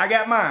opinion. I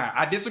got mine.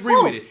 I disagree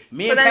Cool. with it.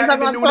 Me So and then Pat have something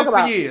been to doing talk this for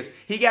about. years.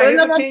 He So got then his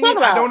something to opinion.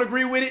 talk I about. don't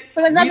agree with it.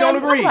 So then We something don't to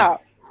talk agree.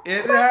 about.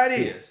 It's how it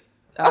is.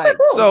 All right,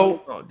 cool.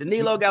 So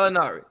Danilo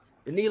Gallinari.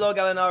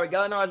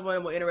 Gallinari is one of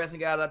the more interesting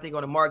guys I think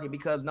on the market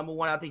because number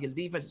one, I think his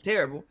defense is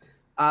terrible.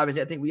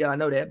 Obviously, I think we all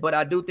know that, but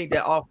I do think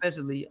that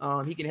offensively,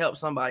 he can help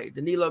somebody.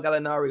 Danilo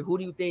Gallinari. Who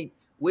do you think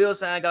will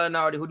sign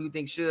Gallinari? Who do you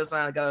think should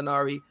sign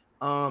Gallinari?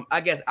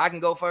 I guess I can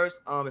go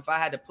first. If I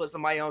had to put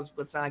somebody on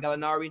to sign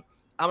Gallinari,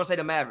 I'm gonna say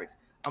the Mavericks.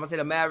 I'm gonna say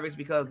the Mavericks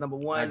because number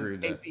one, agree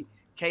with that.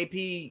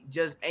 KP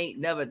just ain't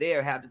never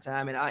there half the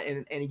time,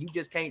 and you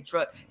just can't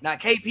trust. Now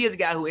KP is a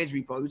guy who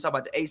injury prone. You talk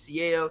about the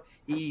ACL.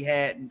 He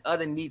had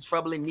other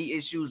troubling knee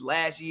issues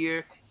last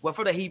year. Well,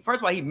 first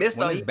of all, he missed.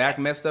 When his back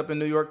messed up in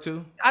New York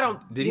too.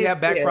 Did he have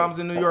back problems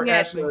in New York?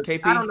 Ashley,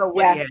 KP. I don't know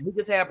what he had. He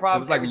just had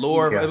problems. It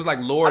was like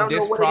lower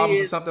disc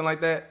problems or something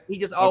like that. He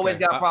just always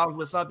got problems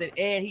with something,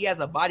 and he has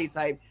a body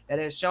type that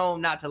has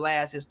shown not to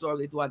last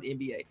historically throughout the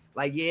NBA.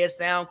 Like, yeah, it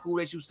sound cool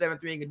that you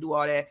 7'3" and can do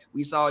all that.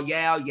 We saw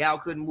Yao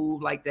couldn't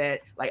move like that.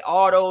 Like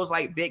all those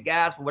like big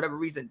guys for whatever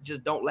reason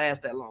just don't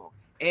last that long.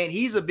 And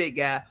he's a big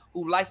guy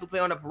who likes to play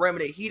on the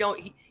perimeter. He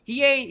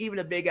ain't even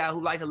a big guy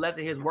who likes to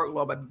lessen his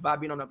workload by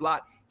being on the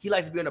block. He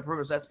likes to be on the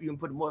perimeter, so that's even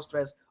putting more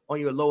stress on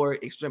your lower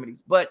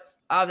extremities. But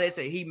as I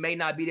say, he may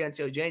not be there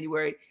until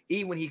January.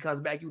 Even when he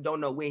comes back, you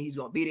don't know when he's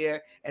going to be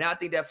there. And I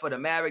think that for the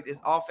Mavericks,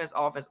 it's offense.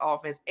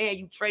 And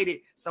you traded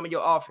some of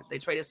your offense. They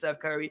traded Seth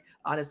Curry.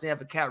 I understand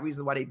for cap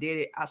reasons why they did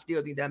it. I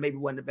still think that maybe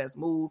wasn't the best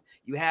move.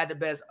 You had the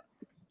best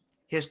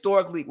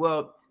historically,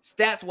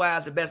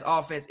 stats-wise, the best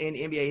offense in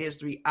NBA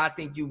history. I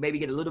think you maybe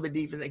get a little bit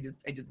defense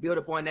and just build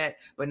upon that.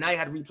 But now you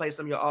have to replace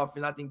some of your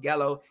offense. I think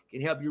Gallo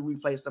can help you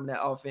replace some of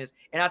that offense.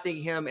 And I think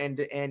him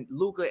and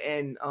Luka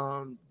and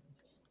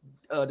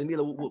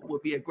Danilo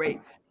would be a great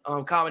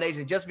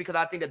combination, just because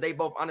I think that they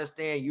both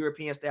understand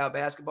European-style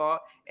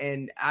basketball.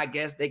 And I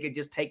guess they could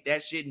just take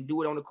that shit and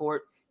do it on the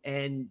court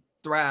and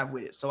thrive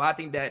with it. So I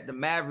think that the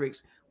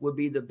Mavericks would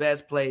be the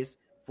best place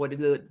for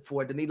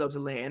Danilo to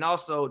land. And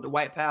also the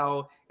Dwight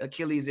Powell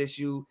Achilles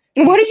issue.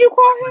 What did you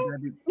call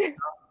him?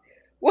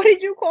 What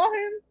did you call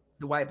him?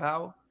 Dwight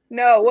Powell?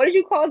 No, what did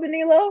you call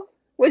Danilo?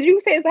 What did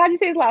you say? How'd you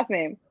say his last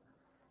name?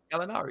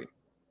 Gallinari.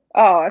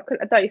 Oh,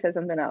 I thought you said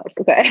something else.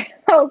 Okay.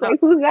 I was like,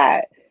 who's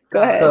that?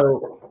 Go ahead.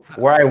 So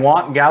where I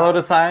want Gallo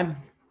to sign,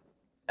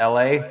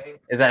 LA,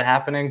 is that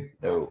happening?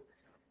 No.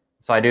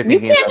 So I do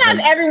think you can't have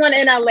everyone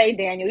in LA,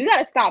 Daniel. You got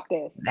to stop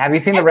this. Have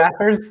you seen the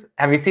Raptors?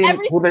 Have you seen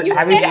everybody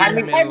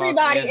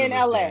in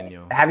LA?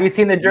 Have you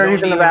seen the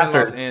jerseys in the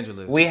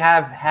Raptors? We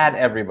have had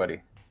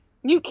everybody.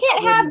 You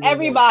can't have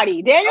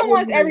everybody. Daniel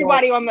wants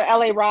everybody on the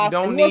LA roster.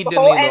 You don't need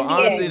Danilo.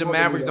 Honestly, the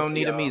Mavericks don't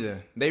need him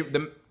either.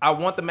 I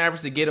want the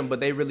Mavericks to get him,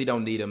 but they really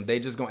don't need him. They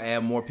just gonna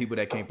add more people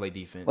that can't play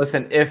defense.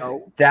 Listen, if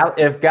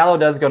Gallo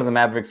does go to the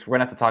Mavericks, we're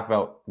gonna have to talk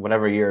about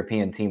whatever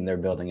European team they're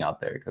building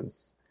out there,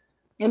 because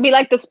it'd be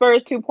like the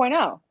Spurs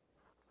 2.0,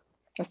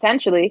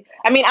 essentially.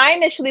 I mean, I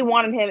initially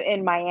wanted him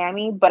in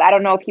Miami, but I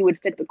don't know if he would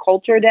fit the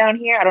culture down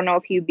here. I don't know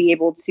if he'd be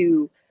able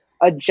to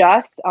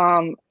adjust.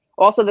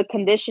 Also, the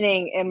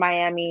conditioning in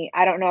Miami,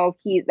 I don't know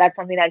if that's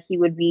something that he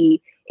would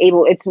be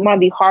able. It's one of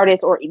the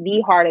hardest, or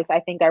the hardest, I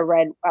think I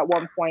read at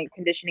one point,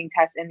 conditioning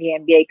tests in the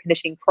NBA,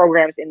 conditioning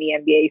programs in the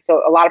NBA.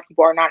 So a lot of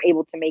people are not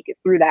able to make it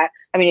through that.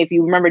 I mean, if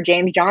you remember,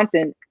 James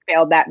Johnson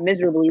failed that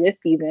miserably this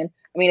season.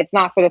 I mean, it's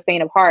not for the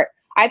faint of heart.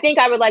 I think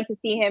I would like to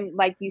see him,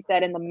 like you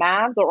said, in the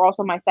Mavs, or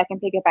also my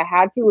second pick, if I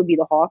had to, would be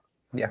the Hawks.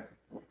 Yeah.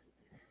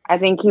 I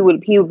think he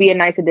would be a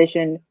nice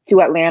addition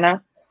to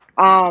Atlanta.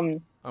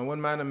 I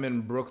wouldn't mind him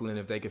in Brooklyn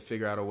if they could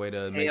figure out a way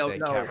to make that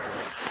cap.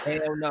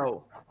 Hell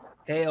no.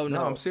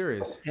 No, I'm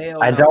serious.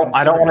 I don't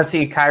want to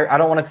see Kyrie. I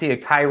don't want to see a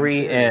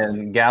Kyrie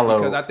and Gallo,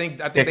 because I think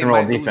they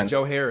might lose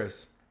Joe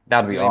Harris.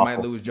 That'd be awful. They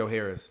might lose Joe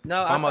Harris.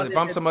 No, if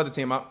I'm some other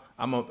team,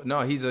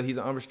 he's an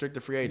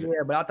unrestricted free agent.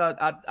 Yeah, but I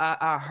thought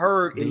I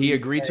heard. Did he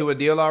agree to a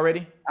deal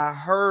already? I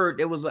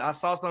heard I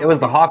saw something. It was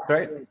the Hawks,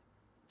 right?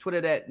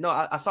 Twitter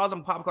I saw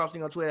some pop culture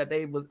thing on Twitter that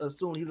they was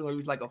assuming he was going to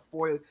reach like a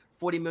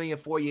 $40 million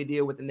 4-year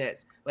deal with the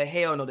Nets. But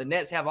hell no, the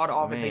Nets have all the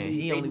offense they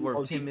need. He only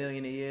worth $10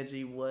 million a year.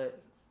 Gee,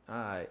 what? All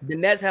right. The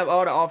Nets have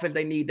all the offense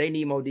they need. They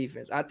need more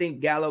defense. I think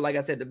Gallo, like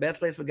I said, the best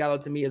place for Gallo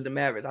to me is the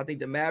Mavericks. I think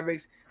the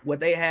Mavericks,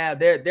 what they have,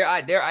 their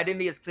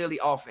identity is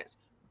clearly offense.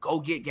 Go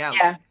get Gallo.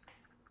 Yeah.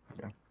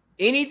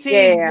 Any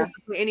team,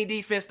 any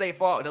defense, they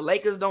fall. The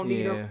Lakers don't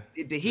need them.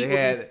 The Heat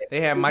they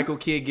had Michael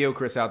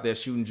Kidd-Gilchrist out there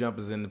shooting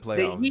jumpers in the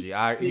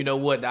playoffs. You know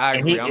what? I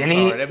agree. I'm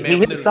sorry. He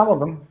hit some of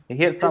them.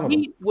 The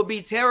Heat would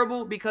be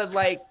terrible because,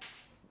 like,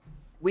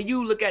 when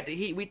you look at the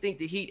Heat, we think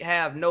the Heat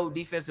have no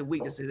defensive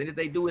weaknesses, and if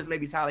they do, it's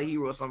maybe Tyler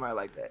Hero or somebody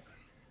like that,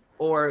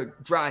 or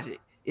Dragic.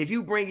 If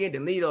you bring in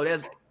Danilo,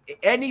 there's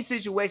any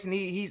situation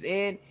he's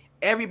in,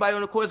 everybody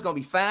on the court is gonna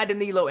be find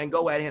Danilo and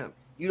go at him.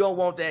 You don't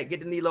want that. Get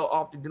Danilo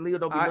off. Danilo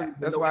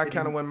that's why I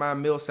kind of wouldn't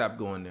mind Millsap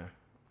going there.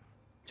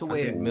 To where?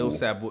 I think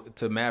Millsap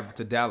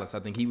to Dallas. I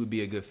think he would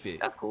be a good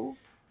fit. That's cool.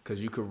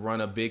 Because you could run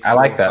a big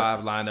 4-5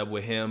 lineup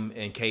with him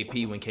and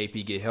KP. When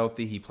KP get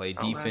healthy, he played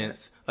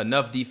defense,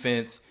 enough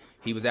defense.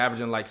 He was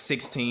averaging like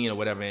 16 or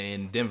whatever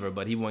in Denver,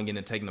 but he wasn't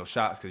getting to take no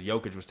shots because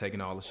Jokic was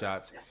taking all the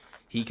shots.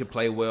 He could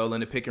play well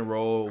in the pick and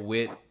roll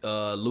with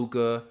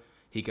Luka.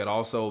 He could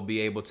also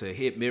be able to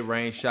hit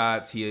mid-range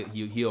shots.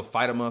 He'll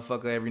fight a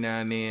motherfucker every now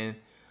and then.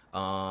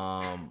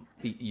 I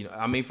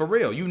mean, for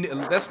real,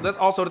 that's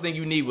also the thing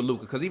you need with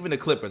Luka. Because even the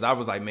Clippers, I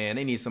was like, man,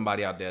 they need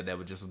somebody out there that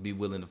would just be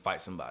willing to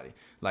fight somebody.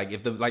 Like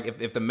if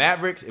the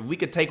Mavericks, if we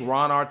could take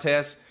Ron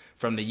Artest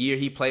from the year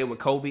he played with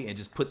Kobe and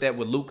just put that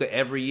with Luka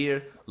every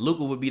year,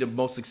 Luka would be the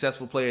most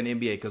successful player in the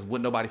NBA because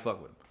wouldn't nobody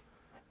fuck with him.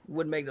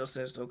 Wouldn't make no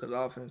sense though, because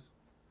offense.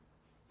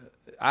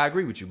 I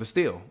agree with you, but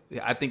still,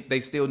 I think they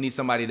still need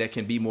somebody that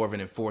can be more of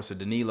an enforcer.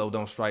 Danilo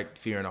don't strike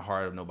fear in the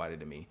heart of nobody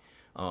to me.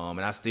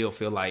 And I still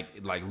feel like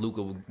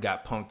Luka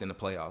got punked in the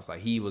playoffs.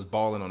 Like he was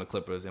balling on the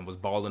Clippers and was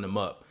balling them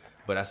up.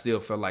 But I still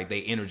feel like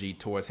their energy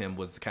towards him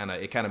was kind of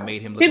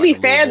made him look To like be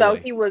a fair little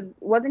though, boy.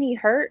 wasn't he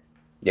hurt?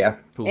 Yeah.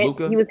 Who,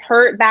 Luka? He was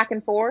hurt back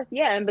and forth.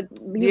 Yeah, but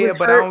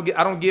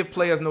I don't give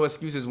players no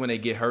excuses when they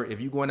get hurt. If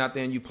you going out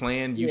there and you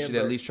playing, you should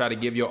at least try to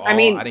give your all.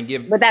 I didn't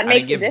give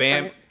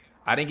Bam.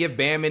 I didn't give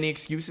Bam any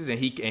excuses, and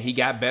he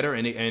got better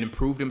and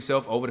improved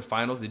himself over the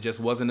finals. It just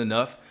wasn't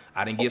enough.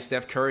 I didn't give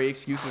Steph Curry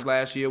excuses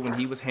last year when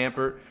he was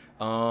hampered.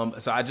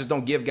 So I just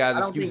don't give guys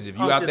excuses. If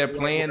you out there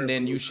playing,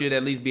 then you should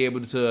at least be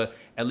able to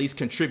at least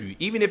contribute.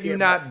 Even if you're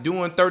not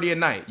doing 30 a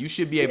night, you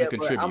should be able to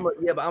contribute.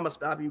 But I'm gonna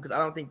stop you because I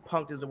don't think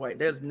Punked is the way.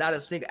 There's not a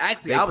single.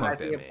 Actually,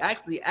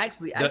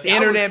 actually, the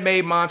internet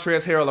made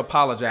Montrezl Harrell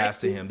apologize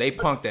to him. They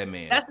punked that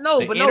man.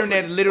 The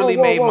internet literally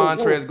made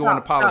Montrezl go and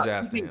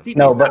apologize to him.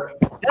 No, but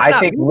I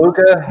think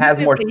Luka has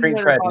more street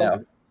cred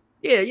now.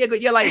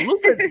 Yeah. Like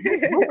Luka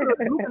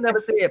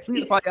never said,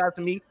 "Please apologize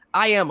to me.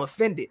 I am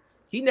offended."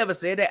 He never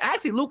said that.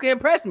 Actually, Luka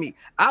impressed me.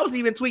 I was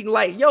even tweeting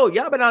like, "Yo,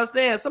 y'all better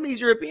understand. Some of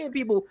these European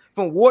people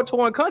from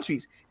war-torn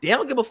countries, they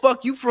don't give a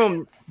fuck. You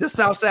from the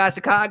South Side of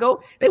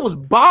Chicago? They was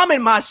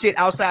bombing my shit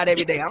outside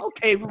every day. I don't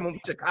care from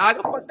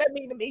Chicago. Fuck that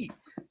mean to me.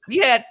 We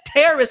had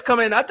terrorists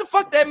coming in. What the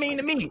fuck that mean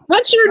to me?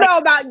 What you know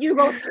about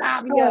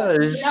Yugoslavia?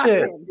 Oh,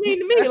 shit. Mean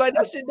to me like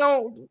that shit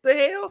don't. What the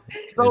hell?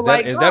 So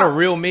is that a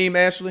real meme,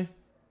 Ashley?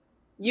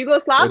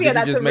 Yugoslavia.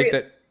 That's a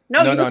real.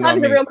 No,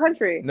 Yugoslavia is a real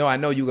country. No, I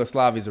know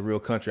Yugoslavia is a real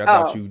country.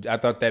 I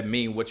thought that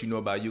meme, what you know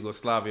about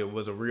Yugoslavia,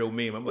 was a real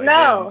meme. I'm like,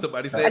 no,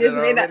 somebody said that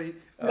already.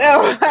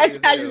 No, I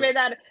just made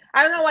that.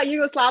 I don't know why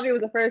Yugoslavia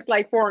was the first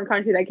like foreign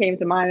country that came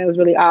to mind. It was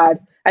really odd.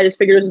 I just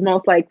figured it was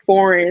most like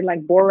foreign,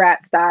 like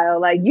Borat style.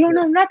 Like you don't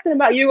know nothing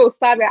about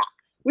Yugoslavia.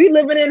 We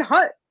living in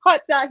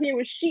huts out here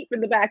with sheep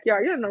in the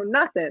backyard. You don't know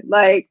nothing.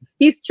 Like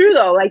he's true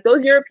though. Like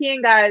those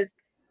European guys,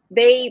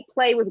 they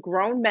play with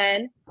grown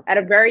men at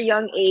a very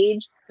young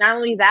age. Not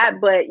only that,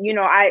 but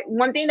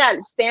one thing that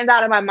stands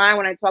out in my mind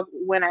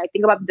when I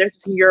think about the difference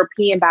between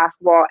European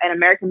basketball and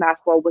American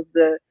basketball was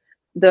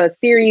the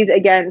series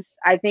against,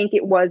 I think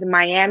it was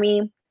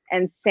Miami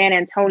and San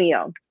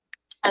Antonio.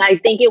 And I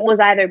think it was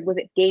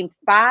it game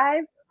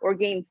 5 or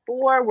game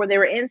 4 where they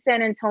were in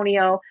San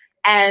Antonio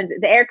and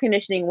the air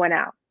conditioning went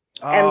out.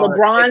 And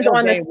LeBron's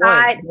on the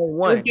side. It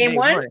was game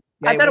one?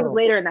 I thought it was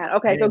later in that.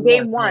 Okay, so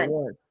game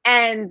one.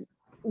 And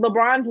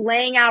LeBron's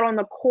laying out on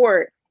the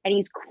court and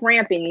he's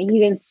cramping and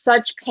he's in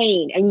such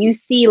pain. And you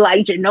see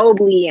like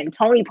Ginobili and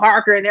Tony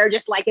Parker and they're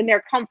just like in their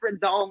comfort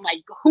zone,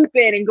 like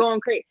hooping and going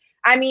crazy.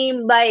 I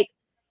mean, like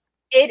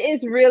it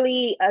is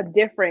really a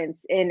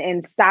difference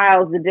in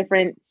styles, the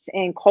difference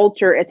in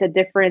culture. It's a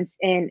difference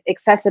in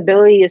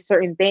accessibility to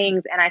certain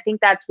things. And I think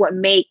that's what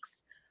makes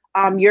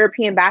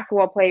European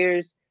basketball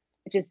players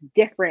just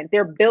different.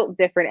 They're built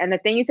different. And the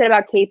thing you said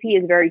about KP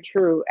is very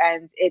true.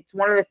 And it's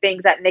one of the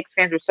things that Knicks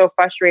fans were so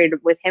frustrated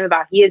with him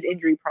about. He is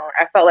injury prone.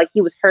 I felt like he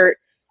was hurt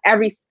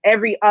every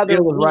other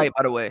Phil was week. Right,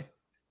 by the way.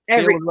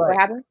 What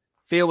happened?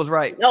 Phil was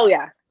right. Oh,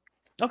 yeah.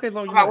 Okay, as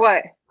long as about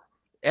what?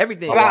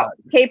 Everything. About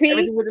KP?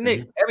 Everything with the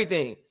Knicks.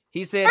 Everything.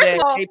 He said First that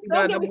of all, KP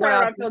don't get me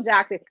started on Phil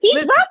Jackson. He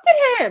drafted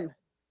him.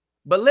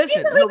 But listen.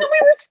 He's the reason we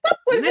were stuck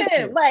with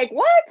him. Like,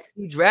 what?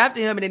 He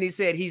drafted him and then he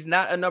said he's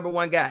not a number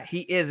one guy.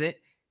 He isn't.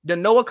 The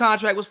Noah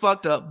contract was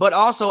fucked up, but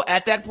also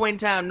at that point in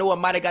time, Noah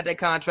might have got that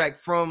contract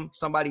from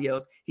somebody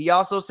else. He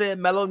also said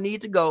Melo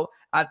need to go.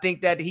 I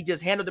think that he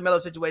just handled the Melo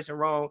situation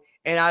wrong,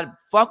 and I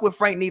fuck with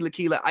Frank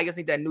Ntilikina. I just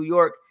think that New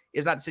York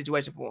is not the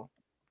situation for him.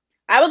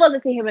 I would love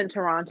to see him in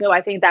Toronto. I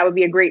think that would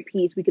be a great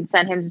piece. We could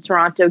send him to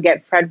Toronto,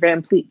 get Fred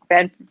VanVleet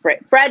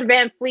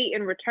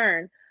in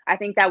return. I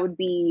think that would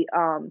be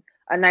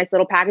a nice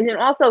little package. And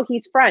also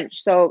he's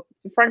French, so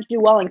the French do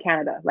well in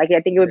Canada. Like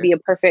I think it would be a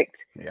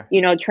perfect,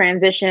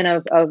 transition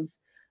of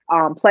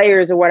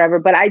players or whatever.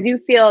 But I do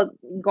feel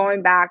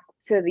going back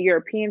to the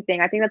European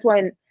thing, I think that's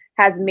what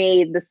has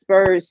made the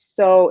Spurs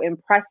so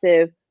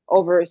impressive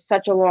over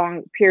such a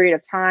long period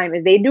of time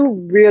is they do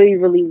really,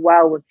 really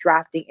well with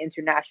drafting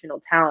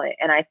international talent.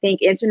 And I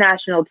think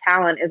international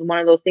talent is one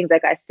of those things,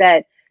 like I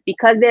said,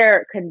 because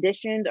their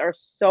conditions are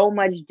so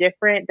much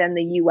different than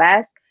the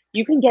US,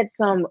 you can get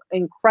some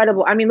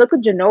incredible. I mean, look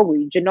at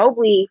Ginobili.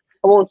 Ginobili,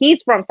 well,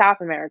 he's from South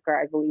America,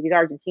 I believe. He's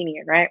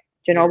Argentinian, right?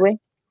 Ginobili.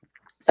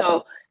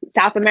 So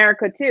South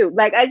America too.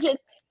 Like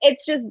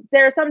it's just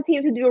there are some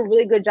teams who do a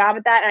really good job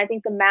at that, and I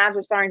think the Mavs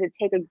are starting to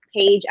take a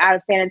page out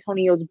of San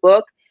Antonio's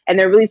book, and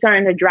they're really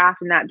starting to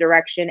draft in that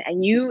direction.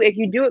 And if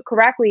you do it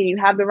correctly, and you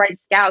have the right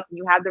scouts, and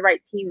you have the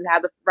right team, you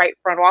have the right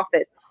front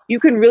office, you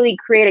can really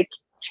create a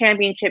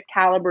championship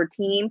caliber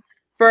team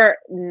for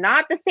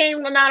not the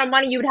same amount of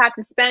money you would have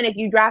to spend if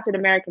you drafted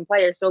American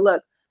players. So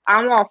look,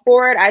 I'm all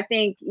for it. I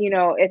think,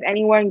 if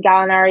anyone,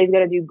 Gallinari is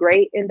going to do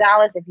great in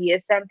Dallas if he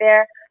is sent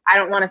there. I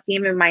don't want to see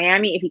him in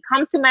Miami. If he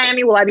comes to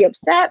Miami, will I be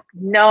upset?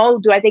 No.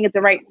 Do I think it's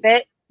the right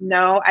fit?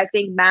 No. I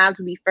think Mavs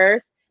would be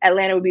first.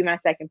 Atlanta would be my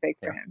second pick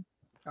for him.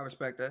 I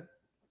respect that.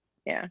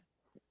 Yeah.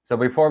 So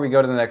before we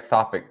go to the next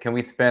topic, can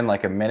we spend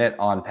like a minute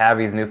on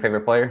Pavy's new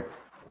favorite player?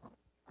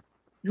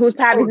 Who's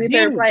Pavy's new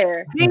favorite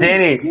player?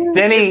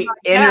 Denny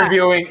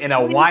interviewing in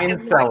a wine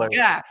cellar.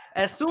 Yeah.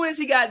 As soon as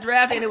he got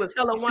drafted and it was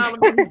hella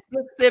wine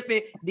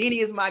sipping, Denny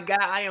is my guy.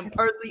 I am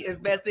personally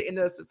invested in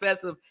the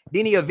success of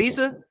Denny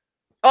Avisa.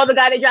 Oh, the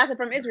guy they drafted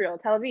from Israel,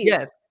 Tel Aviv.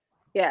 Yes.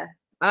 Yeah.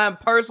 I'm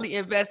personally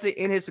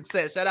invested in his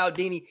success. Shout out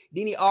Denny.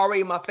 Denny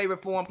already my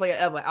favorite foreign player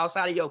ever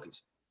outside of Jokic.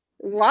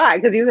 Why?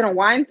 Because he was in a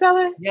wine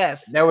cellar?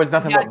 Yes. There was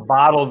nothing but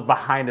bottles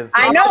behind his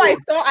face. I know. I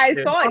saw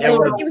it. He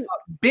was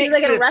like in a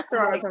sip,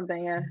 restaurant or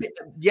something. Yeah.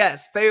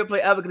 Yes, favorite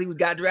player ever because he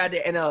got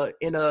drafted in a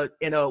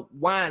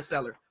wine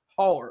cellar.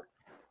 Hard.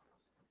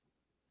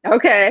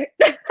 Okay.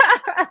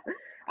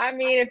 I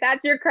mean, if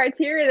that's your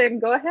criteria, then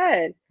go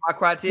ahead. My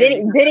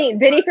criteria.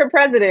 Denny for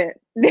president.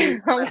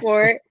 Come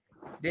for it.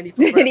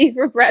 Denny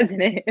for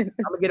president. I'm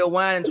gonna get a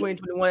wine in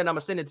 2021 and I'm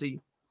gonna send it to you.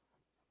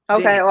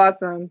 Okay, Denny.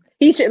 Awesome.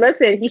 He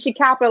should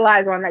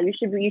capitalize on that.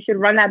 You should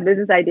run that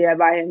business idea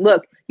by him.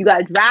 Look, you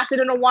guys drafted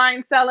in a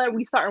wine cellar.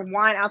 We starting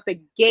wine out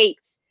the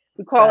gates.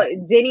 We call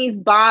it Denny's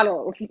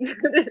bottles.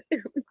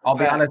 I'll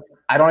be honest,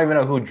 I don't even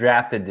know who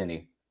drafted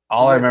Denny.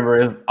 All I remember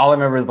is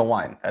the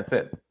wine. That's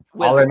it.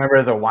 All I remember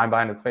is a wine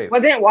behind his face.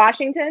 Wasn't it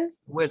Washington?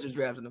 Wizards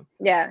drafted him.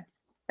 Yeah,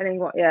 I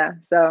think. Yeah.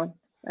 So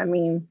I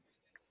mean,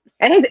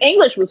 and his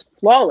English was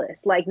flawless.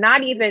 Like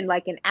not even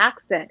like an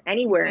accent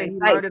anywhere. He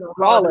learned it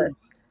flawless.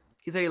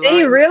 He said he learned. Did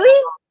he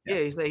really?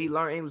 Yeah, he said he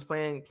learned English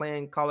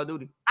playing Call of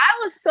Duty. I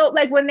was so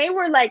like when they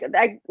were like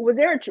was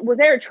there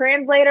a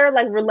translator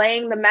like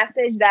relaying the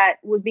message that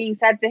was being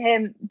said to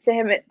him?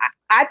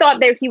 I thought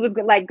that he was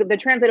like the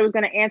translator was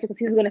going to answer because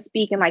he was going to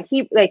speak and like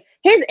his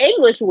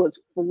English was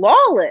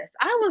flawless.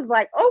 I was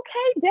like,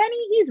 okay,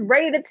 Denny, he's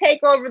ready to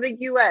take over the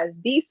U.S.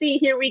 DC,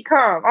 here we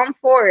come. I'm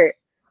for it.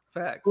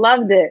 Facts.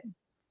 Loved it.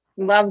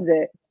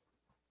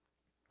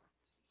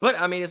 But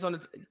I mean, it's on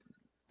the.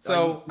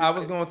 So I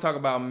was going to talk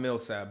about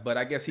Millsap, but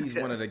I guess he's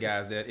one of the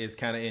guys that is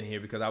kind of in here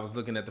because I was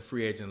looking at the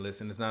free agent list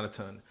and it's not a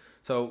ton.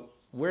 So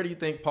where do you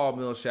think Paul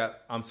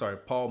Millsap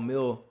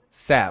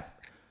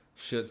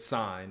should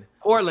sign?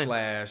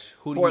 Portland. /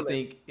 who do you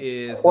think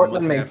is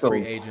Portland the most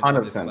free agent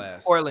of this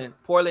class?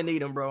 Portland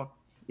need him, bro.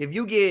 If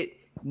you get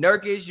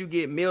Nurkic, you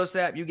get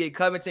Millsap, you get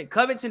Covington.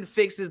 Covington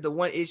fixes the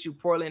one issue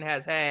Portland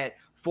has had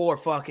for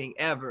fucking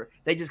ever.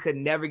 They just could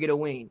never get a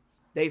wing.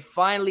 They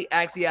finally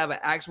actually have an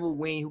actual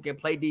wing who can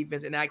play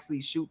defense and actually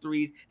shoot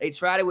threes. They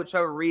tried it with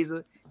Trevor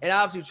Ariza, and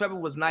obviously Trevor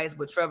was nice,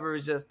 but Trevor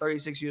is just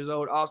 36 years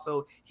old.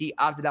 Also, he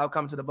opted out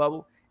coming to the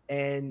bubble,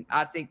 and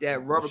I think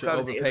that Robert should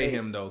overpay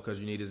him though because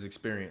you need his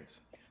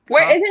experience.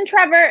 Where isn't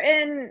Trevor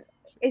in?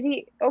 Is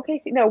he okay?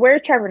 No,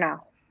 where's Trevor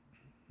now?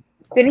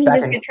 Didn't he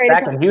just get traded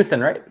back in Houston,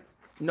 right?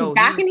 No,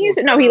 back in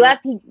Houston. No, he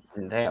left.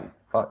 Damn,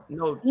 fuck.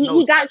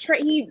 He got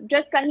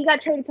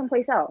traded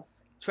someplace else.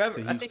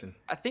 Trevor,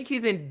 I think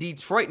he's in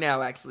Detroit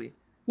now, actually.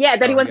 Yeah,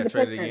 then he went to the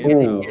Pistons.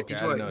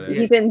 Detroit.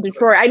 He's in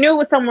Detroit. I knew it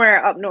was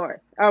somewhere up north,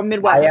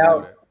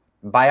 Midwest.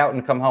 Buy out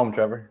and come home,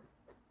 Trevor.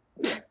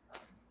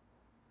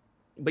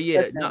 But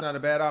yeah, that's not a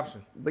bad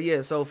option. But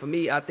yeah, so for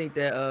me, I think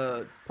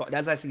that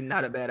that's actually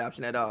not a bad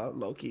option at all,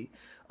 low key.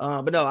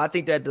 But no, I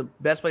think that the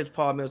best place for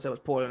Paul Millsap was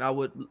Portland. I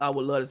would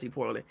love to see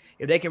Portland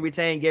if they can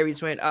retain Gary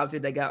Trent. Obviously,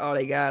 they got all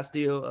their guys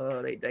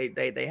still.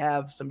 They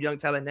have some young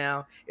talent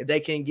now. If they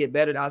can get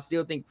better, I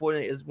still think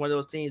Portland is one of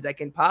those teams that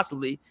can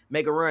possibly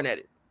make a run at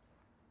it.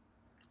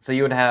 So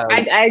you would have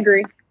I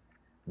agree.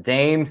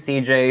 Dame,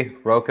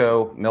 CJ,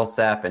 Rocco,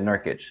 Millsap, and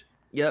Nurkic.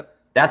 Yep.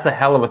 That's a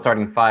hell of a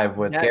starting five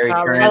with Zach Gary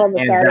Collins, Trent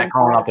and Zach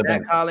Collins off the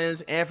bench. Zach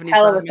Collins, Anthony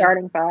hell of Simons, a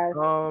starting five.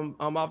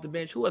 Off the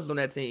bench. Who else on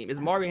that team? Is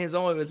Morgan his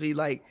own? Or is he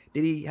like?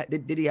 Did he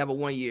have a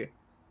 1 year?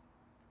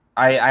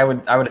 I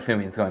would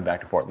assume he's going back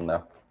to Portland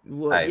though.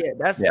 Well,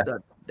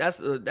 that's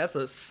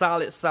a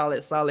solid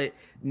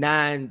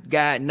 10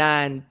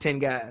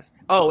 guys.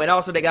 Oh, and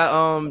also they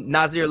got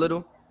Nasir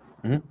Little.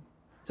 Mm-hmm.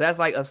 So that's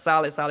like a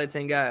solid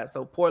 10 guys.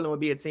 So Portland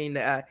would be a team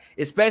that,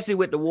 especially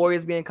with the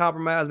Warriors being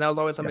compromised, and that was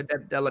always something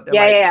that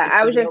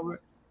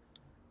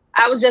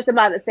I was just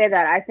about to say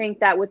that. I think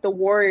that with the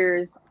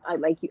Warriors,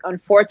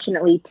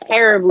 unfortunately,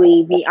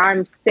 terribly,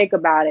 I'm sick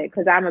about it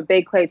because I'm a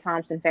big Klay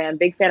Thompson fan,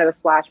 big fan of the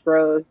Splash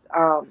Bros.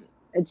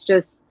 It's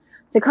just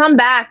to come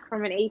back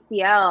from an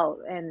ACL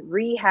and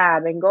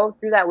rehab and go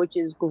through that, which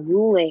is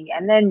grueling,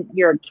 and then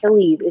your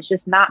Achilles, it's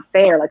just not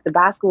fair. Like the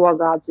basketball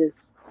gods just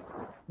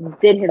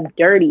did him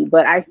dirty.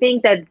 But I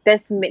think that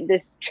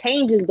this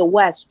changes the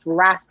West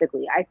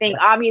drastically. I think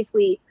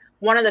obviously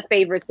one of the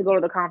favorites to go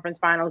to the conference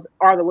finals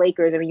are the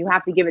Lakers. I mean, you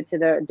have to give it to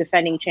the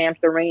defending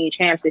champs, the reigning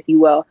champs, if you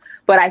will.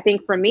 But I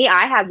think for me,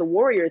 I have the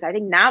Warriors. I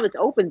think now this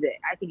opens it.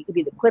 I think it could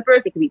be the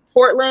Clippers. It could be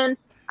Portland.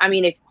 I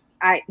mean, if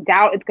I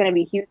doubt it's going to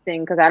be Houston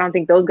because I don't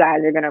think those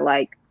guys are going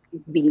to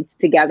be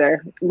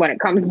together when it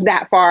comes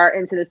that far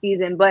into the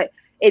season. But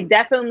it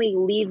definitely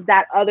leaves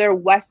that other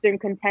Western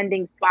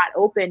contending spot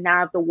open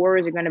now if the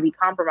Warriors are going to be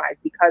compromised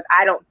because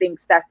I don't think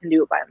Steph can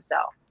do it by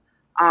himself.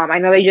 I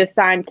know they just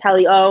signed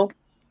Kelly O.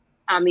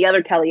 The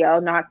other Kelly O,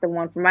 not the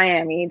one from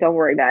Miami. Don't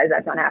worry, guys.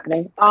 That's not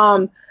happening.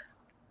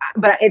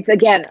 But it's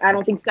again, I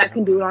don't think Steph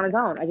can do it on his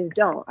own. I just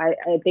don't. I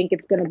think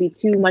it's going to be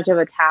too much of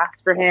a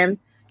task for him.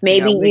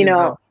 Maybe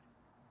Wiggins,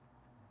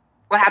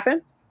 what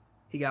happened?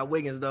 He got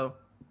Wiggins though.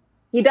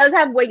 He does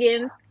have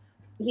Wiggins.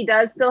 He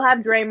does still have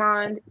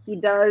Draymond. He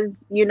does,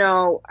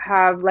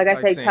 have It's I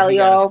say, saying Kelly he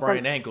got a O.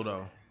 sprained ankle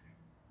though,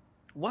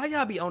 Why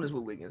y'all be honest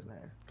with Wiggins,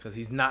 man? because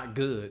he's not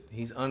good.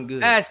 He's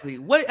ungood.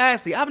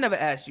 Ashley, I've never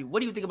asked you. What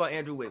do you think about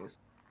Andrew Wiggins?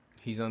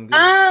 He's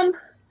ungood.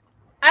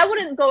 I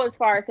wouldn't go as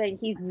far as saying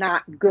he's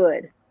not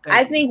good.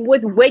 I think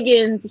with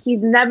Wiggins,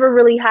 he's never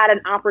really had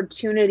an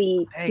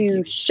opportunity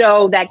to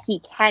show that he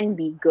can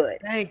be good.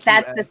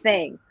 That's the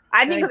thing.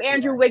 I think of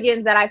Andrew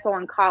Wiggins that I saw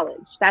in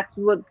college. That's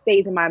what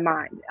stays in my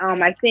mind.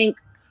 I think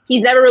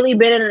he's never really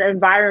been in an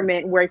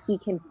environment where he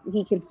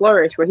can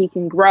flourish, where he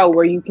can grow,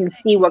 where you can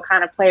see what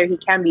kind of player he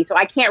can be. So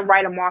I can't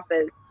write him off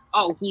as,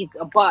 oh, he's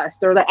a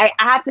bust. Or I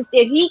have to say,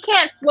 if he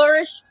can't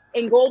flourish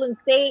in Golden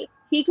State,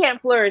 he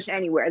can't flourish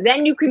anywhere.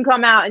 Then you can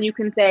come out and you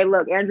can say,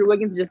 look, Andrew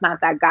Wiggins is just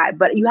not that guy.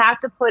 But you have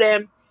to put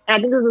him, and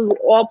I think this is with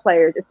all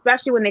players,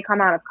 especially when they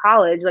come out of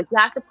college, you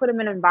have to put them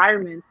in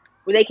environments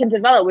where they can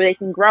develop, where they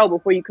can grow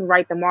before you can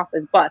write them off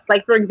as bust.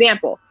 Like, for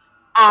example,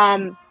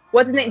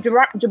 what's his name?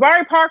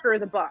 Jabari Parker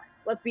is a bust.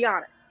 Let's be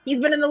honest. He's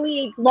been in the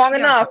league long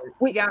enough.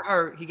 He got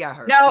hurt.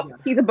 No,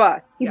 he's a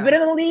bust. He's been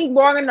in the league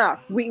long enough.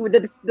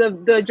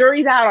 The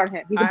jury's out on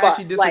him. He's a bust. I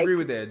actually disagree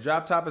with that.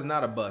 Drop Top is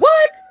not a bust.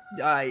 What?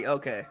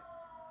 Okay.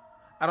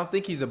 I don't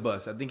think he's a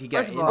bust. I think he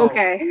got injured.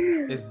 Okay.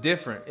 It's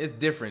different. It's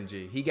different,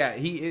 G.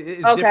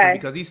 It's different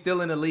because he's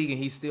still in the league and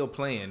he's still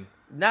playing.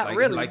 Not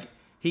really.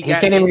 He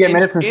can't even get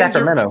minutes in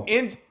Sacramento.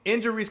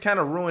 Injuries kind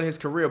of ruined his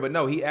career, but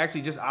no, he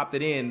actually just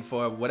opted in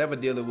for whatever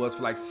deal it was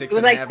for like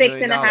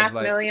 $6.5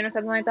 million or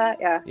something like that.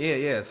 Yeah.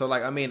 Yeah. So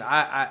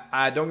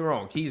I don't get me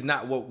wrong. He's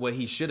not what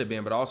he should have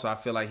been, but also I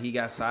feel like he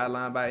got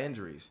sidelined by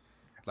injuries.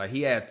 Like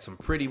he had some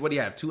pretty. What do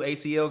you have? 2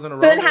 ACLs in a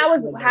row. So then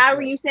how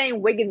are you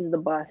saying Wiggins is the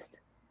bust?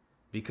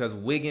 Because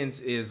Wiggins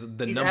is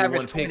the He's number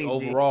one pick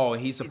overall,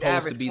 and he's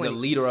supposed to be the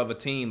leader of a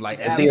team. Like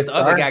at least the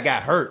other guy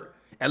got hurt.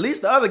 And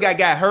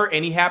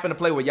he happened to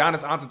play with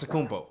Giannis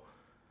Antetokounmpo.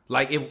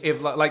 Like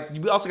if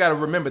you also got to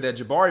remember that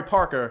Jabari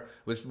Parker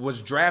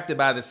was drafted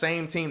by the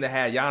same team that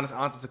had Giannis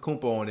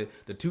Antetokounmpo on it,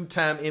 the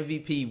 2-time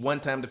MVP,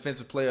 1-time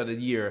Defensive Player of the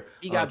Year.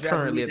 He got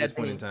currently at this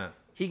point in time.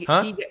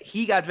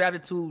 He got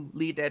drafted to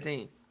lead that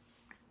team.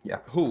 Yeah.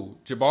 Who?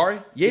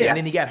 Jabari? Yeah, and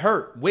then he got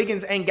hurt.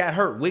 Wiggins ain't got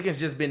hurt. Wiggins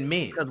just been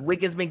mid. Because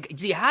Wiggins been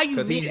how you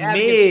mid? He's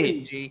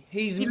mid. G?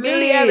 He's he mid.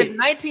 literally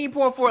averaged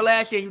 19.4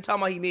 last year. You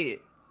talking about he mid?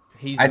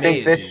 I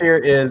think this year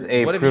is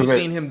a. What have you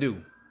seen him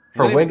do?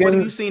 Wiggins? What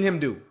have you seen him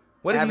do?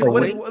 What has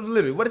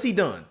he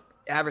done?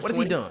 Average. What 20. has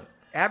he done?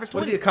 Average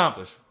 20. What has he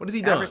accomplished? What has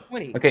he done? Average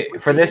 20. Okay,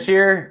 for this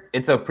year,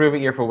 it's a prove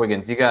it year for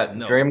Wiggins. You got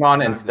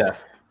Draymond and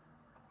Steph.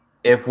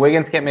 If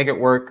Wiggins can't make it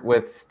work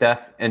with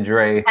Steph and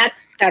Dre,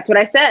 that's what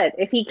I said.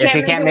 If he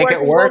can't make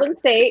it work, Golden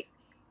State.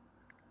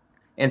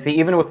 And see,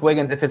 even with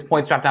Wiggins, if his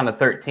points drop down to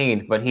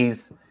 13, but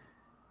he's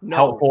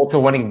helpful to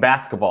winning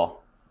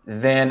basketball,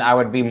 then I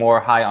would be more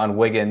high on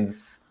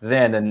Wiggins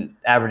than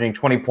averaging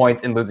 20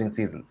 points in losing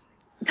seasons.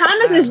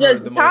 Thomas is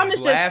just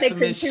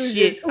blasphemous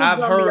shit I've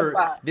heard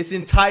this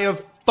entire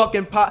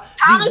fucking pot.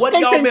 G, what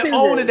y'all been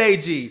on today,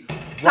 G?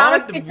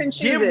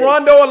 Give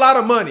Rondo a lot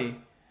of money.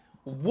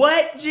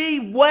 What,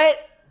 G? What?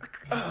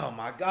 Oh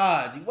my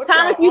God, G. What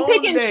Thomas, y'all you on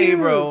pick and today, choose,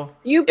 bro?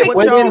 You pick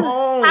what and choose.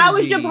 on, How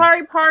is G?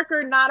 Jabari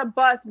Parker not a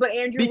bust, but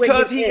Andrew Wiggins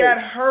because he is? got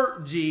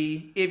hurt,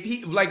 G. If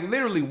he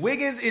literally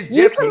Wiggins is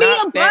just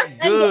not that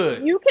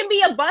good. You can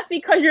be a bust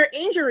because you're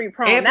injury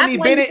prone. Anthony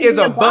Bennett is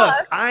a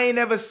bust. I ain't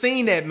never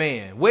seen that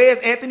man. Where's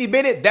Anthony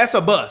Bennett? That's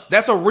a bust.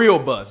 That's a real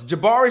bust.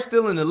 Jabari's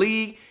still in the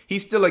league.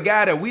 He's still a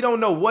guy that we don't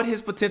know what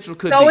his potential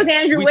could be. So is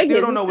Andrew Wiggins. We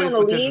still don't know what his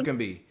potential can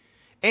be.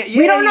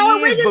 We don't know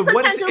what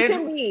Wiggins' potential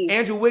can be.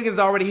 Andrew Wiggins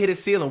already hit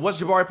his ceiling. What's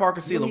Jabari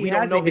Parker's ceiling? We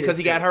don't know because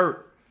he got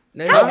hurt.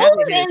 How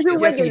old is Andrew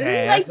Wiggins? Yes, he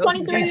has. He's like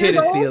 23 He's hit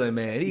his ceiling,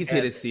 man. He's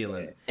hit his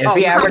ceiling. If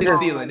he averages his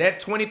ceiling, that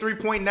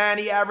 23.9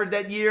 he averaged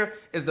that year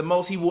is the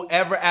most he will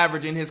ever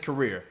average in his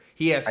career.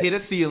 He has hit a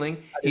ceiling.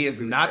 He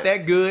is not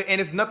that good, and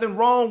it's nothing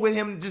wrong with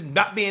him just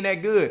not being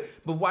that good.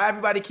 But why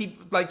everybody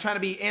keep trying to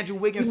be Andrew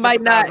Wiggins? I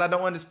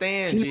don't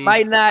understand. He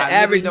might not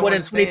average more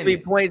than 23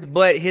 points,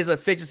 but his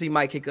efficiency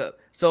might kick up.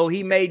 So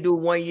he may do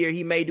 1 year.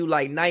 He may do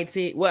like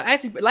 19. Well,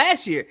 actually,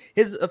 last year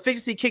his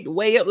efficiency kicked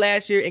way up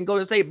last year in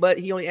Golden State, but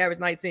he only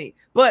averaged 19.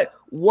 But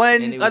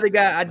other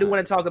guy I do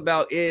want to talk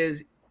about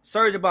is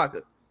Serge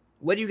Ibaka.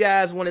 Where do you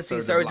guys want to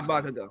see Serge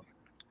Ibaka go?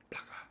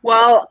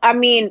 Well, I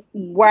mean,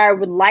 where I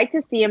would like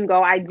to see him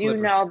go, I do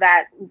know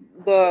that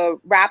the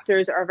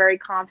Raptors are very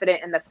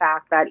confident in the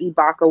fact that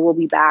Ibaka will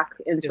be back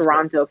in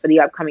Toronto for the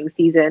upcoming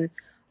season.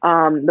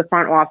 The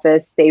front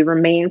office, they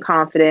remain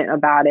confident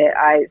about it.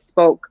 I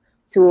spoke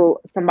to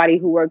somebody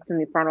who works in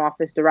the front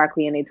office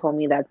directly, and they told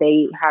me that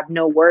they have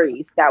no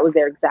worries. That was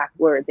their exact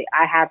words.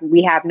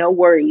 We have no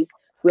worries.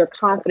 We're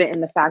confident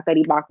in the fact that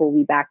Ibaka will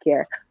be back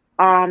here.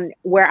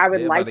 Where I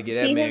would like to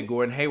get that man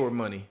Gordon Hayward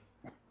money.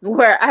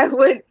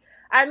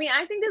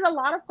 I think there's a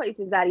lot of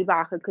places that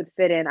Ibaka could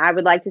fit in. I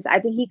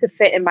think he could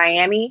fit in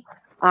Miami.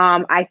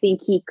 I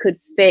think he could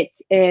fit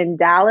in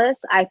Dallas.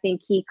 I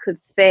think he could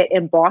fit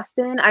in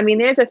Boston. I mean,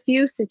 there's a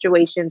few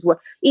situations where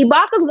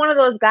Ibaka's one of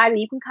those guys that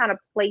you can kind of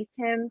place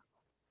him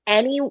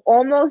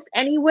almost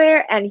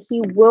anywhere, and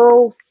he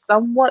will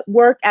somewhat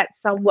work at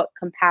somewhat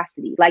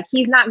capacity. Like,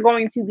 he's not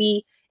going to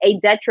be a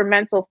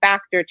detrimental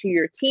factor to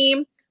your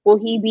team. Will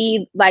he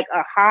be like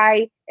a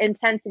high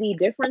intensity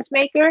difference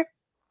maker?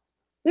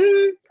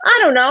 I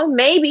don't know,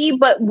 maybe,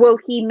 but will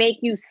he make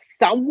you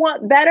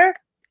somewhat better?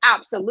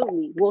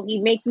 Absolutely. Will he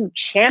make you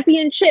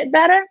championship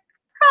better?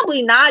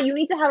 Probably not. You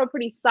need to have a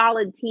pretty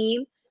solid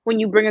team when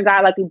you bring a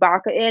guy like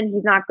Ibaka in.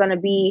 He's not going to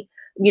be,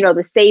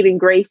 the saving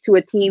grace to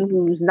a team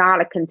who's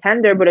not a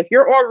contender. But if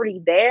you're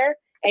already there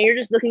and you're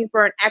just looking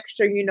for an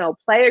extra,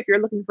 player, if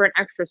you're looking for an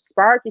extra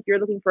spark, if you're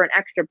looking for an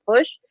extra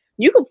push,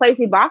 you can place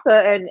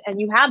Ibaka and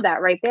you have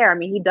that right there. I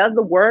mean, he does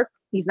the work.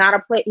 He's not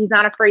afraid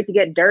to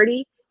get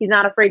dirty. He's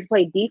not afraid to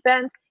play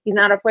defense. He's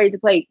not afraid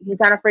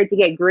to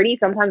get gritty.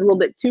 Sometimes a little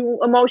bit too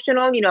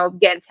emotional,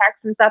 getting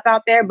texts and stuff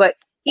out there. But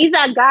he's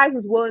that guy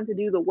who's willing to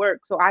do the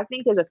work. So I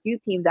think there's a few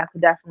teams that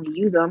could definitely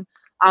use him.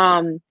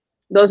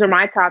 Those are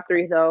my top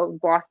three, though.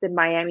 Boston,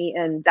 Miami,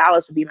 and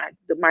Dallas would be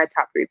my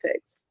top three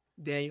picks.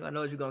 Daniel, I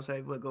know what you're gonna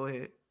say, but go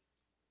ahead.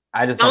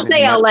 I just don't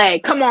say LA.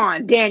 Come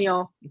on,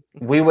 Daniel.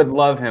 We would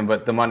love him,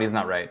 but the money's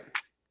not right.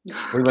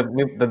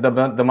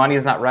 The money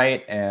is not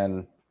right,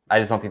 and I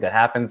just don't think that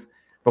happens.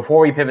 Before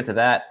we pivot to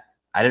that,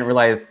 I didn't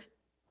realize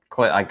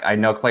I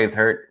know Clay's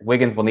hurt.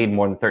 Wiggins will need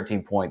more than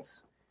 13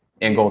 points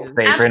in Golden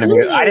State for him to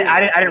be. I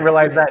didn't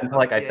realize that until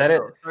I said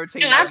it.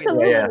 13,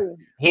 absolutely. Yeah.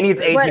 He needs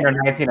 18 or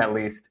 19 at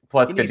least,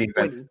 plus good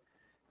defense. 20.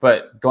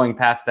 But going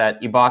past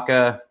that,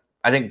 Ibaka,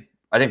 I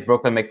think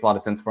Brooklyn makes a lot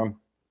of sense for him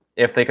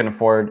if they can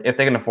afford him.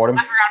 I forgot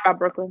about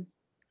Brooklyn.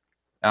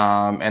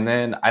 And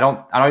then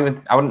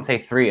I wouldn't say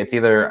three. It's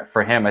either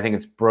for him. I think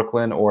it's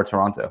Brooklyn or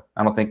Toronto.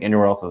 I don't think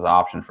anywhere else is an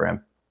option for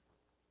him.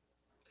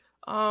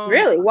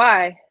 Really?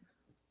 Why?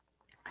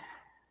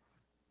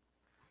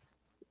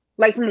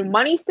 Like from a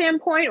money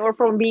standpoint, or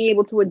from being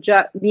able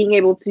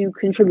to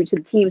contribute to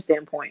the team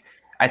standpoint?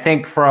 I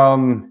think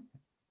from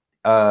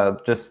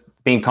just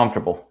being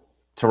comfortable.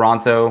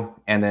 Toronto,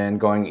 and then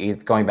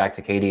going back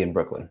to KD and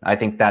Brooklyn. I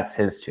think that's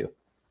his too.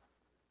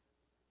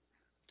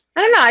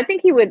 I don't know. I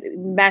think he would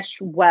mesh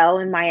well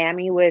in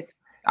Miami with.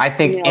 I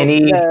think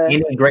any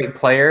great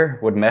player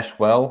would mesh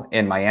well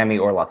in Miami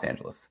or Los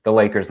Angeles. The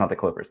Lakers, not the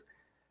Clippers.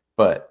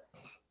 But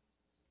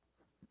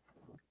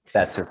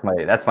that's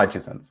my 2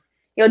 cents.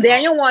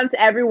 Daniel wants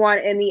everyone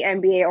in the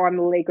NBA on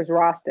the Lakers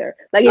roster.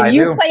 Like if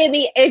you play in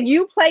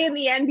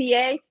the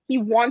NBA, he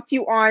wants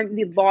you on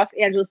the Los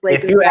Angeles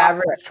Lakers. If you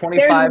roster. Average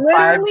 25, there's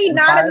literally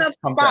not enough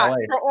spots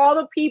for all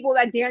the people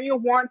that Daniel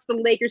wants the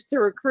Lakers to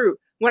recruit.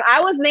 When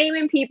I was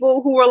naming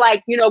people who were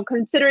like,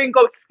 considering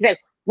going, he's like,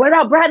 what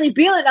about Bradley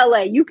Beal in LA?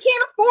 You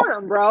can't afford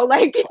him, bro.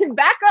 Like,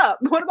 back up.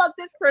 What about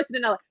this person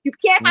in LA? You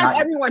can't have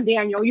everyone,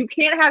 Daniel. You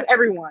can't have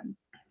everyone.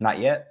 Not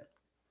yet.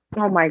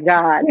 Oh my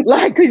God.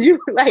 Like, could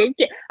you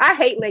I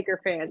hate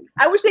Laker fans.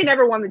 I wish they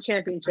never won the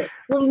championship.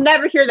 We'll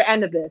never hear the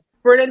end of this.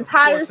 For an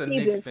entire season.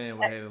 Knicks fan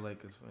would hate a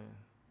Lakers fan.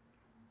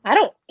 I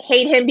don't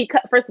hate him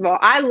because, first of all,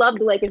 I love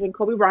the Lakers when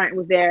Kobe Bryant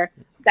was there.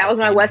 That was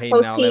my West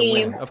Coast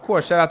team. Of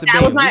course, shout out to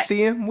Bean. We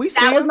see him.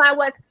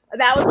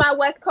 That was my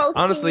West Coast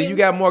Honestly, team. you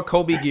got more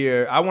Kobe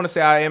gear. I want to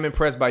say I am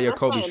impressed by your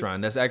Kobe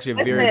shrine. That's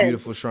actually a very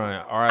beautiful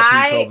shrine.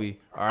 R.I.P. Kobe.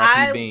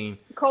 R.I.P. Bean.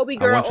 Kobe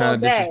girl. I wasn't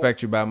trying to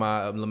disrespect you by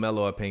my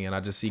LaMelo opinion. I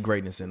just see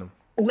greatness in him.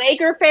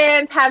 Laker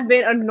fans have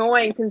been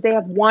annoying since they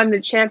have won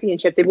the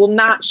championship. They will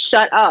not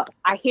shut up.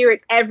 I hear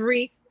it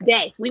every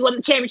day. We won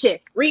the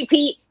championship.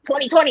 Repeat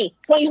 2020,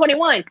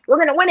 2021. We're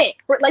going to win it.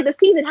 The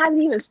season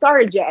hasn't even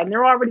started yet, and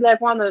they're already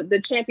on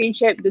the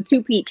championship, the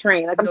two-peat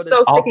train. Like, I'm so sick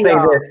of I'll say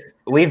this.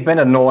 We've been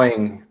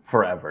annoying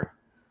forever.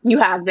 You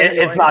have been.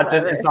 It's not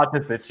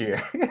just this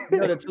year.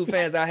 The two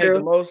fans I hate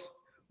the most?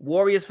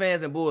 Warriors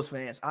fans and Bulls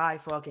fans. I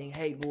fucking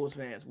hate Bulls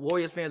fans.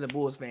 Warriors fans and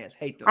Bulls fans.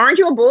 Hate them. Aren't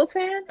you a Bulls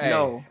fan?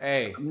 No.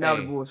 I'm not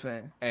a Bulls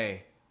fan.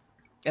 Hey.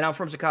 And I'm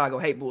from Chicago.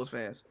 Hate Bulls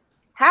fans.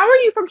 How are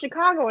you from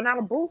Chicago and not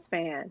a Bulls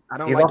fan?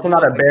 He's also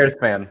not a Bears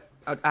fan.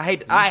 I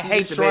hate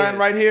the shrine Bears.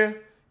 right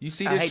here. You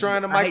see this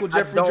shrine of Michael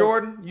Jeffrey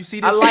Jordan? You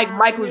see this? I like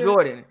Michael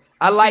Jordan.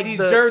 I like these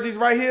jerseys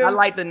right here. I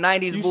like the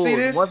 90s you Bulls. See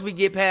this? Once we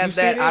get past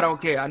that, I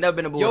don't care. I've never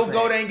been a Bulls fan. Yo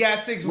Goat ain't got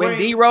 6 rings. When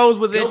D Rose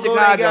was in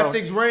Chicago. Got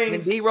 6 rings.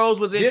 When D Rose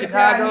was in this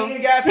Chicago. Guy, he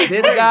ain't got 6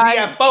 rings. He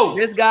got 4.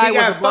 This guy he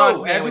was a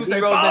Bronx man when D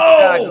Rose was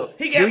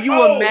in Chicago. Do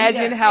you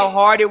imagine how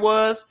hard it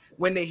was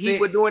when the Heat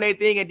were doing their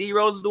thing and D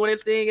Rose was doing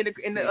his thing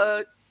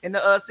in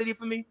the city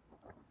for me?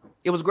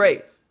 It was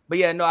great. But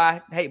yeah, no,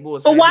 I hate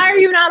Bulls. But why are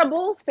you not a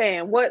Bulls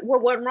fan? What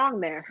went wrong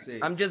there?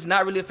 I'm just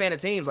not really a fan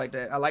of teams like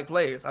that. I like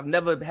players. I'm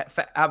not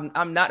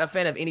a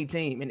fan of any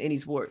team in any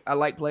sport. I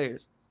like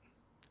players.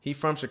 He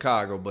from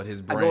Chicago, but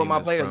his brain I go where my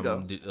is players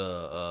from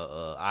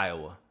go.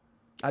 Iowa.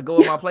 I go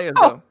where my players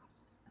go.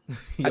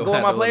 I go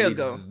where my players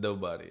go.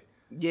 Nobody.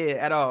 Yeah,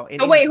 at all.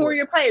 So wait, who are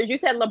your players? You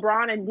said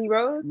LeBron and D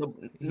Rose? No,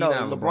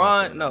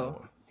 LeBron.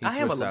 No, I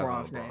am a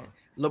LeBron fan.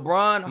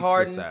 LeBron,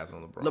 Harden.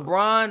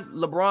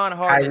 LeBron,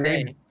 Harden, and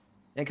Dame.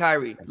 and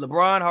Kyrie.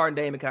 LeBron, Harden,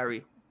 Dame, and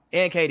Kyrie.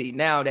 And KD.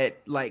 Now that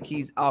like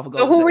he's off of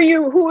So who were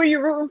you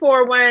rooting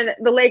for when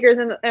the Lakers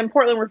and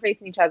Portland were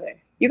facing each other?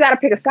 You got to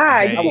pick a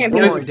side. Dame. You can't be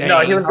He was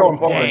going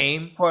Portland.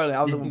 Dame. Portland.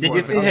 I was going Did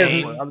you see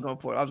his? I was going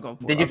Portland.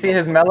 Did you see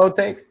his Melo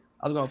take?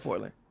 I was going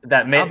Portland.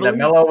 That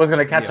Melo was going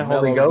to catch a Melo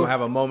Holy was Ghost. gonna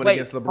have a moment Wait,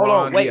 against hold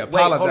LeBron. on, wait, He wait,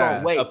 hold on,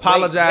 apologized. wait,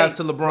 Apologize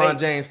wait, to LeBron wait.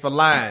 James for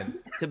lying.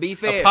 To be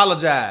fair.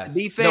 Apologize. To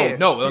be fair.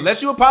 No,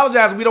 unless you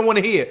apologize, we don't want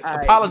to hear. All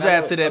right,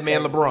 Apologize Melo- to that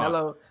man, okay, LeBron.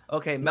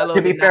 Melo.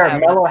 To be did not fair, have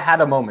Melo had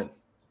a moment.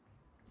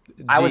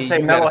 I would G, say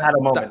you Melo gotta had a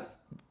stop. moment,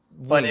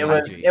 but Wing,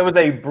 it G. was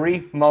a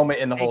brief moment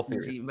in the whole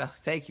Thank you, series. G.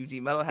 Thank you, G.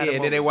 Melo had Yeah, a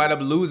and then they moment. wind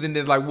up losing.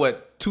 Then like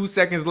what? 2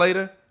 seconds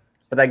later,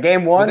 But that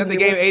game one, was that the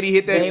game 80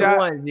 hit that Game shot?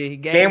 one, G.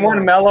 game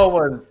one, Melo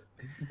was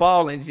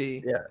balling,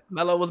 G. Yeah.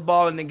 Melo was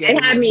balling in game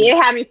It had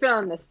one. me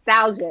feeling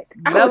nostalgic.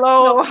 Melo-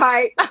 I was so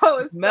hyped. I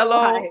was so Melo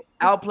hyped.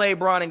 outplayed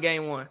Bron in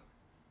game one.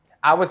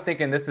 I was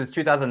thinking this is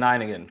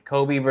 2009 again.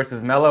 Kobe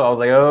versus Melo. I was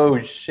like,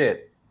 oh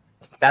shit.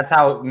 That's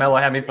how Melo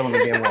had me feeling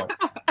in game one.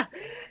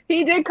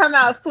 He did come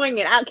out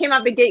swinging. Came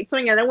out the gate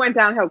swinging. And it went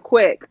downhill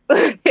quick.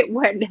 It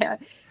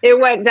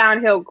went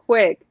downhill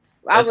quick.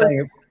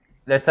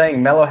 They're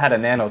saying Melo had a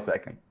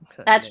nanosecond.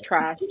 That's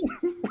trash.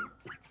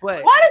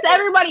 But Why does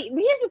everybody?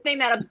 Here's the thing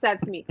that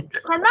upsets me.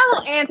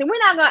 Carmelo Anthony. We're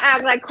not gonna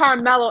act like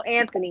Carmelo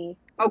Anthony.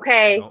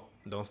 Okay,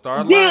 Don't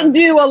start didn't lying.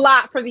 do a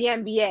lot for the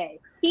NBA.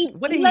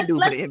 what did he do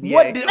for the NBA?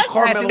 What did let's-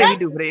 Carmelo- What did he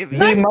do for the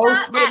NBA? The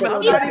most, I'm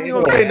not even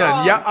gonna say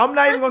nothing. Yeah, I'm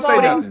not even gonna say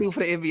What did he nothing. do for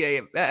the NBA?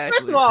 First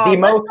Actually, of all, the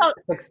let's most talk-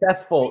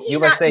 successful He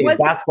not- USA was-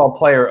 basketball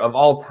player of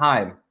all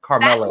time, that's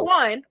Carmelo.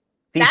 one.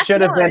 He that's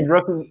should have one. been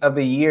Rookie of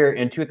the Year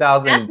in That's one.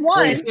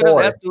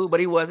 2004. that's two,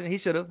 but he wasn't. He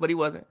should have, but he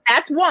wasn't.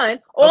 That's one.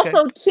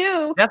 Also,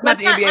 two. That's not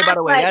the let's NBA, by act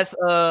the way. like-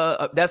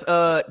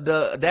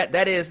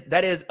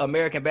 That is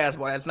American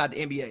basketball. That's not the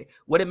NBA.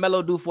 What did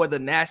Melo do for the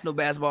National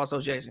Basketball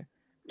Association?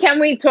 Can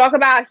we talk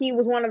about he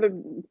was one of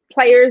the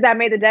players that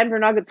made the Denver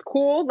Nuggets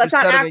cool? Let's You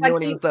not stuttered act and you like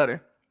don't even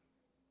stutter.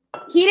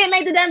 he didn't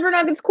make the Denver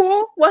Nuggets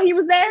cool while he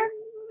was there.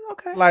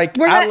 Okay. Like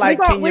We're I gonna- like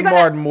we're gonna- Kenyon we're gonna-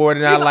 Martin more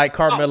than I gonna- like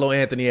Carmelo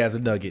Anthony as a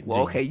Nugget. Well,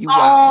 G. okay, you Oh,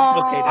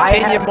 wow. Okay, that's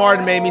Kenyon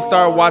Martin made me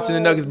start watching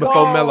the Nuggets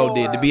before Melo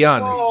did. To be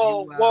honest.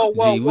 Whoa,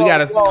 G, we got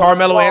to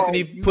Carmelo Anthony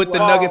you put the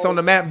wow. Nuggets on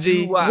the map.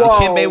 G, You wow. the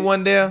Kimbe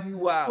one there.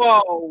 wow.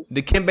 Whoa,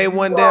 The Kimbe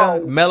one Whoa.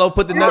 there. Melo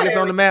put the Nuggets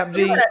on the map.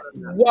 G.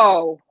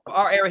 whoa, For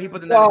our era, he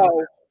put the Nuggets.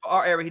 whoa. For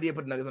our era, he did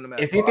put the Nuggets on the map.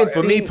 If you could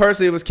For me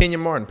personally, it was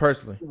Kenyon Martin.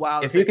 Personally, wow.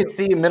 If you could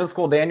see middle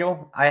school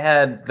Daniel, I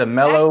had the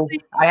Melo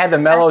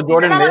Actually,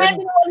 Jordan Carmelo mid.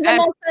 Anthony was the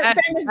most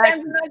Actually, famous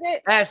actually- Denver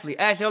Nugget. Ashley,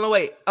 hold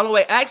on,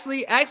 wait.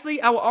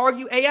 Actually, I will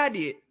argue AI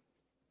did.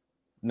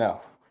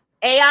 No.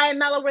 AI and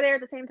Melo were there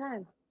at the same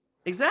time.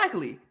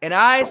 Exactly. And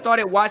I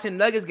started watching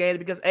Nuggets games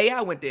because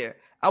AI went there.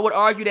 I would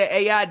argue that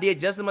AI did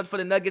just as much for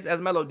the Nuggets as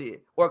Melo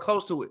did, or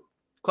close to it.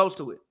 Close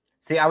to it.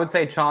 See, I would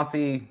say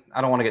Chauncey,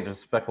 I don't want to get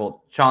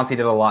disrespectful. Chauncey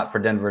did a lot for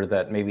Denver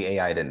that maybe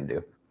AI didn't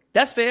do.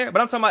 That's fair,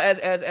 but I'm talking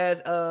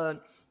about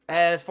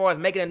as far as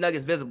making the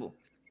Nuggets visible.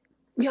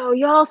 Yo,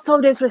 y'all so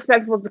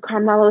disrespectful to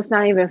Carmelo. It's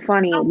not even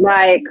funny.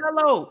 Like,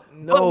 Melo.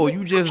 no,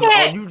 you just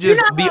can't- you you're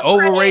just not be gonna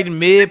overrating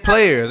mid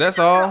players. That's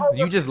all.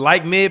 You just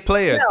like mid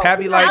players. No,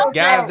 Pappy you're like not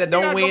guys that You're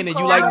don't not win, gonna and you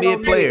call like Melo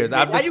mid players. mid.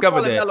 I've Why you discovered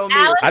calling that. Melo mid?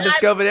 Alex- I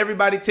discovered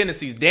everybody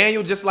tendencies.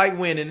 Daniel just like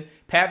winning.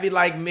 Pappy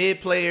like mid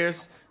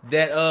players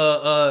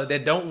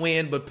that don't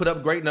win but put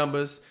up great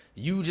numbers.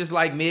 You just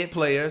like mid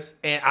players,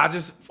 and I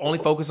just only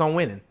focus on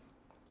winning.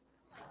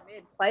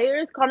 mid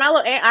players, Carmelo.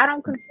 I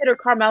don't consider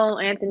Carmelo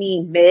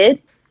Anthony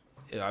mid.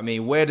 I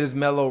mean, where does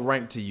Melo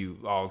rank to you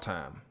all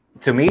time?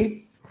 To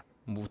me,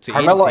 To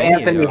Carmelo any of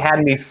Anthony y'all.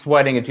 had me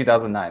sweating in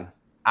 2009.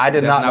 I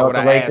did That's not know what the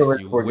I asked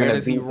Lakers you. were Where going to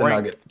does he beat the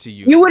rank Nuggets. to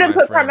you? You wouldn't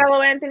my put friend?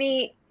 Carmelo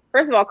Anthony.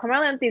 First of all,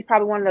 Carmelo Anthony is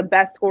probably one of the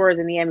best scorers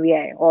in the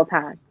NBA all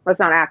time. Let's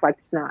not act like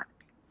it's not.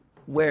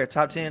 Where?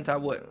 Top 10?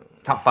 Top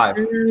what? Top 5.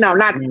 No,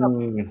 not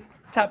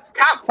Top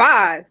top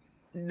 5.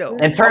 no.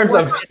 In terms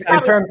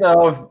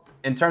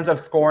of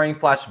scoring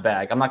 /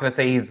 bag, I'm not going to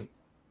say he's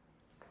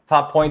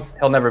top points.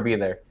 He'll never be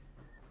there.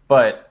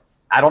 But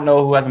I don't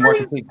know who has a more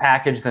complete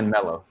package than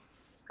Melo.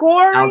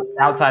 Scoring,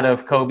 Outside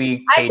of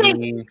Kobe, I think-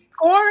 KD.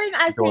 scoring.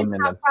 I say Jordan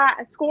top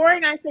 5.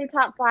 Scoring, I say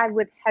top 5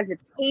 with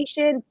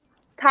hesitation.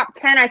 Top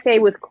 10, I say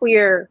with a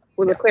clear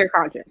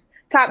conscience.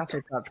 I'll say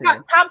top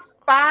 10. Top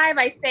 5,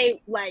 I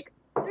say like,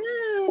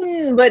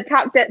 but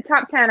top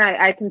 10,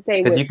 I can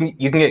say Because with.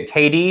 you can get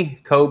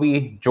KD,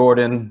 Kobe,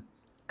 Jordan.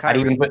 I'd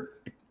even put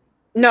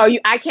No,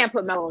 I can't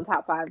put Melo in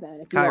top 5 then.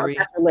 If you Kyrie. want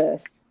that's your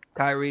list.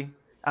 Kyrie.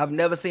 I've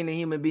never seen a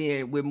human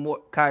being with more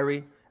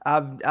Kyrie.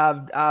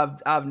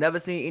 I've never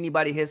seen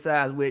anybody his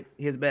size with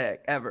his bag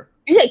ever.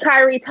 You say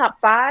Kyrie top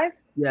 5?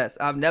 Yes,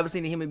 I've never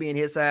seen a human being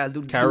his size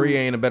do. Kyrie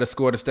ain't a better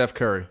scorer than Steph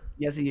Curry.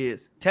 Yes, he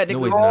is. No,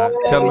 Technically, he's not.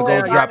 Tell him to go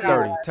Technically drop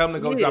sound, 30. Tell him to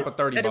go He drop is. a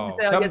 30 ball.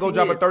 Technically sound, Tell him to yes, go he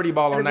drop a is. 30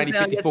 ball on 90,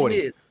 Technically 50, sound, 40.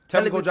 yes, he is.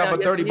 Tell him go drop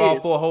a 30 ball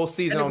for a whole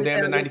season on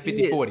damn the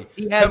 90-50-40.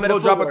 He Tell him go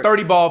drop a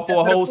 30 ball for a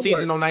whole footwork.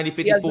 season on He has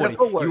better 90-50-40.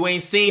 footwork. You ain't He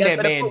seen has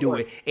that better man do footwork.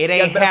 it. It He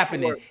has ain't better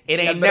happening. footwork. It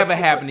He has ain't better never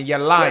footwork. happening. You're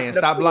He has lying. better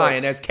Stop footwork.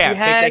 lying. That's cap. He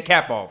Take that has-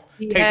 cap off.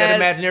 he Take that has-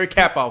 imaginary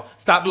cap off.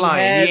 Stop he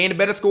lying. has- He ain't a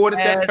better scorer than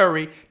he Steph has-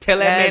 Curry. Tell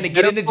that has man to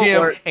get in the better gym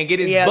footwork. and get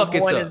He his has buckets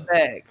more in up. his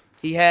bag.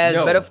 He has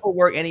No. better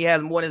footwork and he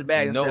has more in his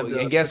bag. Than No, Steph does.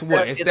 and guess Steph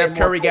what? And is Steph a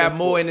Curry got forward.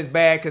 more in his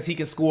bag because he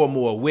can score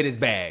more with his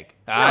bag.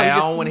 he I just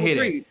don't want to shoots hit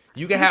more it. threes.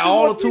 You can He have shoots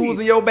all more the tools threes.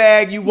 in your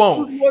bag you He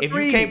want. shoots more If you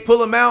threes. can't pull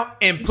them out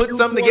and He put shoots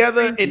something more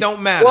together, threes. it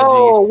don't matter.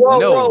 Whoa, G. whoa,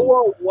 no, whoa,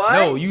 whoa, what?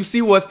 no. You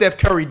see what Steph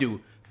Curry do,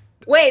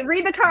 Wait,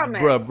 read the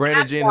comment. Bruh, Brandon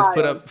That's Jennings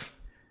put wild. up.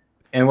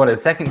 And what,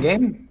 his second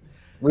game?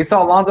 We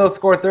saw Lonzo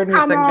score 30 in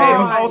his Come second on. Hey,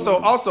 game. but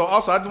also,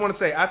 I just want to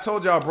say, I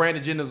told y'all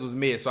Brandon Jennings was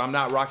mid, so I'm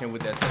not rocking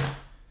with that team.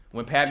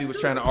 When Pappy was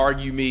trying to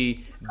argue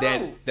me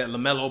that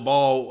LaMelo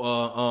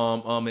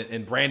Ball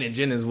and Brandon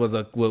Jennings was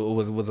a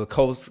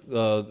close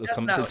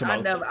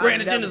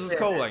Brandon Jennings was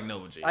cold. Like,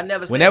 no, G. I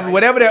never said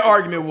Whatever that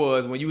argument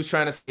was, when you was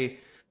trying to say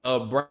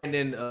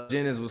Brandon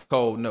Jennings was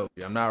cold, no,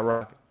 G, I'm not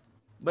rocking.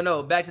 But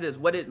no, back to this.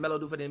 What did Melo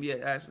do for the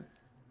NBA, Ashley?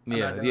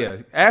 Yeah.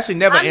 Ashley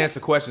never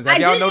answered questions. Have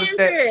y'all noticed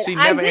that? She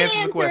never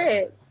answers the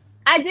question.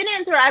 I did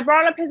answer it. I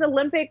brought up his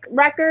Olympic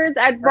records.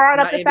 I brought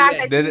up the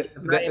fact that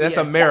That's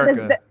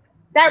America.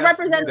 that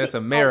represents. That's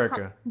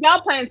America.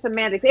 Y'all playing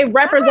semantics. It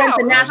represents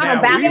the Now national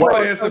we basketball.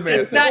 playing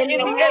semantics. Not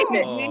Association.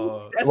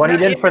 NBA. That's What he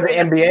not did for the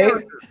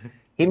NBA,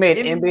 he made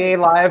NBA. NBA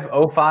Live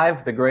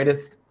 05 the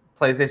greatest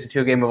PlayStation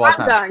 2 game of all I'm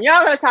time. done.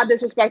 Y'all gonna stop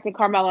disrespecting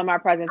Carmelo in my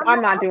presence.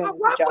 I'm not doing I'm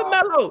this, rock with y'all.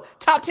 Melo.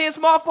 Top 10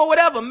 small for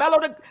whatever.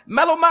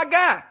 Melo my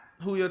guy.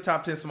 Who your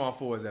top 10 small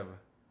fours ever?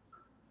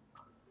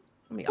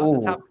 I mean,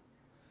 off the top.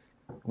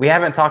 We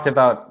haven't talked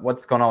about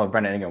what's going on with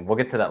Brandon Ingram. We'll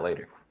get to that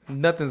later.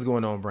 Nothing's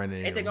going on, Brandon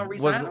Ingram. Ain't they gonna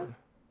re-sign him?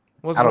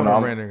 What's I don't going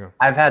on, know. Brandon Ingram?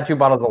 I've had 2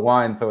 bottles of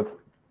wine, so it's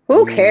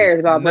Who cares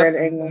about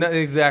Brandon Ingram? No,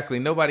 exactly.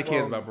 Nobody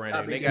cares about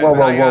Brandon. They got Whoa, whoa,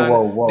 Zion,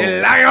 whoa, whoa, whoa.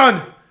 the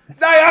Lion,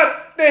 Zion,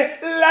 the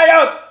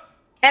Lion.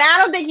 And I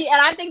don't think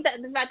I think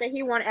that the fact that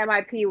he won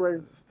MIP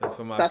was That's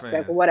for my suspect.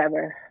 fans.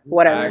 Whatever.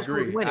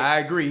 I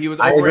agree. He was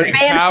I agree. overrated.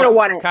 Bam should've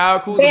won it. Kyle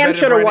Kuzma Bam better than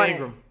should've Brandon won it.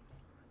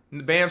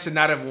 Ingram. Bam should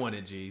not have won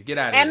it, G. Get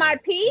out of here.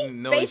 MIP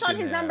No, he based on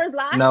shouldn't his have. numbers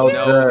last No, year.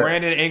 No, The-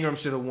 Brandon Ingram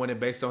should have won it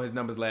based on his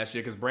numbers last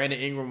year because Brandon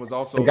Ingram was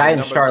also The guy in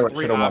number Charlotte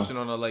 3 should've won. option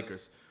on the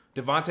Lakers.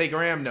 Devontae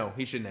Graham, no,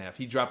 he shouldn't have.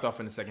 He dropped off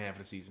in the second half of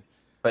the season.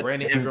 But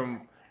Brandon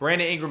Ingram,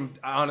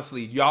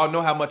 honestly, y'all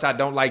know how much I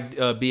don't like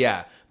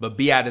BI, but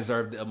BI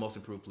deserved a most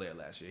improved player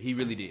last year. He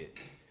really did.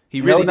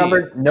 He really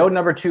did. No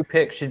number 2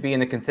 pick should be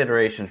in the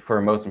consideration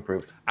for most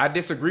improved. I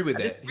disagree with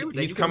that. disagree with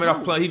that. He's You coming can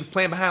off. move. He was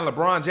playing behind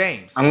LeBron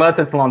James. Unless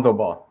it's Lonzo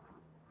Ball.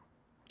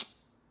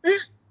 Who,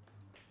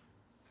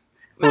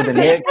 the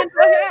Knicks?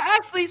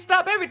 Actually,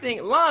 stop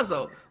everything.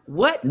 Lonzo.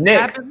 What Knicks.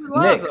 happens with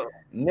Lonzo?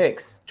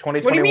 Knicks.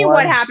 2021. What do you mean?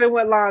 What happened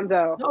with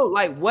Lonzo? No,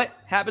 like what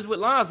happens with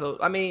Lonzo?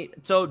 I mean,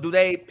 so do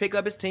they pick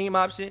up his team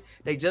option?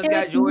 They just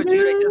got George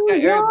Hill, they just got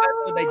Eric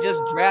Bledsoe, they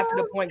just drafted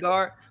a point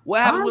guard.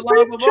 What happens with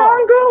Lonzo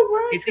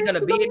Ball? Is he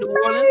gonna be in New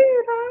Orleans?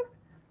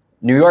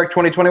 New York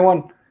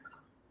 2021.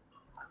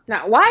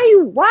 Now, why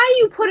are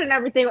you putting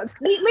everything?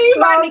 Leave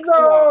my Knicks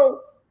alone.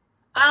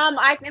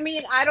 I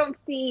mean, I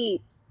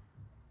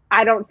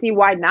don't see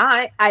why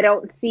not. I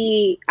don't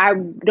see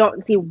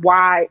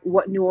why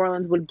what New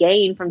Orleans would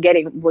gain from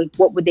getting, like,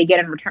 what would they get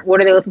in return?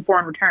 What are they looking for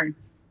in return?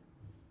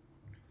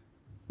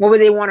 What would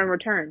they want in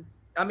return?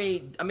 I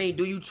mean,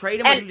 do you trade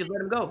him or do you just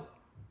let him go?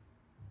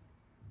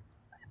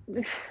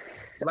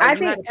 I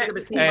think.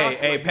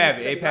 Hey,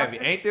 Pappy,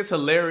 ain't this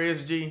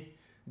hilarious, G?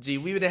 G,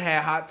 we would have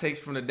had hot takes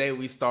from the day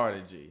we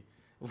started, G.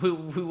 We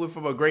went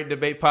from a great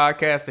debate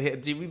podcast to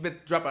hit, G. We've been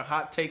dropping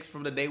hot takes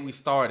from the day we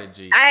started,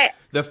 G.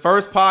 The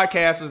first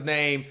podcast was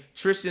named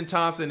Tristan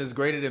Thompson is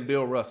greater than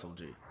Bill Russell,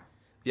 G.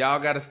 Y'all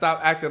got to stop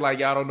acting like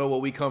y'all don't know where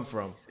we come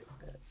from.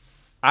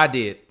 I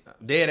did.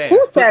 Dead ass.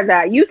 Who said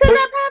that? You said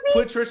that, Pappy?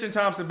 Put Tristan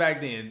Thompson back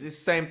then. It's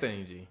the same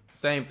thing, G.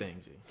 Same thing,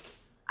 G.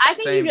 I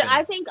think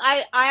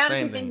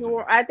New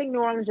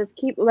Orleans just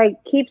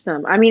keeps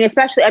him. I mean,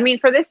 especially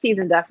for this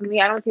season, definitely.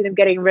 I don't see them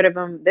getting rid of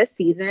him this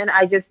season.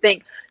 I just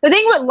think the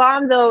thing with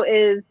Lonzo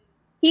is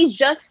he's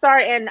just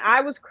starting. And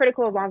I was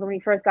critical of Lonzo when he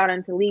first got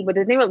into the league, but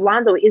the thing with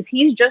Lonzo is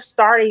he's just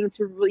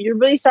you're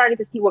really starting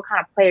to see what kind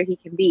of player he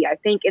can be. I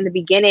think in the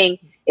beginning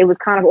it was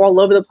kind of all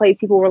over the place.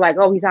 People were like,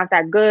 "Oh, he's not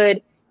that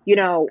good."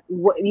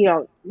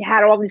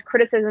 Had all these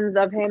criticisms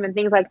of him and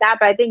things like that.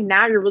 But I think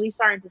now you're really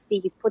starting to see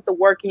he's put the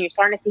work in. You're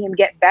starting to see him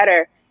get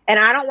better. And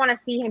I don't want to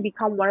see him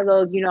become one of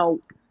those,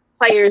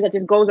 players that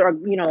just goes, or,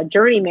 a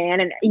journeyman.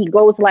 And he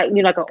goes like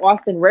an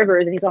Austin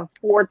Rivers and he's on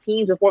 4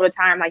 teams before the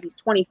time, like he's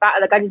 25.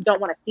 Like, I just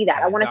don't want to see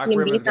that. I want to see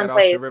him be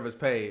someplace. Austin Rivers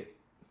paid.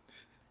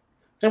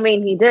 I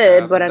mean, he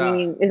did, but I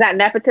mean, is that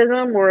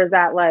nepotism or is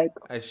that like?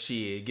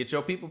 Shit, get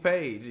your people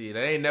paid. Gee,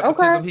 that ain't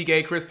nepotism. Okay. He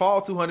gave Chris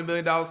Paul $200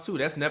 million too.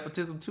 That's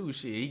nepotism too.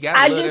 Shit, he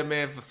got to love that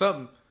man for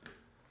something.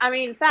 I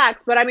mean,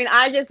 facts, but I mean,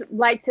 I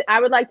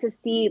would like to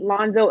see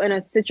Lonzo in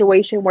a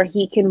situation where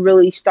he can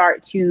really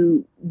start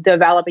to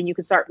develop and you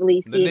can start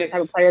really seeing the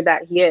type of player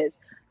that he is.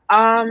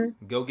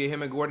 Go get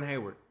him and Gordon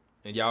Hayward.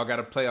 And y'all got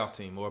a playoff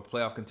team or a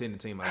playoff contending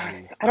team, I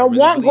believe. I don't really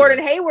want believe Gordon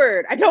that.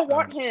 Hayward. I don't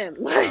want him.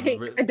 Like,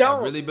 I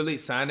don't. I really believe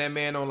sign that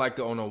man on like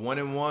on a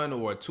 1-1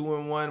 or a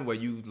 2-1 where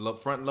you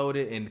front load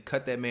it and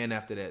cut that man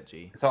after that.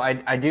 G. So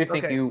I do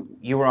think Okay.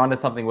 you were onto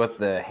something with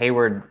the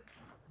Hayward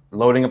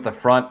loading up the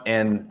front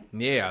and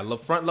Yeah,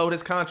 front load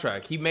his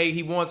contract. He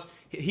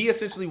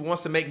essentially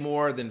wants to make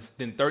more than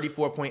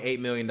 $34.8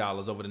 million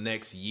over the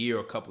next year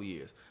or couple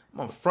years. I'm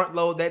gonna front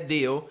load that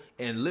deal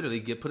and literally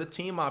put a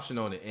team option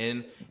on it.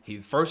 And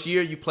first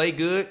year you play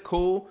good,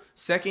 cool.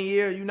 Second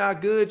year you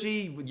not good,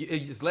 G.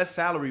 It's less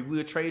salary.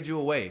 We'll trade you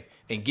away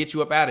and get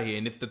you up out of here.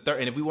 And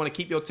if we want to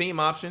keep your team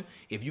option,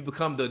 if you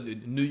become the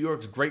New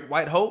York's great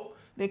white hope,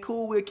 then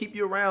cool, we'll keep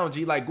you around,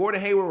 G. Like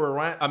Gordon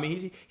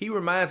Hayward, he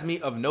reminds me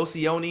of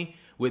Nocioni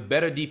with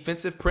better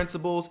defensive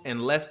principles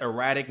and less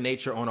erratic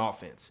nature on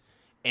offense.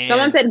 And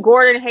Someone said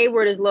Gordon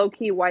Hayward is low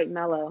key white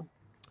mellow.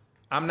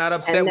 I'm not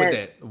upset and with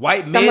then that.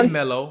 White someone- mid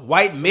mellow.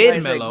 White Somebody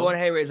mid said mellow. Gordon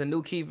Hayward is a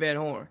new Keith Van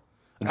Horn.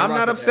 I'm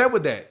not upset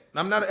with that.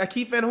 I'm not.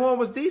 Keith Van Horn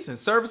was decent,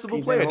 serviceable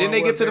Keith player. Van Didn't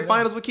Horn they get was to the very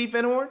finals with Keith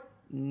Van Horn?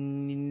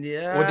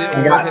 Yeah. Or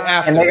and was it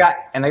after?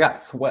 they got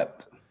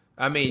swept.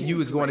 I mean, you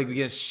was going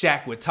against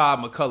Shaq with Todd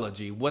McCullough,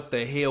 G. What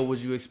the hell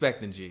was you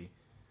expecting, G?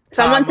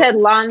 Someone said Todd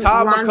Lonzo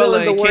McCullough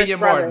is the and worst Kenyon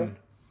brother. Martin.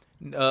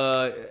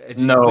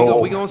 No,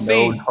 we gonna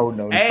see.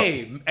 no.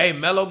 Hey,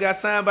 Melo got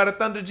signed by the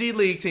Thunder G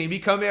League team. He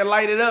come there,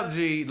 light it up,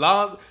 G.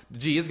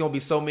 It's gonna be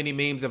so many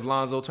memes if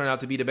Lonzo turned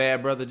out to be the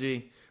bad brother,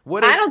 G.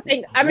 What if, I don't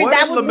think. I mean, what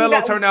that if would be LaMelo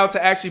that. turned out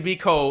to actually be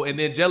cold, and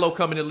then Jello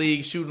come in the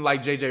league shooting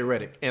like JJ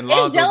Redick, and Is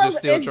Lonzo Jello, just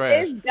still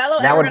trash? Is Jello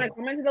That ever would- going to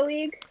come into the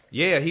league?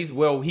 Yeah, he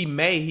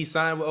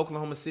signed with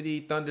Oklahoma City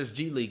Thunder's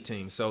G League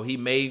team, so he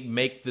may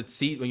make the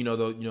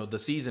the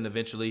season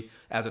eventually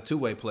as a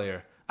two-way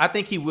player. I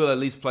think he will at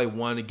least play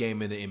one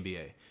game in the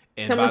NBA.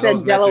 And Someone by those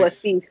said Jello metrics,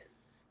 is thief.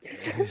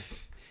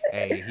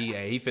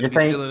 he finna You're be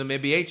saying- stealing an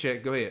NBA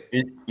check. Go ahead.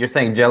 You're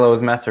saying Jello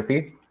is Master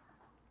P?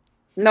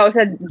 No, it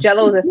said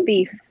Jello is a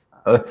thief.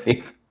 Oh,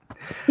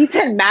 He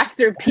said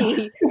Master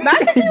P.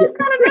 Master P is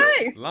kind of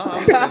nice.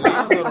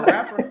 Lonzo the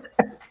rapper.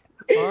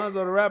 Lonzo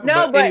the rapper. No,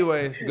 but but-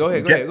 anyway, go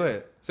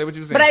ahead. Say what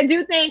you were saying. But I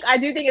do think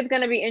it's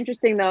going to be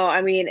interesting, though.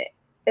 I mean,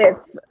 if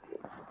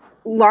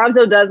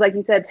Lonzo does, like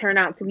you said, turn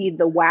out to be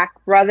the whack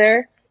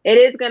brother, it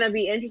is going to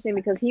be interesting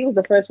because he was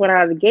the first one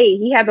out of the gate.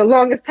 He had the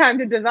longest time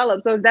to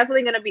develop. So it's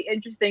definitely going to be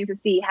interesting to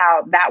see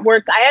how that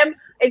works. I am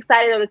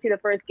excited, though, to see the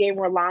first game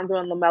where Lonzo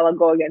and LaMelo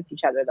go against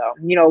each other, though.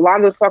 You know,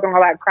 Lonzo's talking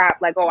all that crap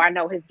like, oh, I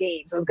know his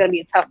game. So it's going to be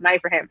a tough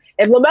night for him.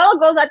 If LaMelo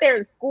goes out there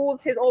and schools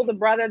his older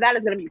brother, that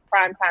is going to be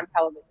primetime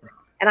television.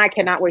 And I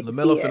cannot wait to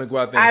LaMelo see finna it. go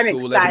out there and I'm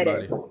school excited.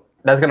 everybody.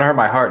 That's gonna hurt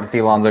my heart to see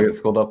Lonzo get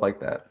schooled up like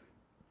that.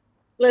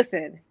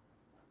 Listen.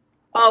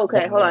 Oh,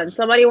 okay, hold on.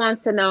 Somebody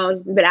wants to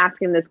know. Been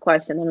asking this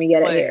question. Let me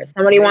get it here.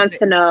 Somebody wants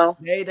to know.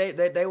 They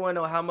want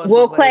to know how much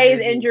Will Clay's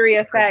injury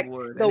affect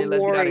the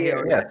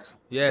Warriors? Yes.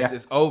 Yes, Yeah.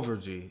 it's over,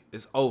 G.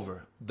 It's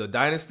over. The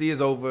dynasty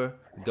is over.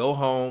 Go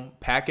home,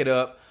 pack it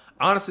up.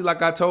 Honestly,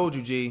 like I told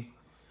you, G,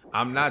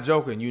 I'm not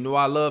joking. You know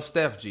I love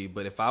Steph, G,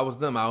 but if I was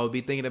them, I would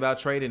be thinking about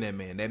trading that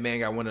man. That man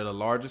got one of the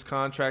largest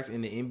contracts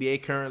in the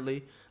NBA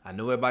currently. I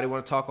know everybody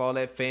want to talk all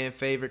that fan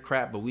favorite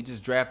crap, but we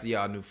just drafted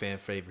y'all new fan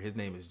favorite. His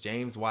name is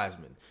James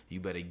Wiseman. You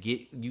better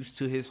get used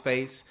to his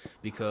face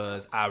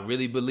because I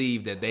really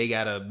believe that they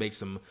gotta make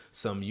some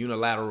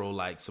unilateral,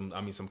 like some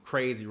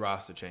crazy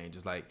roster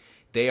changes. Like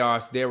they're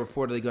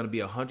reportedly going to be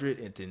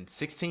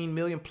 116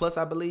 million plus,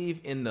 I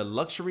believe, in the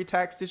luxury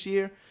tax this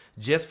year,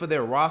 just for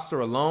their roster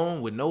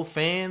alone with no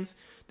fans.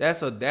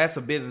 That's a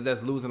business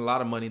that's losing a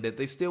lot of money that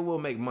they still will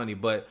make money.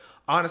 But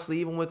honestly,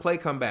 even when Clay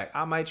come back,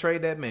 I might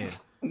trade that man.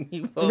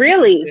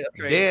 Really?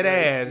 Dead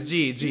ass.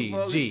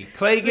 G.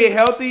 Clay get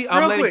healthy.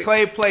 I'm letting quick.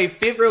 Clay play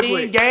 15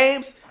 quick.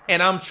 games,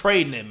 and I'm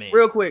trading that man.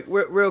 Real quick.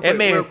 That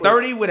man real quick.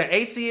 30 with an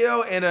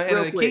ACL and an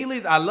Real quick.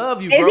 Achilles. I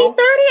love you, Is he 30? bro.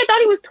 I thought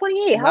he was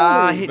 28. How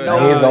Nah, old is he- he?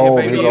 no, He's old.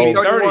 Baby, He's he'll be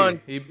old.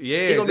 30. He's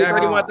Yeah, gonna be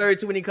exactly. 31,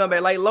 32 when he come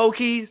back. Like low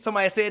key,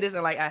 somebody said this,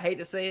 and like I hate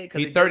to say it because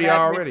He 30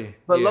 already.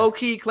 But Yeah. low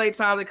key, Klay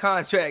Thompson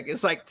contract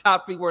is like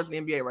top 3 worst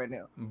in the NBA right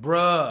now.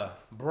 Bruh.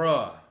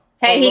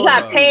 Hey, he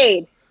got Lord.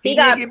 paid. He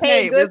got did get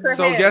paid. paid. Good for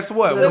So him. guess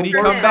what? Good When he for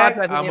come him. back,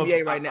 Contract in I'm the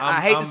NBA right now. I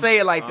I'm- hate to I'm- say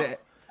it like I'm- that.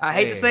 I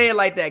hate to Yeah. say it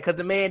like that because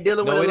the man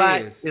dealing with No, a it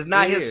lot. is. It's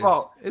not It his is.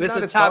 fault. It's It's not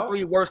the his top fault.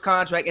 3 worst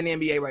contract in the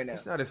NBA right now.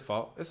 It's not his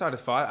fault. It's not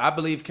his fault. I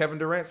believe Kevin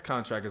Durant's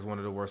contract is one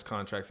of the worst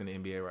contracts in the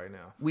NBA right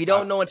now. We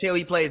don't know until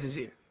he plays this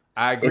year.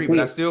 I agree, If but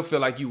we- I still feel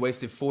like you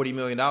wasted $40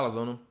 million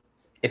on him.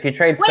 If you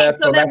trade Wait, Steph,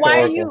 so go then back why to are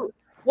Oracle. you?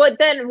 What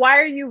then? Why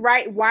are you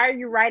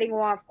writing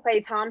off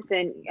Klay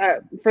Thompson?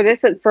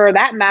 For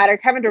that matter,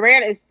 Kevin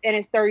Durant is in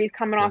his 30s,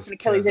 coming off an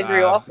Achilles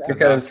injury. Also, I've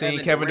Because seen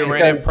Kevin Kevin Durant-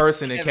 Durant in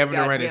person, and Kevin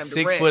Kevin Durant is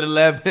goddamn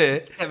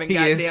 6'11". Kevin He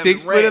is goddamn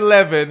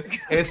 6'11",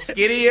 as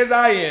skinny as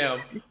I am,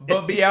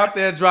 but be out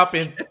there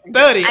dropping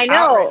 30. I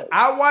know.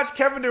 I watched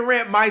Kevin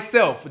Durant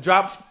myself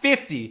drop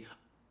 50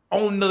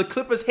 on the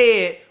Clippers'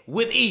 head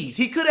with ease.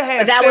 He could have had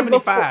But that was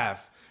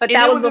 75, but and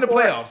that it was was in the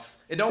before- playoffs.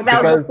 It don't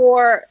That matter. was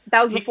before.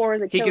 That was before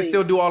his He Achilles. can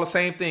still do all the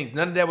same things.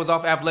 None of that was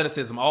off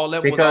athleticism. All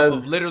that was Because- off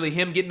of literally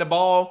him getting the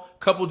ball,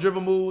 couple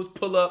dribble moves,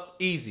 pull up,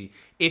 easy.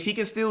 If he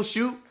can still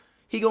shoot,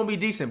 he gonna be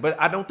decent. But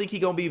I don't think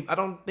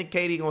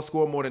KD gonna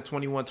score more than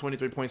 21,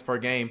 23 points per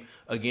game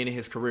again in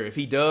his career. If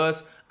he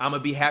does, I'm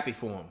gonna be happy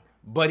for him.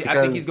 But I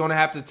think he's gonna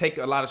have to take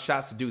a lot of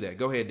shots to do that.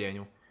 Go ahead,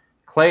 Daniel.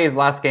 Clay's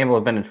last game will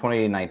have been in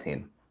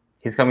 2019.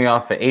 He's coming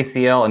off an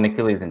ACL and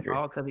Achilles injury.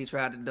 All because he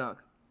tried to dunk.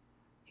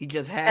 He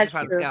just had That's to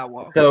try to true.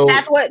 skywalk. So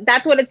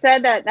That's what it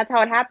said. That's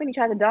how it happened. He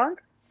tried to dunk.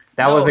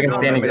 that was against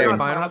no, Danny remember that Green.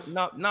 finals?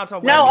 No, I'm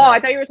talking No, about I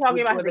thought you were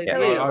talking about his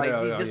Like,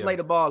 Achilles. just lay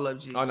the ball up,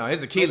 G. Oh no,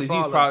 his Lay Achilles. the He's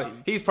ball up,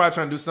 probably G. trying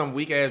to do some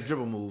weak ass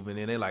dribble move, and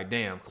then they're like,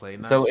 "Damn, Clay."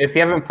 Nice. So if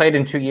you haven't played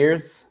in 2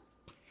 years,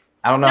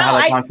 I don't know No, how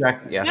that I-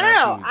 contract's. Yeah. No.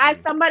 Jeez, As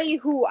man. somebody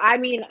who, I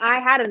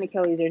had an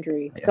Achilles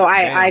injury, Yeah. so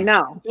I Damn.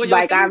 know. Well, your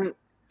Like Achilles-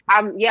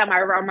 I'm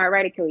my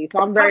right Achilles, so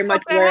I'm very How the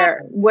much fuck that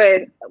aware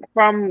with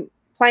from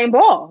playing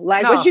ball.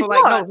 Like No, what you so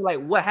thought. like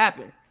what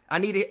happened? I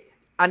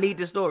need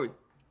the story.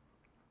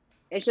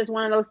 It's just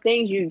one of those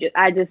things.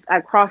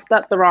 I crossed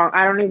up the wrong.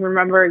 I don't even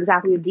remember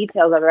exactly the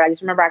details of it. I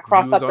just remember I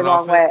crossed You was up the on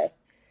wrong way. offense?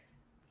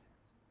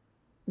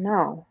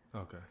 No,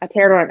 Okay.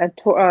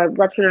 I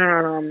ruptured it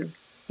on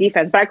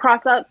defense, but I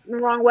crossed up the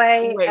wrong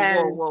way. Wait,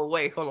 and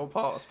wait, hold on,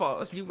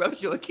 pause. You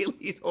rubbed your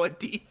Achilles on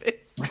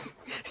defense.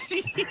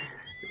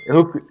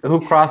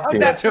 Who crossed you?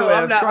 Got your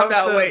ass crossed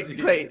up, wait,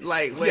 G. wait,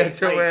 Got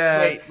your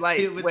ass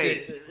hit with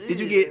wait.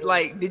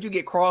 the- Did you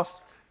get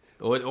crossed?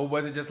 Or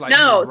was it just like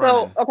no, he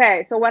was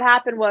running? so what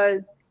happened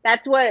was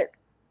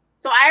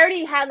so I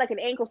already had like an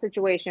ankle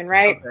situation,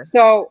 right? Okay.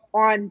 So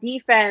on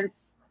defense,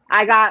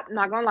 I'm not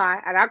gonna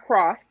lie, I got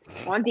crossed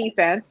on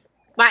defense.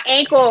 My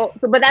ankle,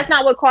 but that's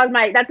not what caused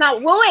wait, let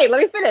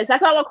me finish.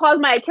 That's not what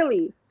caused my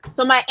Achilles.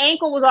 So my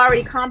ankle was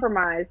already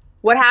compromised.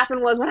 What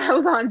happened was when I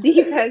was on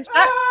defense,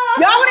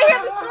 y'all want to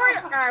hear the story?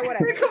 All right,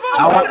 whatever. Come I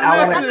on, want- I I'm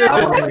want- listening.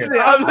 I want to hear it.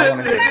 I'm I wanna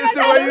listening. hear it. It's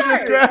the way you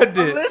described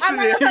it. I'm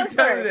listening. Keep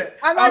telling that.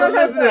 I'm I'm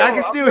listening. I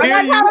can still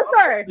hear you.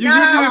 You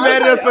usually be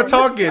mad at us for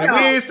talking. We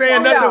ain't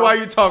saying nothing while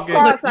you talking.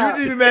 You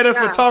usually be mad at us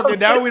for talking.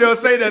 Now we don't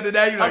say nothing.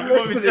 Now you like, I'm you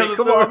want me to tell listening. the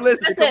Come on, I'm story?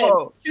 listening. Come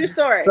on. True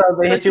story. So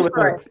they hit you with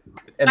True the. story.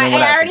 And then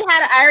what I happened?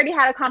 already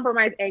had a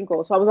compromised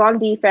ankle, so I was on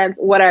defense.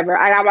 Whatever.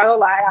 I'm not gonna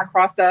lie. I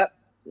crossed up.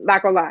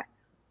 Not gonna lie.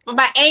 But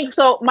my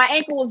ankle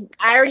was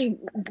already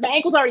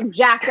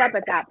jacked up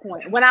at that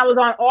point. When I was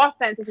on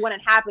offense is when it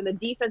happened. The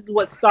defense is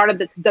what started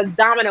the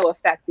domino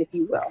effect, if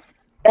you will.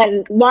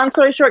 And long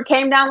story short,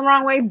 came down the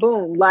wrong way.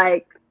 Boom!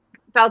 Like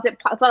felt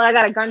like I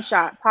got a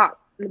gunshot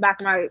pop in the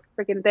back of my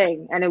freaking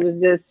thing, and it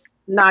was just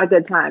not a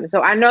good time.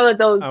 So I know that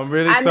those. I'm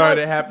really I know- sorry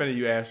that happened to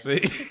you,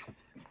 Ashley.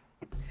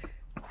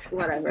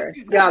 Whatever.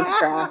 Y'all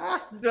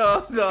trash. No,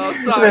 I'm sorry.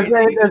 Y'all The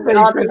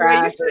way you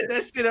trash. said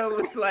that shit up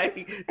was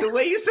like the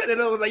way you said it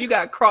up was like you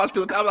got crossed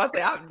to a time. I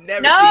say I've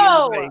never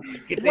No. seen anybody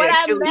get What their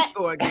I Achilles meant-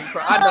 torn get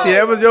crossed. I know. See,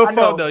 that was your I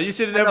fault know. though. You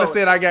should have I never know.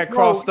 said I got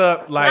crossed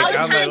up. Like I was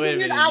I'm trying like, to wait a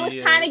give you. minute. I was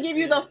trying to give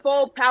you the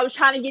full. I was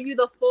trying to give you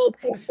the full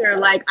picture.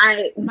 Like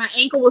my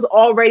ankle was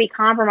already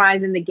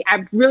compromised in the game.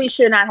 I really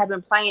should not have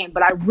been playing,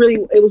 but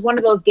it was one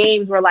of those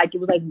games where like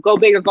it was like go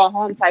big or go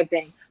home type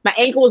thing. My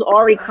ankle was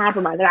already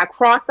compromised. I got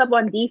crossed up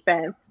on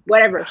defense.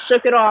 Whatever,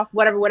 shook it off.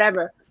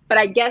 Whatever. But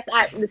I guess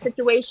the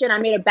situation, I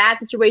made a bad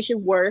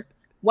situation worse.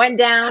 Went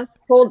down,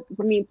 pulled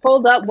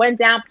up, went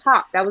down,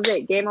 popped. That was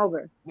it. Game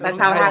over. That's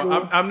how it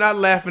happened. I'm not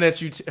laughing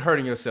at you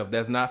hurting yourself.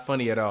 That's not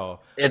funny at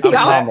all. It's Y'all-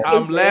 normal.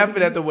 I'm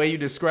laughing at the way you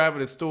describe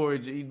the story.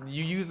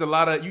 You use a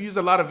lot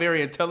of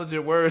very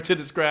intelligent words to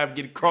describe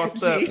getting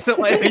crossed up. Jeez,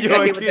 somebody And you're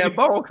with kidding. that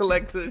bone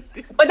collector.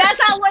 But that's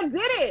not what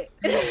did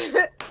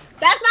it.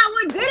 That's not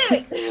what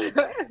did it.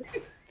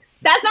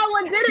 That's not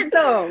what did it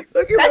though.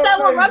 That's not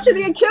what ruptured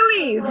the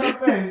Achilles.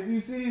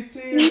 You see these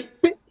tears?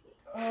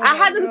 I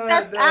had them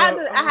Steph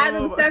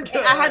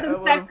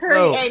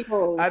Curry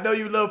ankles. I know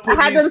you love I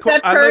had putting them these.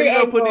 Steph I know you Curry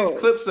love putting these ankles.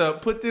 clips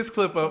up. Put this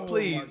clip up,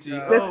 please, G. Oh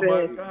my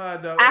Listen,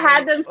 God! No. I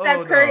had them Steph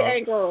Oh, Curry no.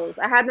 ankles.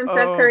 I had them Oh,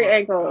 Steph Curry my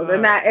ankles, and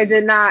God. that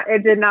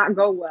it did not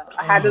go well.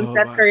 I had them Oh,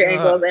 Steph my Curry God.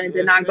 ankles, and it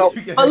did not Yes, go.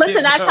 you gotta But listen,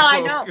 get that's my how I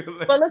bone know.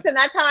 collector. But listen,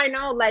 that's how I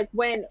know. Like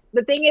when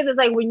the thing is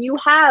like when you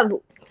have.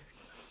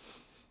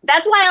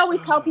 That's why I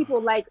always tell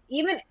people, like,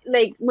 even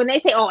like when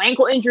they say, "Oh,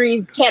 ankle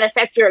injuries can't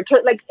affect your,"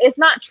 like, it's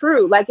not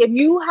true. Like, if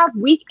you have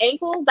weak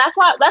ankles, that's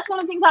one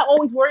of the things I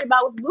always worry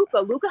about with Luka.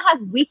 Luka has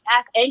weak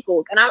ass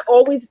ankles, and I'm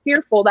always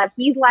fearful that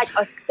he's like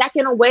a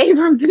second away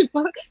from.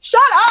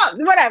 Shut up!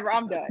 Whatever,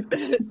 I'm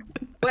done.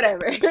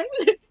 Whatever.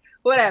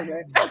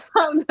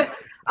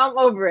 I'm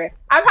over it.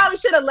 I probably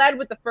should have led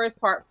with the first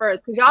part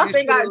first, because y'all You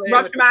think I should've led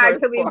rushed with the my first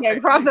Achilles part.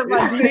 and crossed up my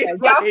It defense.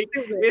 seemed Y'all like-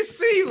 stupid. It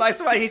seemed like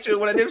somebody hit you with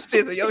one of them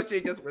shits and your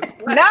shit just was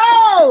splat.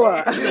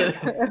 No.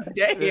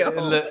 Damn.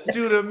 Look,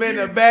 Judah in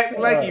the back,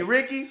 like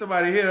Ricky.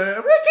 Somebody hit her.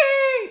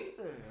 Ricky.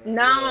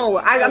 No,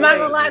 I'm not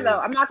gonna lie though.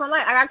 I'm not gonna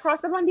lie. I got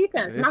crossed up on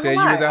defense. They I'm not said gonna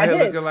you lie. was out I here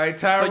did. looking like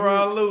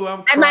Tyronn Lue.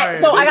 I'm And my-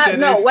 crying. so I They got- said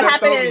no, they what stepped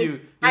happened over is you.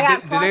 I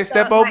got Did they crossed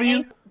step up, over my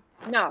you?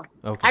 No.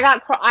 Okay. I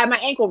got my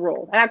ankle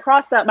rolled. I got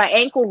crossed up. My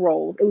ankle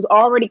rolled. It was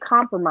already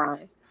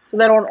compromised. So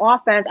then on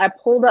offense, I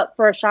pulled up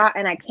for a shot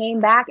and I came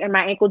back and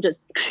my ankle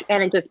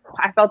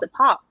I felt it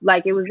pop.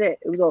 Like it was it.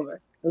 It was over.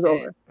 It was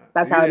over.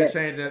 That's how it is.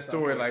 Change that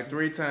story like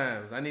 3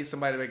 times. I need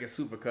somebody to make a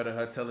supercut of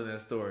her telling that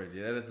story.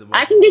 Yeah, that is the most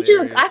I can get you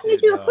the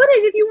hilarious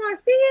footage if you want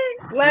to see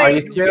it.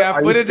 Like You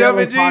got footage of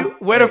it, G?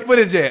 Where the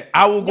footage at?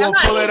 I will go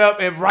pull it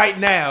up and right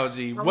now,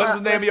 G.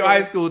 What's the name of your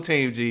high school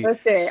team, G?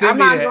 Send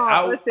me that.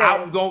 I will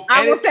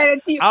send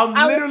it to you. I'm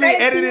literally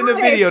editing the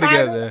video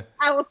together.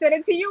 I will send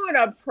it to you in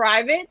a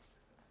private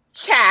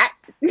chat.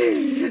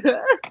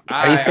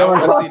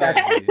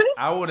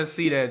 I want to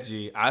see that,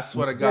 G. I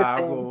swear to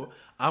God,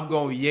 I'm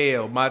going to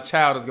yell. My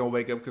child is going to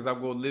wake up because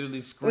I'm going to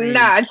literally scream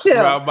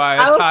throughout my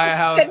entire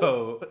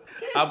household.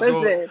 I'm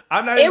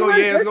not even going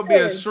to yell. It's going to be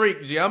a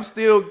shriek, G. I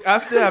still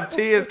have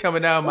tears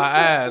coming out of my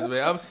eyes,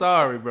 man. I'm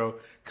sorry, bro.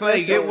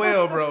 Clay, get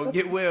well, bro.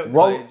 Get well,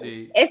 Clay,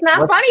 G. It's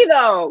not funny,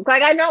 though.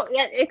 Like, I know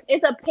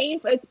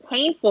it's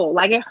painful.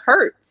 Like, it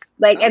hurts.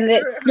 Like, it's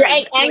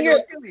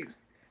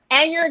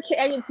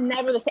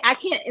never the same. I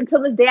can't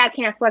until this day. I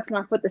can't flex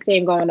my foot the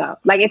same going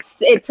up. Like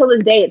till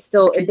this day, it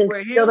still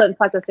doesn't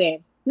flex the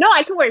same. No,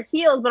 I can wear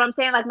heels, but I'm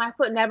saying like my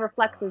foot never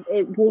flexes.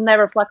 It will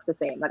never flex the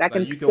same. Like I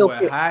can. You can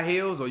wear high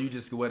heels, or you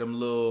just can wear them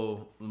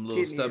little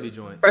stubby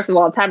joints. First of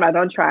all, time I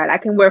don't try it. I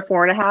can wear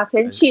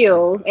 4.5-inch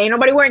heels. Ain't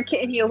nobody wearing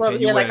kitten heels over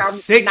here. Like I'm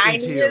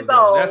 90 years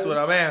old. That's what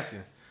I'm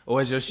asking. Or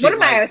is your shit? What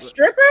am I, a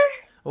stripper?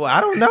 Well, I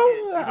don't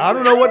know. I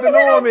don't know what the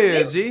norm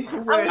is, G.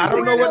 I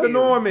don't know what the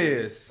norm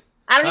is.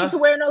 I don't need to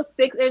wear no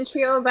 6-inch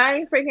heels. I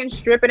ain't freaking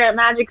stripping at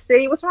Magic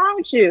City. What's wrong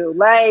with you?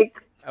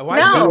 Like, why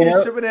you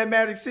stripping at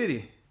Magic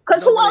City?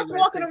 Because who else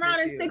walking around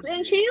in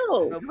 6-inch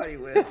heels? Nobody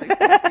wears 6-inch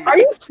heels. Are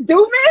you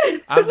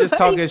stupid? I'm just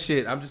talking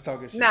shit.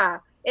 Nah.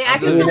 I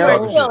can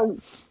wear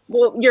heels.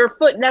 Well, your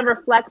foot never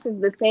flexes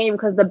the same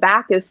because the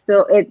back is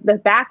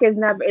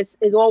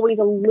always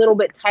a little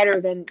bit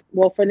tighter than,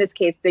 well, for this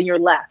case, than your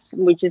left,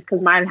 which is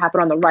because mine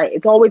happened on the right.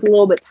 It's always a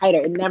little bit tighter.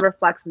 It never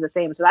flexes the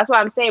same. So that's why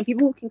I'm saying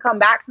people who can come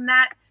back from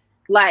that,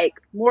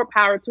 like, more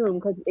power to them,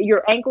 because your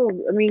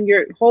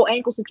whole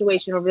ankle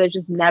situation over there is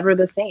just never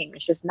the same.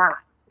 It's just not.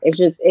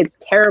 It's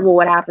terrible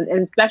what happens.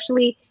 And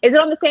especially, is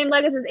it on the same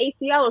leg as his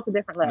ACL or it's a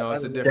different leg? No,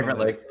 it's a different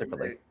leg.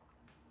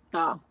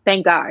 Oh,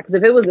 thank God. Because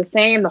if it was the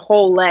same, the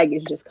whole leg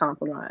is just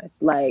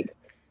compromised. Like,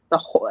 the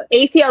whole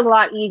ACL is a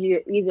lot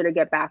easier to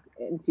get back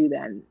into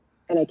than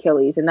an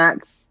Achilles. And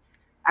that's,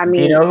 do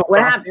you know what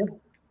happened?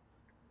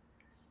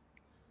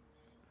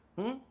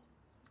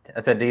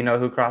 I said, do you know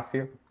who crossed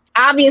you?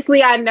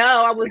 Obviously, I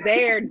know. I was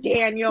there,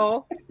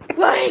 Daniel.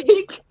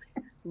 Like,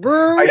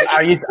 rude.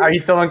 Are you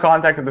still in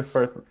contact with this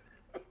person?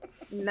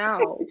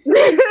 No.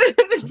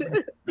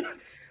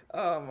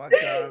 Oh my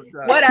God.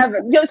 Whatever.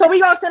 So we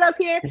gonna sit up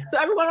here. So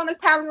everyone on this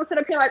panel will sit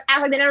up here like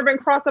act like they never been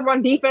crossed up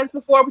on defense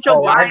before.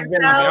 But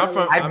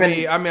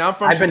I'm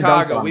from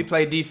Chicago. We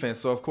play defense,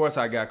 so of course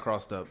I got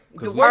crossed up.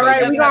 All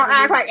right, we gonna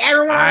act like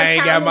everyone. I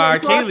ain't got my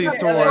Achilles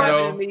torn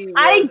though.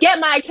 I didn't get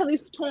my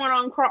Achilles torn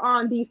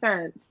on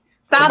defense.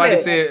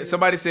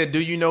 Somebody said, "Do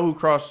you know who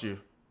crossed you?"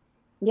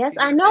 Yes,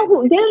 I know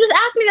who. They just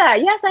asked me that.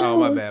 Yes, I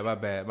know. Oh, my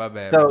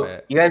bad.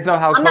 So you guys know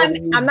how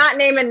I'm not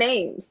naming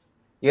names.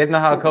 You guys know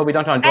how Kobe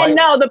dunked on Dwight? And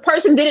no, the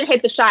person didn't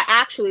hit the shot.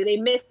 Actually, they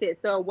missed it.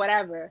 So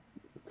whatever.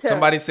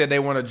 Somebody said they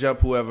want to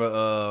jump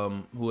whoever.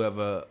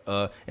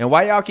 And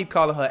why y'all keep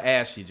calling her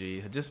Ashy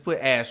G? Just put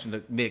Ash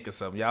Nick or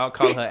something. Y'all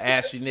call her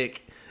Ashy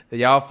Nick.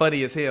 Y'all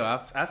funny as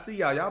hell. I see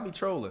y'all. Y'all be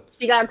trolling.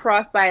 She got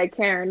crossed by a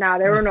Karen. Nah,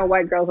 there were no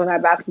white girls on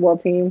that basketball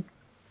team.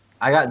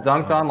 I got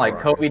dunked on like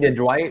Kobe did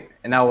Dwight,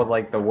 and that was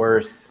like the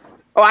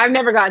worst. Oh, I've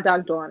never got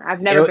dunked on. I've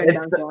never been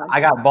dunked on.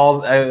 I got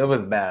balls. It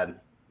was bad.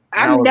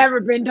 I've never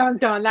been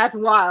dunked on. That's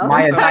wild.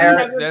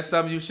 That's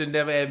something you should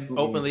never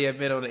openly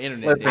admit on the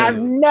internet. I've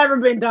never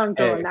been dunked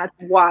on. That's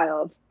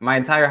wild. My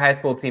entire high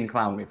school team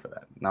clowned me for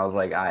that, and I was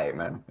like, "All right,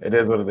 man, it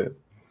is what it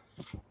is."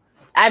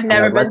 I've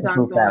never been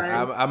dunked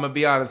on. I'm gonna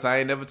be honest. I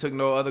ain't never took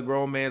no other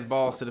grown man's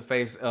balls to the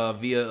face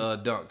via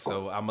dunk.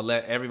 So I'm gonna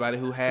let everybody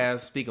who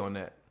has speak on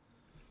that.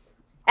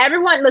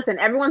 Everyone's been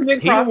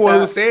crossed. He the one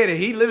who said it.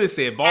 He literally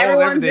said balls,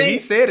 everything. He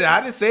said it.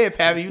 I didn't say it,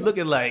 Pappy. You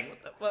looking like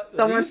what the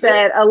fuck? Someone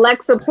said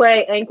Alexa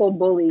play ankle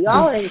bully.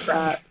 Y'all ain't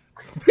crap.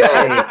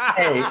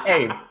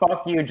 hey,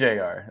 fuck you,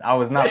 JR. I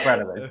was not proud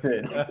of that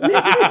shit.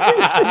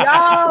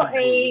 Y'all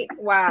ain't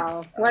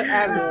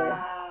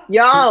whatever.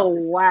 Y'all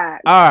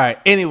whack. All right.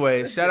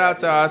 Anyway, shout out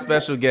to our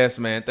special guest,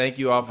 man. Thank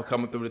you all for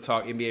coming through to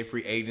talk NBA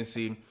free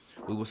agency.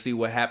 We will see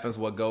what happens,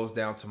 what goes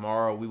down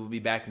tomorrow. We will be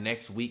back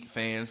next week,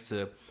 fans,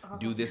 to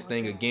do this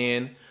thing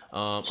again.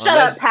 Shut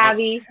up,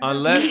 Pavi.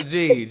 Unless,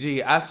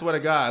 G, I swear to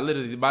God,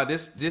 literally,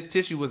 this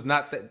tissue was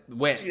not that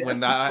wet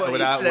when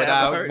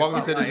I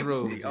walked into this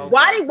room.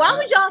 Why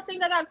would y'all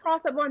think I got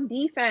crossed up on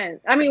defense?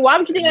 I mean, why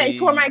would you think I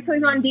tore my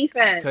Achilles on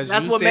defense?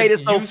 That's what made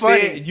it so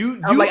funny.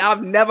 I'm like,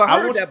 I've never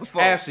heard that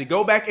before. Ashley,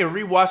 go back and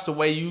rewatch the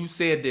way you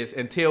said this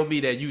and tell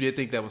me that you didn't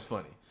think that was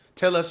funny.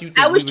 Tell us you think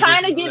I was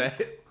trying to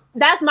get.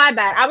 That's my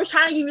bad. I was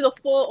trying to give you the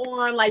full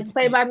on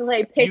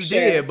play-by-play picture. You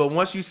did, but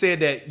once you said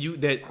that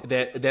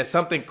that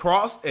something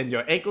crossed and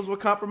your ankles were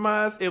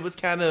compromised, it was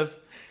kind of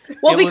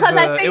Well, it because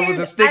I it figured was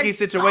a sticky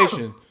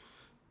situation.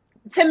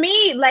 To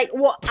me, like,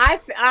 well,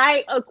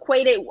 I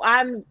equate it.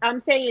 I'm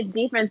saying it's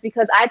defense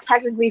because I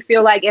technically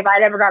feel like if I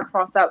never got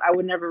crossed up, I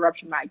would never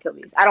rupture my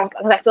Achilles. I don't,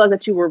 because I feel like the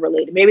two were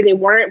related. Maybe they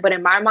weren't, but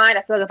in my mind,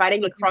 I feel like if I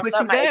didn't get crossed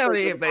up, my down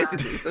here,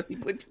 basically. So she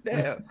put you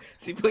down.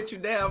 She put you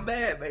down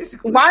bad,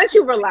 basically. Why don't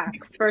you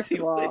relax? First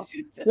of all,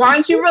 why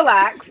don't you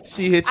relax?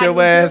 She hit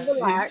your ass.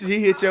 She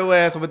hit your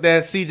ass with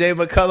that CJ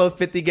McCullough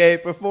 50-game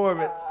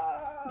performance.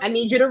 I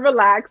need you to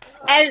relax.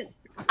 And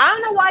I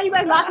don't know why you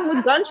guys laughing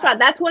with gunshot.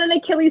 That's what an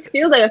Achilles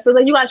feels like. It feels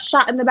like you got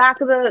shot in the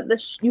back of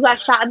you got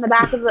shot in the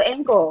back of the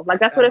ankle. Like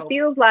that's what it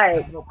feels like.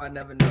 I hope I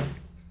never know.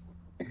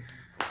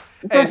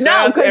 Hey, shout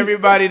out to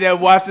everybody that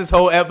watched this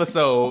whole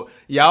episode.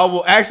 Y'all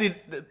will actually.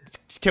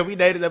 Can we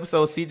name this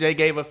episode? CJ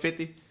gave a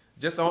 50.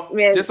 Just on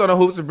the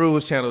Hoops and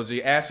Brews channel,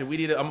 G. Ashley, we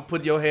need. I'm gonna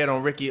put your head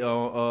on Ricky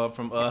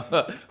from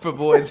for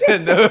boys. Yo,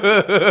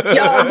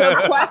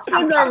 the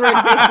questions are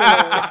ridiculous.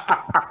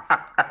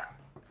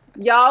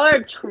 Y'all are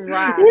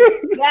trash.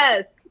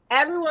 Yes,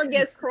 everyone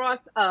gets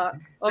crossed up.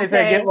 Okay? They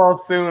said get well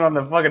soon on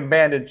the fucking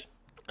bandage.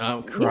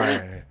 I'm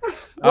crying.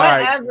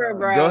 Whatever,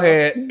 bro. Go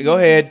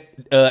ahead,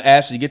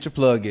 Ashley, get your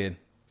plug in.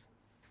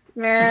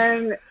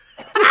 Man.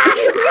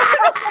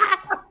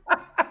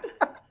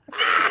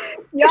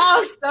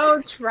 Y'all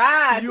so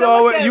trash.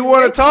 You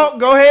want to talk?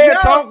 Go ahead,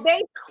 talk.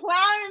 They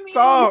clowning me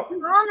talk. in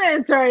these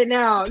comments right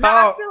now.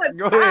 Talk.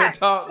 Go ahead,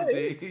 talk,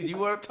 G. You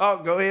want to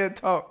talk? Go ahead,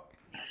 talk.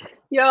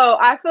 Yo,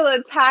 I feel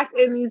attacked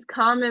in these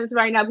comments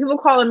right now. People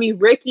calling me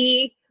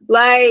Ricky.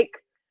 Like,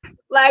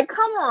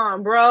 come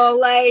on, bro.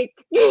 Like,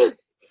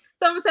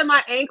 someone said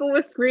my ankle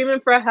was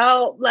screaming for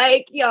help.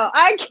 Like, yo,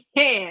 I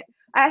can't.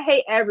 I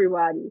hate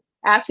everybody.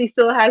 Ashley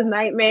still has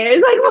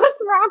nightmares. Like, what's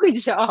wrong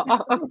with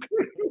y'all?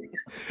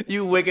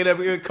 You waking up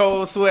in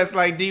cold sweats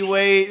like D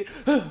Wade.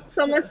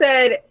 Someone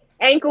said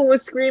ankle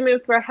was screaming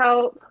for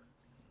help.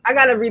 I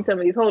gotta read some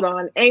of these. Hold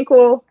on.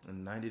 Ankle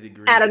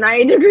at a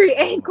 90-degree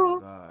ankle.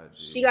 God,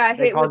 she got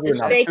hit with the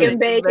shake and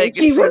bake and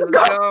she was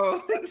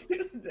gone.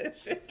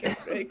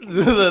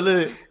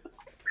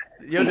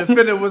 Your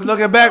defender was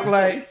looking back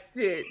like,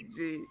 shit,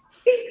 G.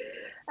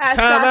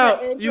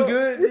 Timeout. You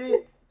good, G?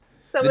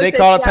 Did they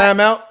call a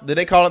timeout? Did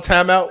they call a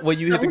timeout when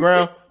you hit the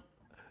ground?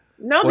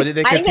 No. Or did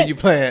they continue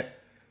playing?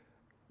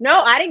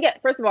 No, I didn't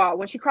get. First of all,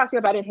 when she crossed me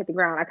up, I didn't hit the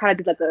ground. I kind of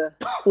did like a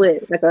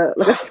slid, like a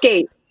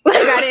skate. Like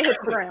I didn't hit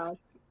the ground.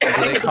 Did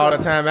they call a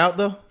timeout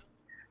though?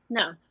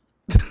 No.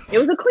 It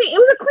was a clean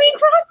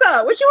cross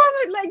up. What you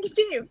want me like?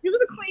 It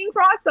was a clean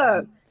cross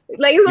up.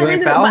 Like it was no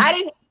reason. But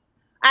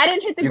I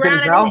didn't hit the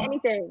ground. I didn't hit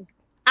anything.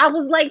 I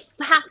was like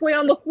halfway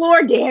on the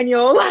floor,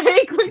 Daniel.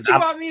 Like, what you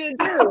want me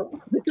to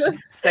do?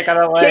 Stick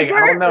out a leg.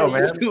 I don't know,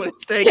 man.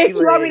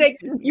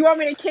 You want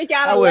me to kick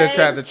out a leg? I would have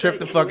tried to trip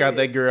the fuck out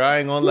that girl. I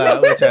ain't gonna lie. I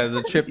would have tried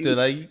to trip to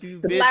like you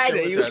bitch. Like,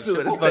 you tried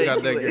to fuck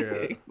out that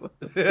girl.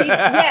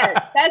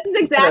 Yeah, that's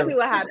exactly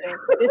what happened.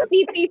 The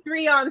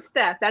CP3 on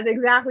Steph. That's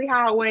exactly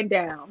how it went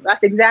down. The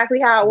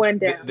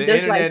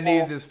internet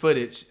needs this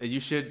footage.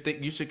 You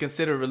should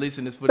consider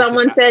releasing this footage.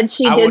 Someone said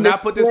I will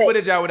not put this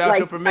footage out without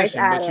your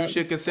permission, but you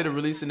should consider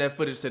releasing that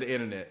footage to the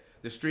internet.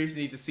 The streets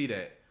need to see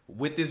that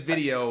with this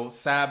video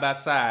side by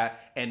side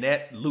and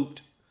that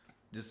looped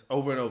just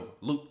over and over.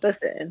 Looped.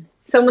 Listen,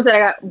 someone said I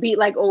got beat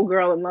like old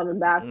girl in love and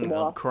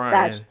basketball. I'm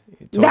crying.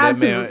 You told that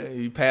man,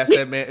 you passed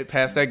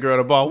that girl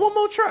the ball. One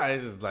more try.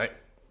 It's just like,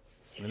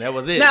 and that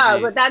was it. No,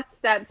 but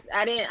that's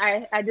I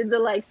didn't. I did the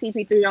like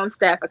CP3 on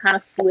Steph. I kind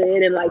of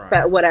slid and like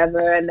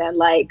whatever, and then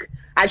like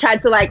I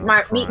tried to like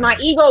my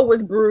ego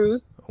was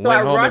bruised. So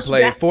went home and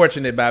played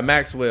Fortunate by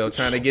Maxwell,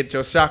 trying to get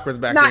your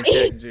chakras back in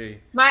check, G.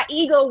 My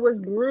ego was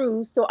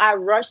bruised, so I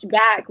rushed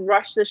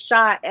the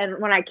shot, and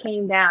when I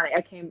came down,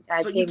 I came down.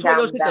 So you told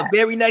us the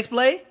very next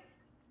play?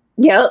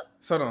 Yep.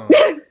 Hold on.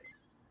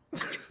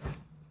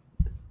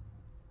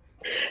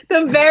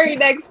 The very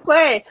next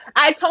play.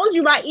 I told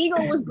you my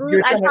ego was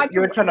bruised.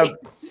 You were trying to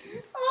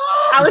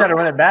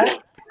run it back?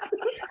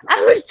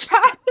 I was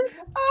trying.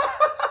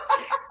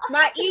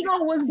 My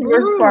ego was bruised.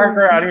 You're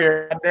Parker out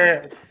here.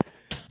 Damn.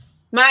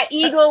 My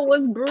ego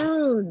was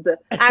bruised.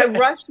 I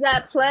rushed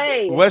that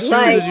play. What shoes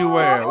did you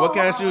wear? What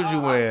kind of shoes you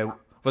wear?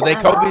 Was they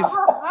Kobe's?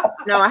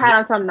 No, I had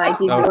on some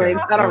Nike boys.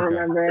 I don't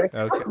remember.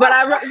 Okay.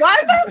 But why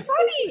is that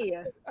funny?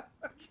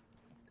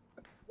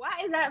 Why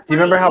is that funny? Do you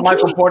remember how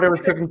Michael Porter was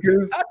cooking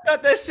coups? I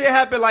thought that shit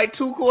happened like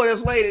 2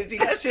 quarters later. G.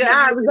 That shit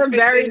it was the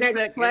very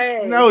next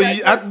play. No,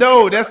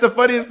 that's the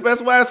funniest.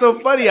 That's why it's so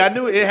funny. I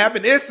knew it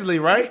happened instantly,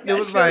 right? It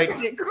was like.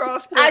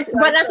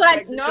 But that's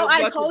what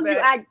I told you.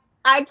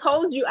 I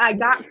told you I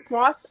got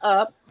crossed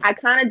up. I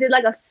kind of did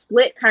like a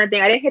split kind of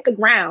thing. I didn't hit the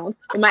ground.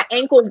 And my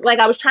ankle, like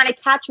I was trying to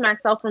catch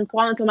myself from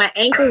falling until my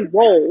ankle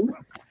rolled.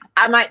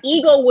 My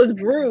ego was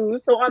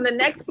bruised. So on the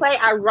next play,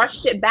 I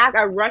rushed it back.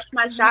 I rushed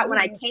my shot. When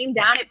I came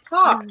down, it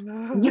popped.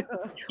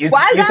 You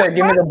said,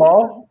 give me the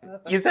ball?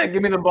 You said,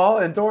 give me the ball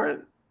and tore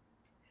it?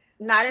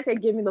 No, I didn't say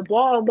give me the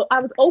ball. But I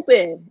was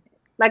open.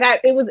 Like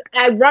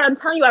I'm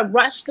telling you, I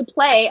rushed the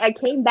play. I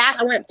came back,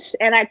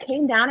 I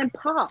came down and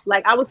popped.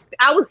 Like I was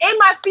in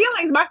my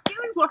feelings. My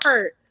feelings were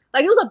hurt.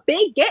 Like it was a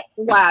big get.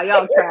 Wow,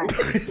 y'all trash.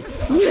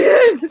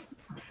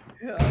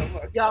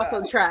 Y'all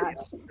so trash.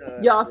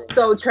 Y'all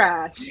so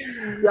trash.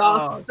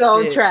 Y'all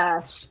so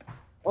trash.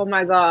 Oh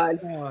my god.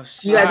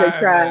 You guys are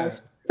trash.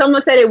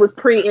 Someone said it was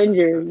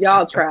pre-injured.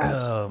 Y'all trash.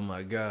 Oh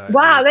my god.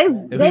 Wow, they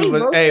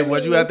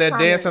was you out there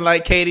dancing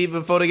like Katie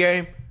before the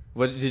game?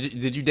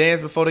 Did you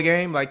dance before the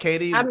game like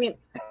Katie? I mean,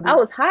 I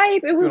was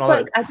hype. It was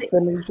like I think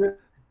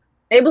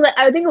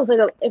it was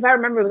if I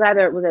remember, it was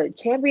either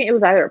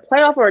a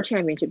playoff or a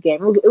championship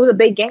game. It was a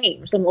big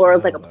game, or it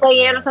was like a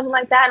play-in or something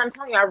like that. And I'm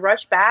telling you, I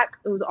rushed back.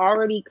 It was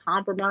already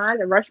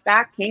compromised. I rushed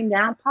back, came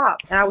down,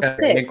 popped, and I was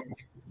sick.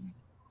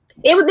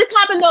 This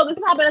happened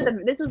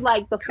this was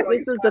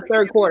the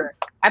third quarter.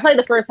 I played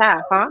the first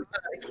half, huh?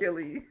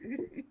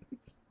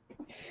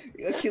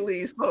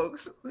 Achilles,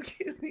 folks.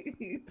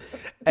 Hey,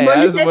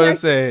 I just want to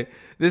say,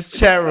 this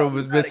chat room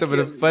has been some of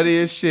the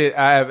funniest shit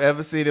I have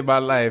ever seen in my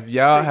life.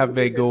 Y'all have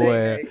been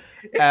going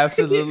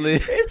absolutely.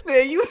 It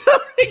said you was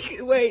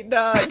something. Wait,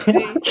 nah,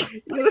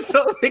 G. You was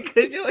something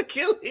because your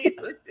Achilles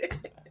was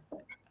dead.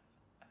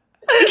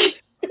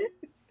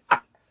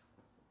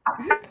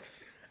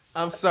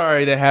 I'm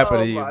sorry that happened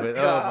to you, but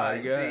God, oh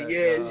my god.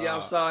 Yes, yeah,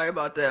 I'm sorry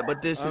about that,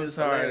 but this I'm is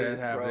sorry that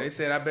happened. Bro. They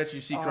said, I bet you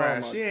she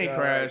cried. She ain't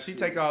cried. She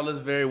take all this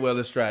very well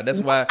in stride.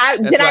 That's why. I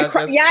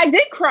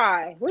did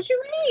cry. What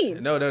you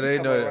mean? No, they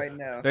know. Right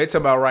now. They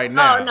talking about right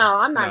now. Oh no,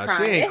 I'm not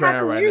crying. She ain't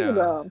crying right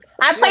now.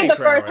 I played the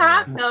first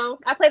half. No,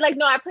 I played like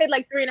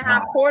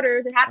 3.5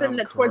 quarters. It happened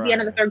towards the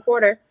end of the third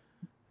quarter.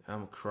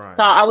 I'm crying.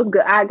 So I was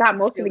good. I got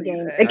most of the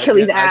game.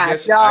 Achilles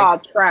ass. Y'all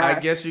trash. I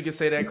guess you could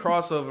say that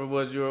crossover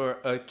was your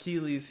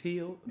Achilles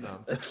heel. No.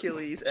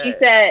 Achilles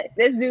ass.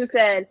 This dude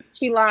said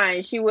she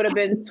lying. She would have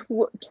been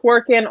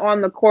twerking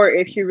on the court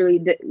if she really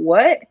did.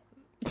 What?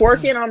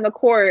 Twerking on the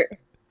court.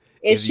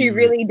 If she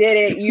really did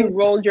it, you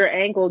rolled your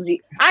ankle.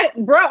 I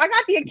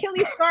got the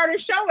Achilles scar to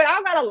show it. I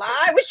don't gotta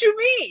lie. What you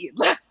mean?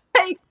 Like,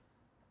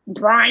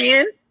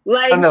 Brian,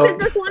 sit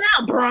this one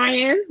out,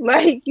 Brian.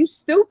 Like, you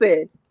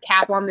stupid.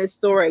 Cap on this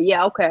story.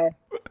 Yeah, okay.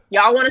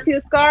 Y'all want to see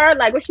the scar?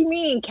 Like, what you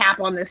mean cap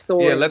on this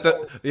story? Yeah, let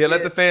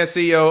the fans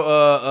see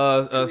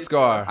your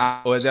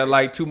scar. Or is that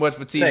like too much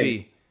for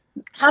TV?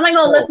 How am I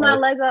gonna lift my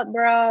leg up,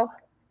 bro? All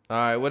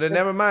right, well then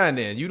never mind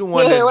then. You the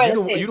one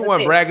you the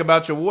one brag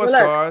about your war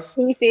scars.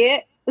 Can you see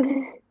it?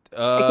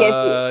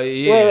 Yeah.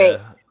 Wait.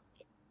 Can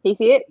you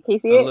see it? Can you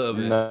see it? A little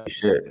bit. No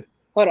shit.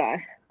 Hold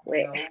on.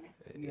 Wait.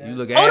 You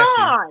look ashy.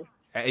 Hold on.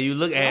 You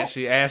look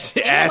ashy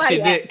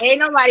Nick. Ain't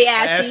nobody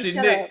ashy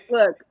Nick.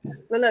 Look.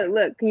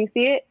 Can you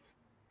see it?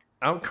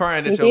 I'm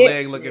crying at your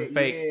leg looking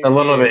fake. A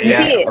little bit, yeah.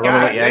 A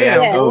little bit, yeah.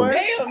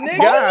 Damn, Nick.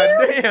 God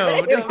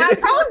damn. I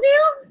told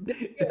you.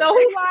 So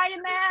who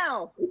lying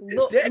now?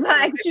 Look,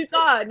 like you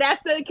thought.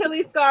 That's the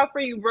Achilles scar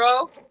for you,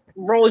 bro.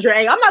 Rolls your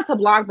ankle. I'm about to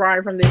block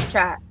Brian from this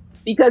chat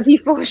because he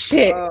full of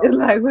shit. It's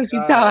like, what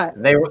you thought?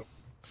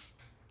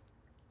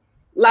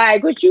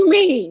 Like, what you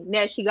mean?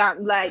 Now she got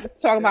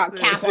talking about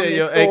cap on this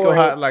your story. ankle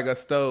hot like a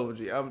stove.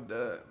 G. I'm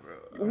done,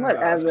 bro.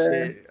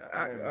 Whatever.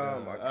 Oh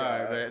my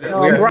god, man.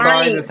 We're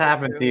sorry this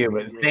happened to you,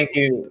 but thank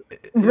you.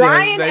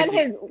 Brian and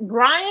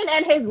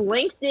his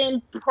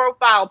LinkedIn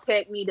profile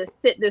picked me to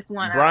sit this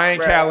one out. Brian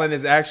Callen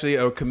is actually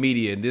a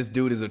comedian. This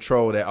dude is a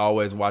troll that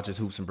always watches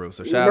Hoops and Brews.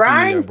 So shout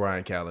out to you, young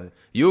Brian Callen.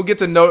 You'll get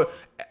to know.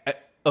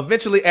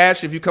 Eventually,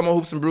 Ash, if you come on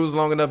Hoops and Brews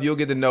long enough, you'll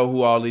get to know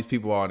who all these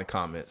people are in the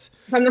comments.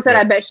 Someone said,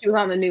 I bet she was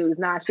on the news.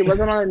 Nah, she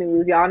wasn't on the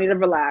news. Y'all need to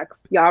relax.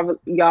 Y'all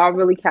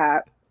really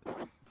cap.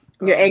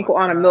 Your ankle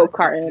on a milk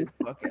carton.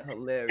 Fucking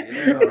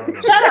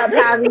hilarious. Shut up,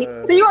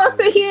 Pavi. So you gonna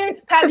sit here,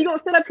 Pavi? You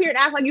gonna sit up here and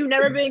act like you've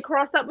never been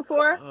crossed up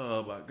before?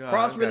 Oh my god.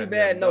 Cross really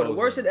bad. No, the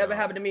worst that ever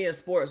happened to me in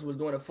sports was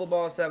doing a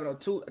football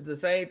 702. The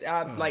same.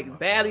 I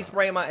badly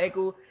sprained my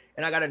ankle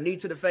and I got a knee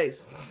to the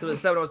face to the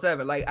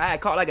 707. Like I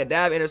had caught like a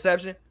dive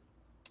interception.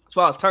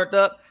 So I was turned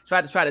up,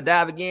 tried to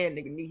dive again.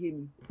 Nigga, knee hit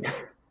me.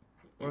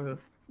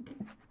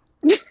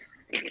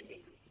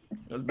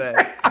 It was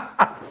bad.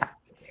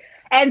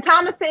 And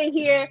Thomas saying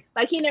here,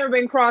 like he never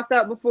been crossed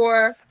up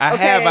before. I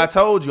have. I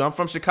told you, I'm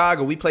from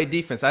Chicago. We play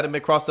defense. I done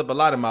been crossed up a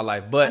lot in my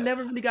life, but I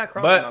never really got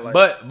crossed in my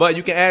life. But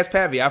you can ask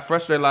Pavi. I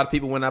frustrate a lot of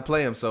people when I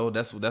play him, so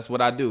that's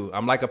what I do.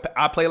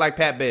 I play like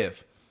Pat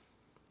Bev,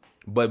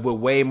 but with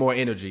way more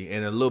energy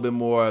and a little bit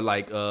more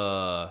like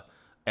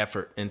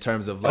effort in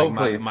terms of like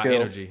my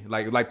energy.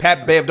 Like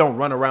Pat Bev don't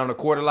run around the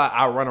court a lot.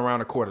 I run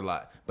around the court a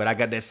lot, but I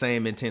got that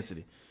same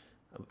intensity.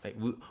 Like,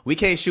 we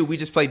can't shoot. We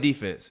just play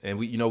defense, and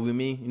we, you know what I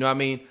mean. You know what I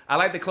mean. I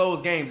like to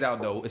close games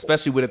out though,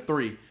 especially with a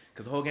three,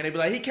 because the whole game they be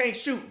like, he can't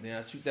shoot. Then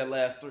I shoot that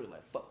last three.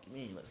 Like, fuck you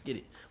mean, let's get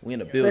it. We in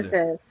the building.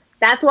 Listen,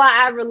 that's why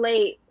I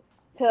relate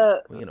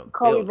to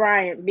Kobe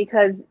Bryant,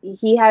 because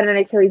he had an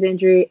Achilles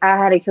injury. I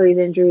had Achilles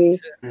injury,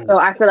 so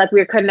I feel like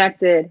we're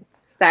connected.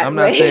 I'm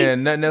not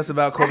saying nothing else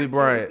about Kobe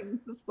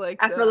Bryant.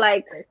 I feel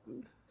like.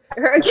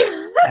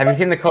 Have you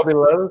seen the Kobe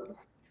lows?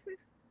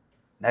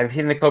 Have you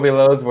seen the Kobe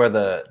lows where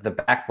the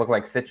back look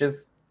like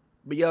stitches?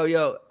 But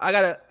yo, I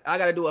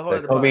gotta do a whole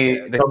the Kobe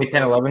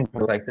 10-11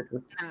 look like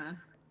stitches.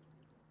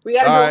 We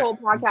gotta do a whole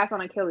podcast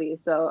on Achilles.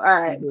 So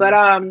all right, but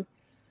all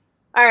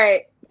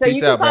right. So Peace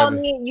you can out, follow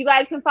baby. me. You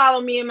guys can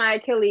follow me and my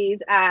Achilles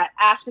at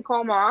Ash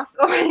Nicole Moss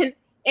on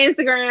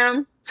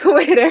Instagram,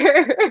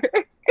 Twitter.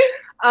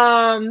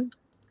 And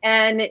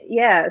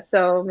yeah,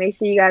 so make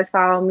sure you guys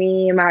follow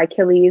me and my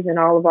Achilles and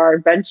all of our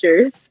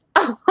adventures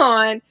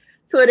on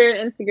Twitter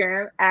and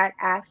Instagram at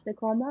Ash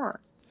Nicole Moss.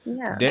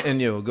 Yeah.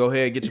 Daniel, go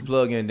ahead, get your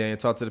plug in, Daniel.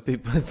 Talk to the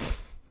people.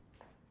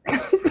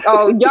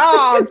 Oh,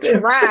 y'all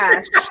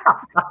trash.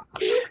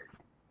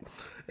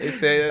 They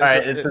say, All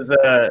right, this is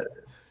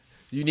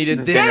you needed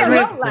this this is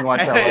Damn, strength. don't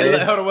Watch Hey,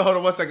 LA. hold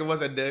on, 1 second. 1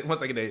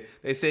 second.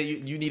 They say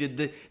you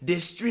needed the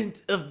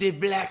strength of the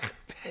Black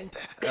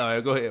Panther. All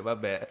right, go ahead. My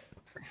bad.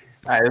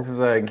 All right, this is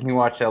King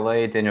Watch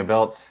LA, Daniel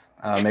Belts.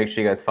 Make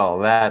sure you guys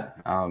follow that.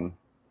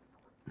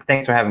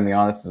 Thanks for having me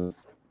on. This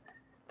is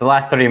the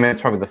last 30 minutes,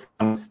 probably the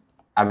funnest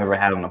I've ever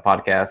had on a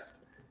podcast.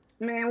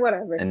 Man,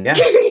 whatever. And yeah,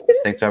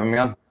 thanks for having me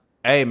on.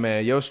 Hey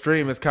man, your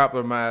stream is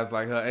compromised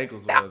like her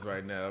ankles was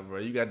right now, bro.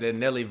 You got that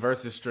Nelly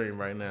versus stream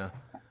right now.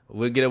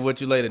 We'll get up with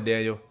you later,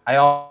 Daniel.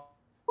 All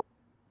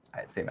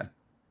right, see you, man.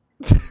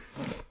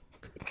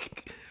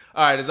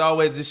 All right, as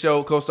always, this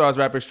show, co-stars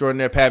rapper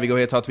extraordinaire Pavy. Go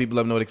ahead, talk to people,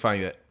 let them know where they can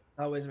find you at.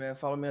 Always, man.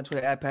 Follow me on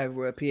Twitter at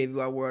Pavy,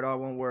 P-A-V-Y word, all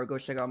one word. Go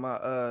check out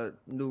my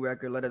new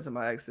record, Letters to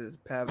My Exes,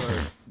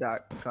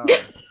 Pavard.com.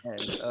 And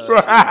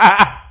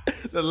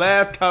The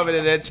last comment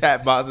in that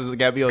chat box is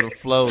got me on the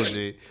flow,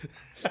 G.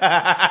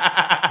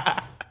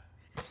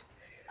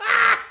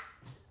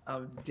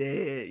 I'm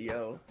dead,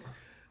 yo.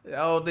 I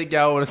don't think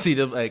y'all want to see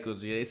them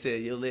ankles, G. They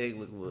said your leg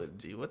look wood,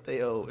 G. What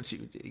they owe with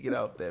you, G? Get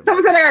off that.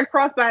 Someone said I got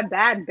crossed by a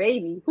bad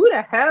baby. Who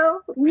the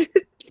hell?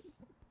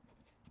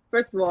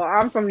 First of all,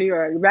 I'm from New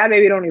York. Bad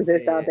baby don't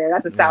exist out there.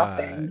 That's a South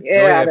thing.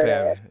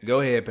 Yeah,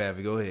 Go ahead,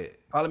 Pavy. Go ahead.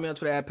 Follow me on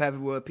Twitter at Pavy,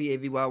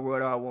 P-A-V-Y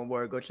word, all one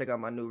word. Go check out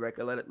my new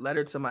record,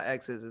 Letter to My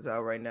Exes, is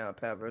out right now at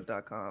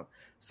Pavard.com.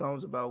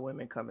 Songs about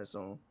women coming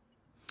soon.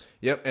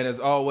 Yep, and as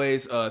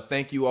always,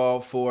 thank you all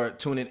for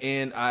tuning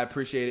in. I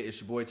appreciate it. It's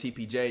your boy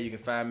TPJ. You can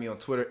find me on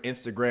Twitter,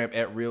 Instagram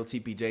at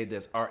ReelTPJ.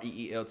 That's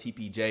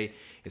ReelTPJ.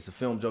 It's a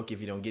film joke if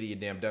you don't get it, you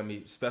damn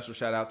dummy. Special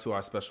shout out to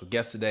our special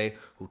guest today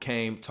who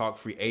came, talk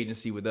free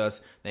agency with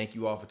us. Thank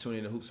you all for tuning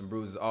in to Hoops and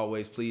Brews. As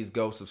always, please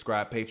go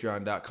subscribe,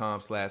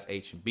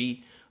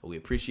 patreon.com/H&B. We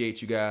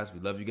appreciate you guys. We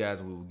love you guys,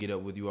 and we will get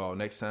up with you all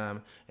next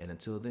time. And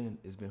until then,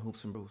 it's been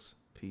Hoops and Brews.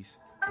 Peace.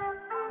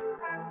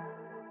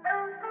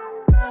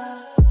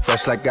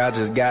 Fresh like I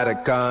just got a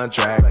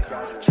contract.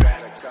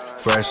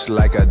 Fresh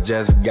like I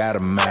just got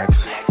a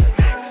max.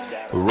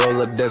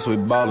 Roll up this, we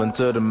ballin'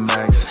 to the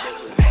max.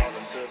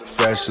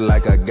 Fresh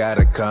like I got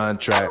a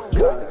contract.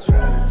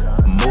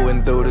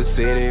 Moving through the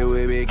city,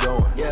 we be going.